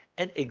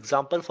an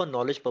example for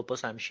knowledge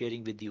purpose I'm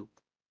sharing with you.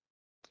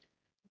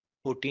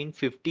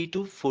 1450 to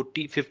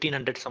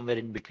 1500 somewhere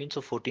in between.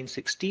 So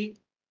 1460,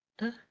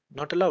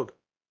 not allowed.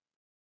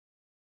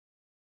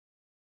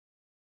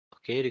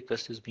 Okay,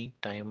 request is being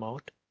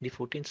timeout. The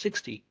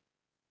 1460.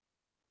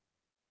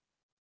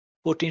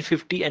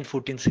 1450 and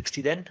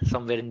 1460 then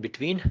somewhere in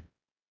between.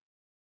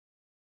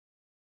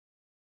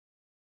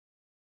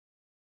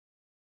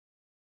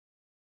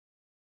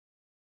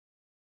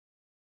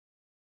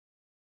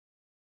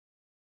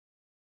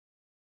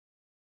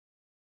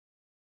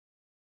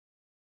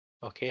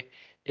 Okay,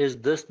 is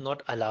this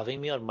not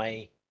allowing me or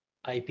my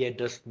IP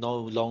address no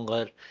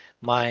longer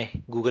my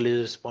Google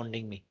is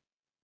responding me?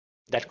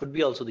 That could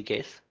be also the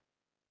case.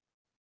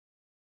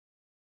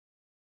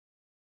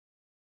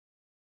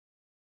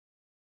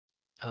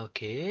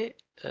 Okay,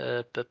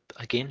 but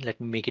again, let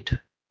me make it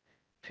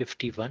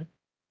 51.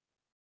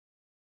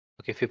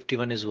 Okay,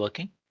 51 is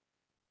working.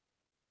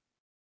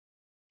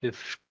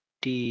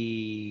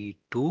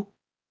 52.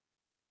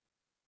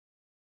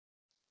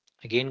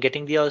 Again,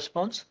 getting the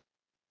response.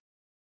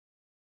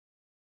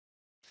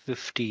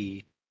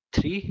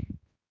 53.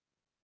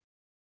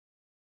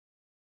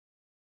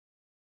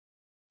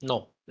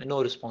 No,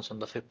 no response on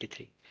the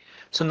 53.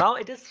 So now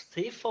it is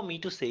safe for me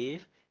to say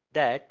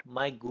that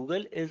my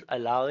Google is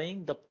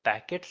allowing the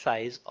packet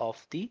size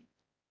of the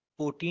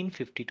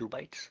 1452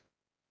 bytes,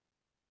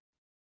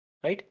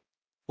 right?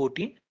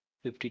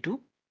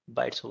 1452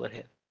 bytes over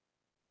here.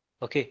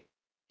 Okay,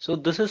 so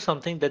this is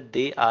something that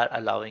they are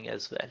allowing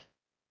as well.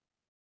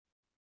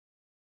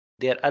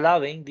 They are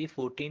allowing the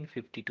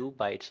 1452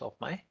 bytes of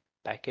my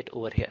packet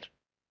over here.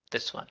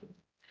 This one.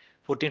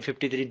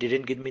 1453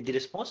 didn't give me the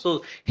response.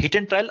 So hit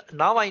and trial.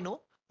 Now I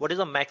know what is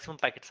the maximum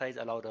packet size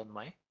allowed on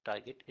my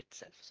target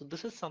itself. So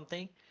this is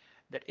something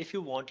that if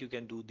you want, you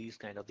can do these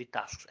kind of the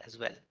tasks as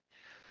well.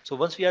 So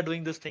once we are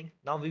doing this thing,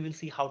 now we will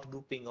see how to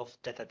do ping of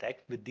that attack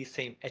with the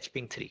same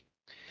hping 3.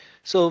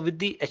 So with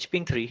the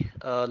hping 3,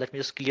 let me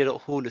just clear a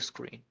whole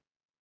screen.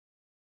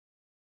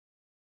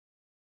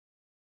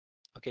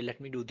 Okay, let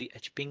me do the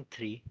hping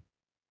 3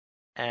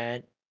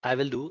 and I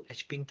will do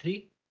hping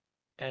 3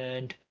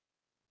 and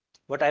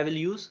what I will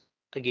use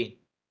again.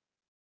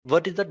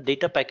 What is the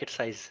data packet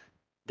size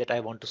that I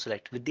want to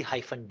select with the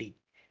 -d?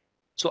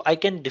 So I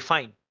can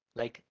define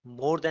like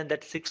more than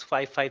that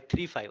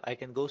 65535. I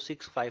can go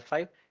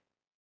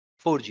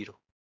 65540,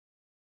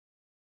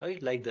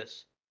 right? Like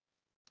this.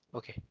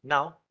 Okay.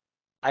 Now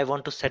I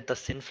want to set the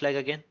SYN flag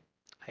again,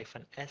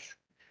 -s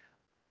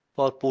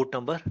for port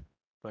number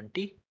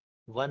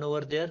 21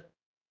 over there.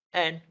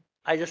 And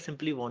I just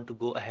simply want to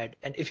go ahead.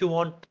 And if you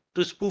want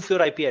to spoof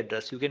your IP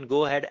address, you can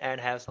go ahead and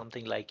have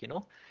something like,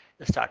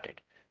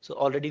 started. So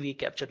already we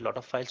captured a lot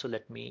of files. So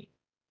let me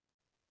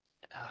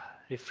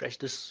refresh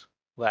this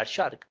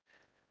Wireshark,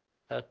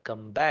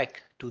 come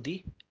back to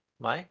the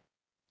my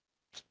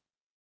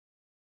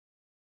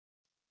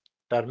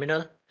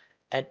terminal,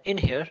 and in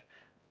here,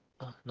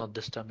 not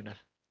this terminal,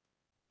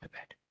 my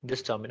bad,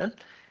 this terminal,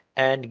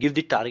 and give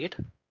the target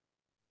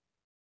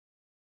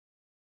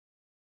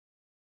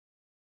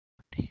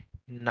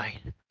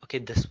 9. Okay,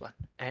 this one,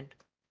 and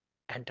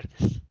enter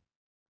this.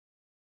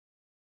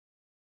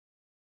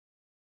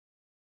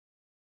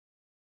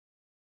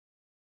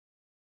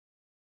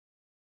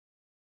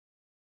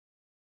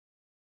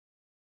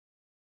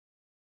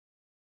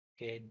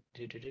 Okay,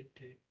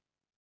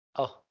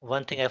 oh,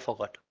 one thing I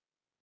forgot.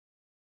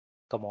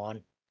 Come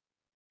on,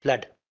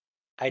 flood.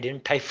 I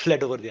didn't type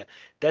flood over there.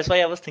 That's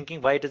why I was thinking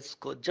why it is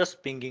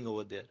just pinging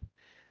over there.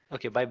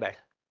 Okay, bye bye.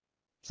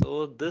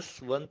 So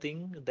this one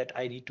thing that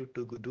I need to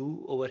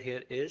do over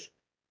here is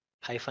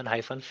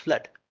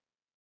 -flood.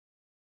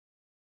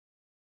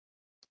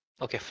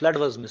 Okay, flood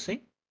was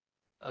missing.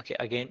 Okay,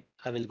 again,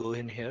 I will go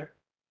in here,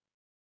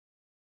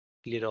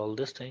 clear all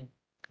this thing,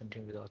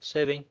 continue without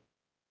saving.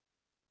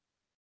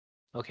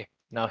 Okay,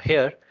 now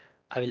here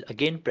I will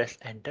again press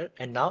enter,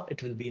 and now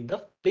it will be in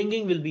the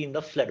pinging will be in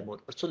the flood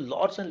mode. So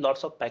lots and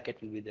lots of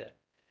packet will be there.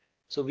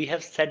 So we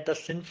have set the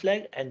SYN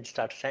flag and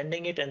start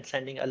sending it and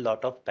sending a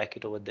lot of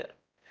packet over there.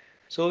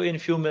 So in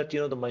few minutes,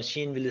 the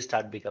machine will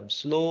start become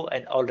slow,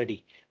 and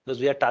already because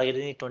we are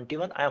targeting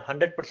 21, I am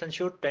 100%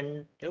 sure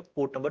 10,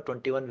 port number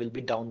 21 will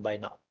be down by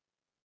now.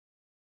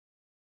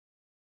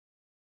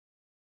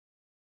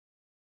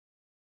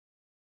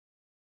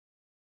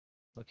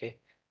 Okay,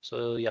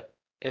 so yeah,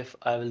 if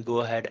I will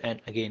go ahead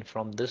and again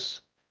from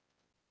this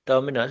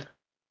terminal,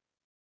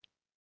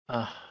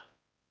 uh,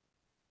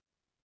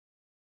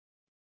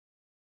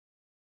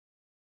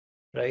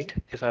 right,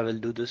 if I will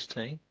do this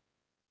thing,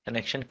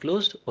 connection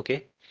closed.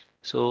 Okay,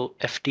 so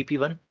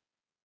FTP1,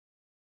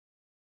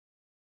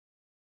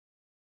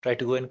 try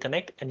to go and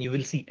connect, and you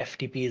will see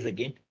FTP is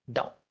again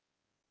down.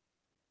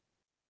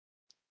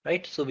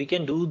 Right, so we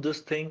can do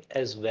this thing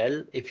as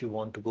well if you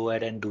want to go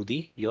ahead and do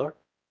the your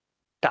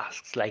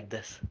tasks like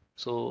this.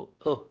 So,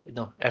 oh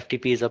no,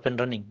 FTP is up and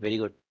running. Very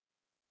good.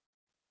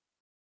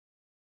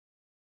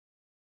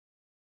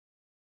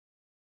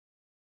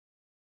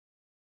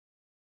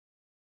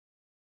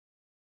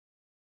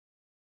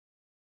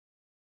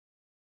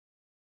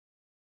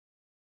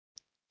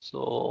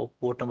 So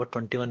port number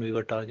 21 we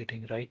were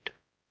targeting, right?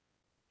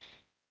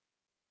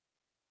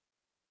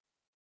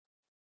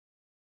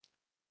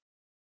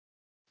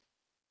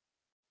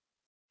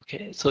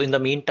 Okay, so in the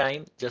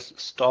meantime, just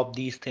stop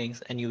these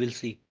things and you will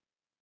see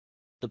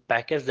the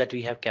packets that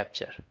we have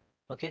captured.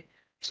 Okay,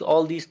 so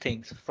all these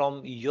things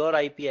from your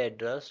IP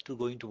address to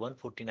going to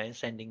 149,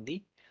 sending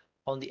the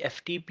on the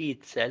FTP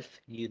itself,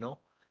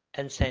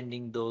 and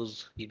sending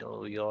those,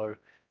 your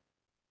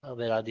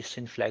where are the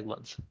SYN flag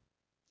ones?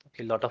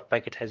 Okay, a lot of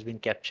packet has been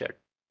captured.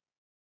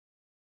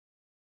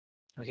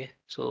 Okay,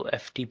 so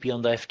FTP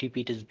on the FTP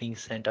it is being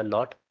sent a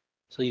lot.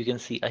 So you can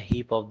see a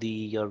heap of the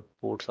your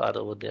ports are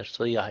over there.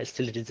 So yeah,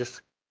 still it is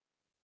just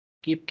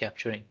keep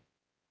capturing.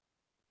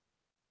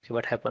 Okay,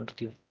 what happened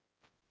to you?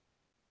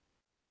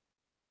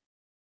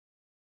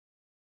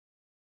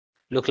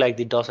 Look like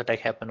the DOS attack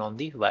happened on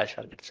the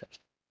Wireshark itself.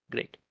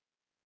 Great.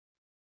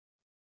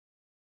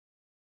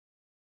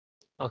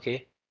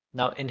 Okay,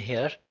 now in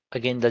here,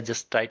 again, let's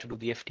just try to do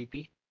the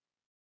FTP.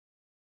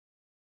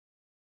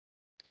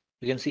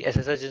 You can see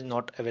SSH is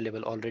not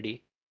available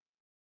already.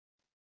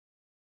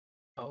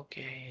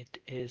 Okay,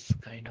 it is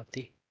kind of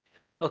the,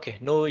 okay,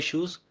 no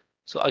issues.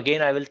 So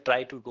again, I will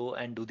try to go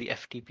and do the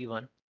FTP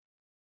one.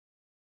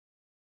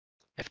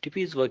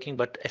 FTP is working,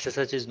 but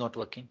SSH is not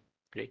working.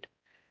 Great.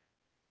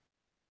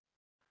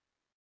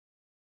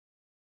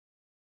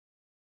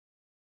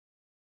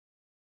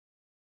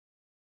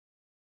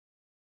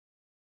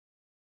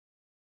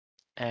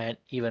 And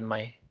even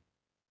my,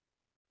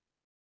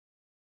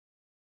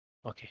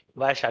 okay,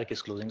 Wireshark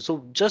is closing.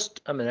 So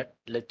just a minute,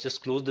 let's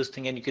just close this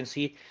thing and you can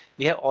see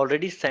we have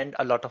already sent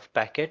a lot of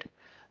packet.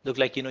 Look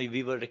like,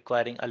 we were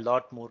requiring a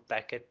lot more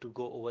packet to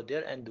go over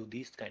there and do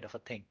these kind of a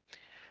thing.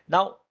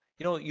 Now,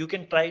 you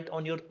can try it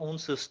on your own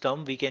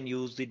system. We can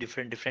use the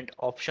different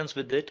options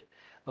with it.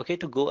 Okay,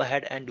 to go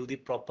ahead and do the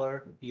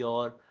proper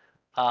your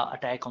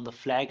attack on the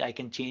flag. I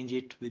can change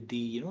it with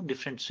the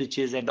different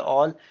switches and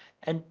all,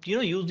 and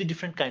use the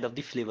different kind of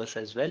the flavors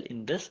as well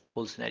in this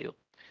whole scenario.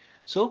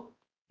 So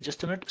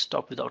just a minute,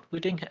 stop without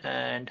quitting,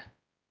 and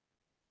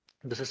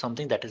this is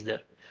something that is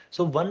there.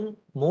 So one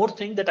more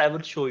thing that I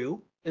will show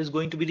you is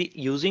going to be the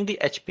using the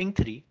hping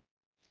 3.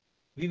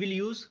 We will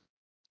use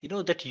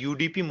that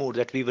UDP mode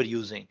that we were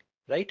using,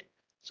 right?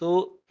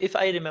 So if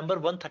I remember,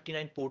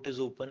 139 port is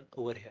open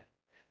over here.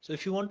 So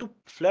if you want to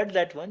flood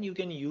that one, you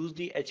can use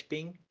the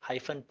hping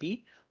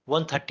 -p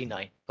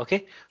 139.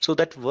 Okay, so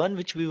that one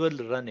which we were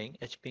running,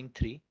 hping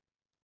 3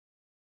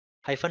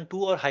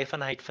 -2 or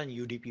hyphen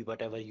UDP,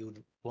 whatever you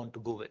want to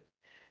go with.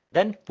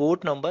 Then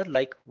port number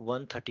like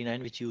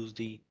 139, which use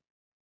the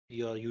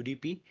your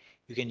UDP,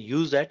 you can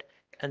use that,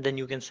 and then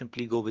you can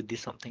simply go with the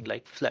something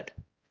like flood.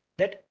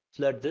 That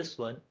flood this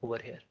one over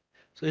here.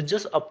 So it's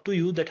just up to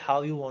you that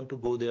how you want to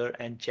go there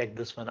and check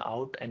this one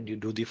out and you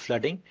do the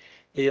flooding.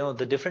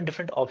 The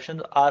different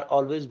options are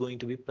always going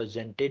to be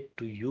presented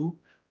to you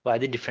by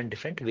the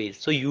different ways.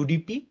 So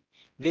UDP,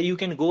 where you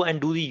can go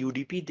and do the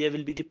UDP, there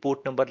will be the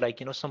port number,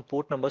 like some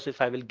port numbers if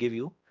I will give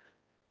you,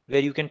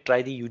 where you can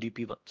try the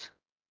UDP ones.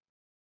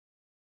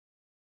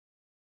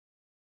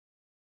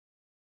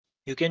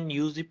 You can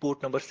use the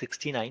port number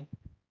 69,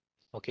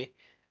 okay,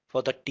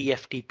 for the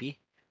TFTP,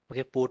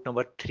 okay, port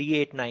number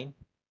 389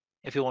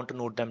 if you want to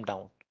note them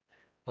down,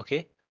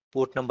 okay,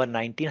 port number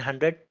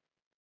 1900,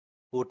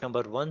 port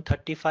number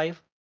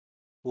 135,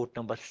 port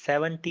number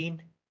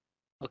 17,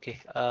 okay,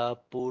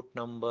 port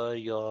number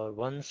your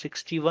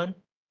 161,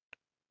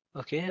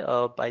 okay,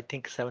 I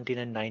think 17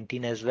 and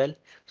 19 as well.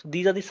 So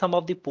these are the some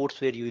of the ports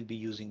where you will be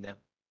using them.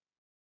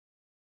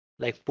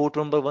 Like port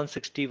number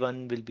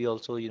 161 will be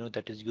also,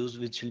 that is used,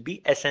 which will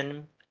be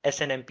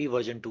SNMP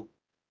version 2,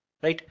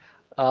 right?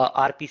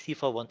 RPC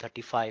for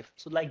 135.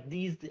 So like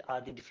these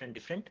are the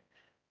different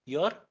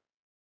your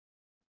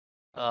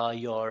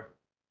your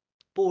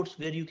ports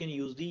where you can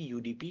use the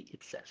UDP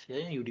itself,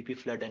 yeah, UDP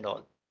flood and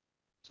all.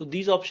 So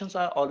these options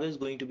are always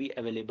going to be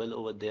available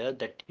over there,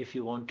 that if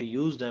you want to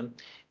use them,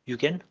 you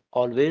can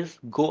always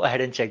go ahead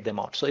and check them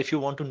out. So if you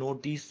want to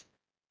note these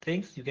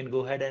things, you can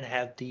go ahead and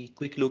have the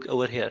quick look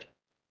over here.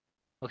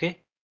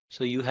 Okay.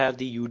 So you have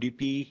the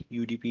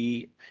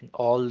UDP, and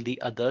all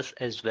the others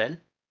as well.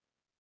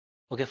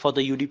 Okay. For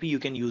the UDP, you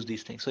can use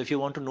these things. So if you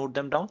want to note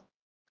them down,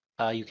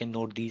 you can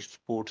note these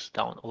ports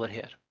down over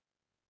here.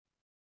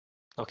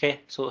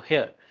 Okay, so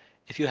here,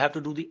 if you have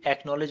to do the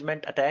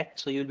acknowledgement attack,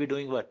 so you'll be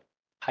doing what?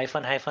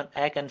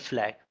 --ack and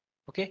flag.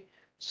 Okay,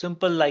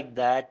 simple like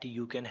that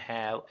you can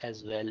have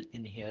as well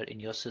in here in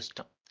your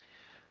system.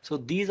 So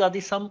these are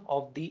the some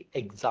of the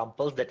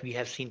examples that we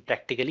have seen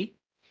practically.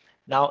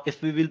 Now,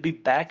 if we will be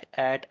back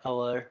at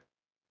our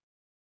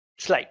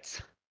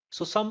slides,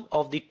 so some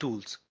of the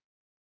tools,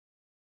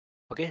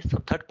 okay,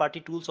 some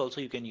third-party tools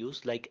also you can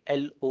use like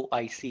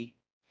LOIC,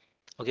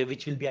 okay,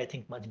 which will be, I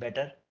think, much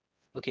better.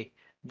 Okay,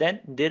 then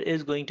there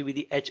is going to be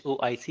the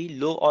HOIC,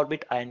 low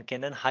orbit ion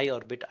cannon, high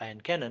orbit ion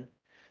cannon.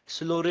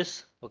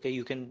 Solaris, okay,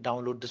 you can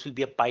download. This will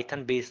be a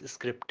Python based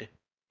script.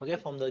 Okay,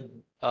 from the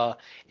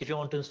if you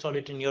want to install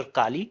it in your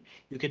Kali,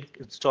 you can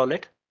install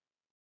it.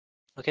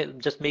 Okay,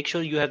 just make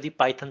sure you have the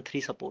Python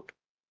 3 support.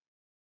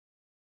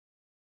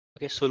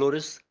 Okay,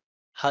 Solaris,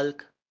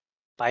 Hulk,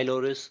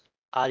 Pylorus,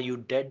 are you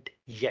dead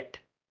yet?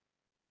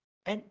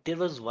 And there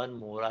was one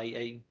more.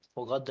 I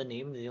forgot the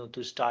name,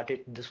 to start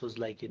it. This was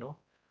like,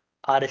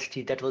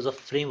 RST. That was a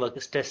framework,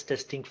 a stress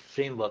testing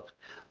framework.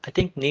 I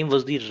think name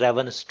was the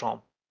Raven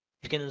Storm.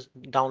 You can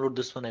download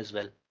this one as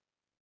well.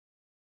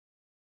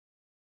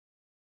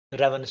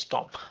 Raven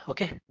Storm.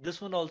 Okay.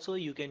 This one also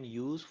you can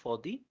use for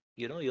the,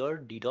 your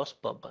DDoS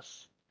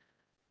purpose.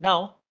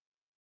 Now,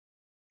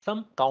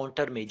 some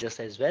countermeasures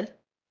as well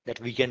that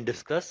we can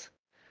discuss.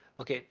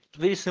 Okay.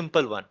 Very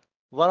simple one.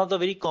 One of the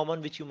very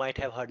common which you might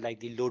have heard like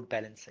the load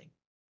balancing.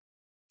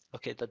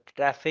 Okay, the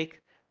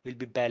traffic will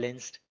be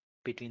balanced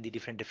between the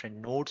different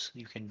nodes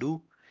you can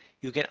do.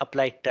 You can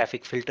apply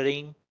traffic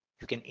filtering.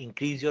 You can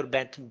increase your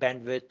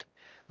bandwidth.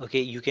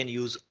 Okay, you can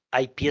use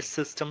IPS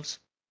systems.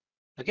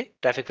 Okay,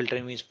 traffic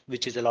filtering means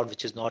which is allowed,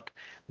 which is not.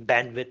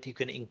 Bandwidth, you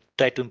can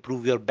try to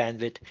improve your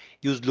bandwidth.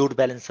 Use load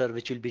balancer,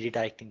 which will be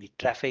redirecting the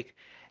traffic,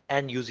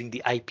 and using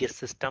the IPS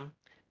system,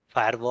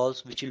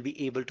 firewalls, which will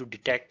be able to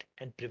detect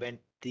and prevent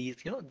these,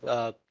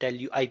 tell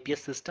you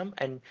IPS system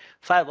and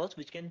firewalls,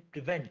 which can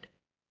prevent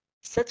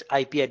such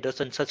IP address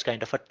and such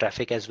kind of a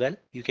traffic as well.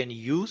 You can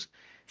use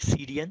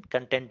CDN,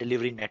 content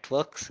delivery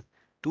networks,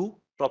 to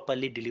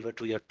properly deliver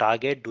to your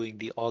target, doing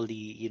the all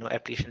the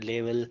application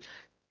level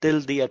till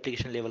the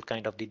application level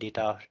kind of the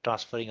data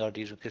transferring or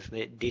these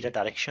data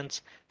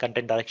directions,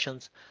 content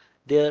directions.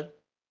 They're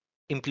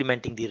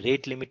implementing the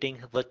rate limiting,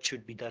 what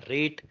should be the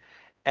rate,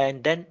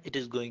 and then it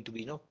is going to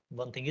be,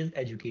 one thing is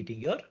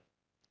educating your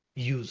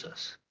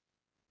users,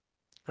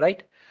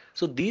 right?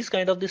 So these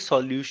kind of the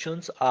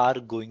solutions are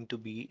going to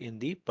be in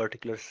the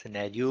particular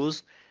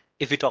scenarios.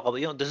 If we talk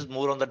about, this is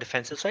more on the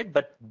defensive side,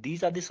 but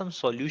these are the some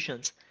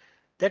solutions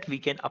that we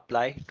can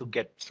apply to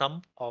get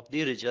some of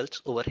the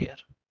results over here.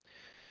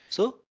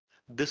 So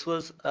this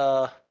was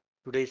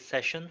today's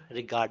session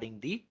regarding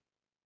the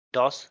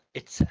DOS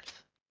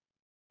itself,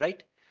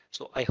 right?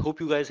 So I hope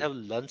you guys have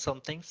learned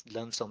something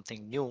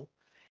new.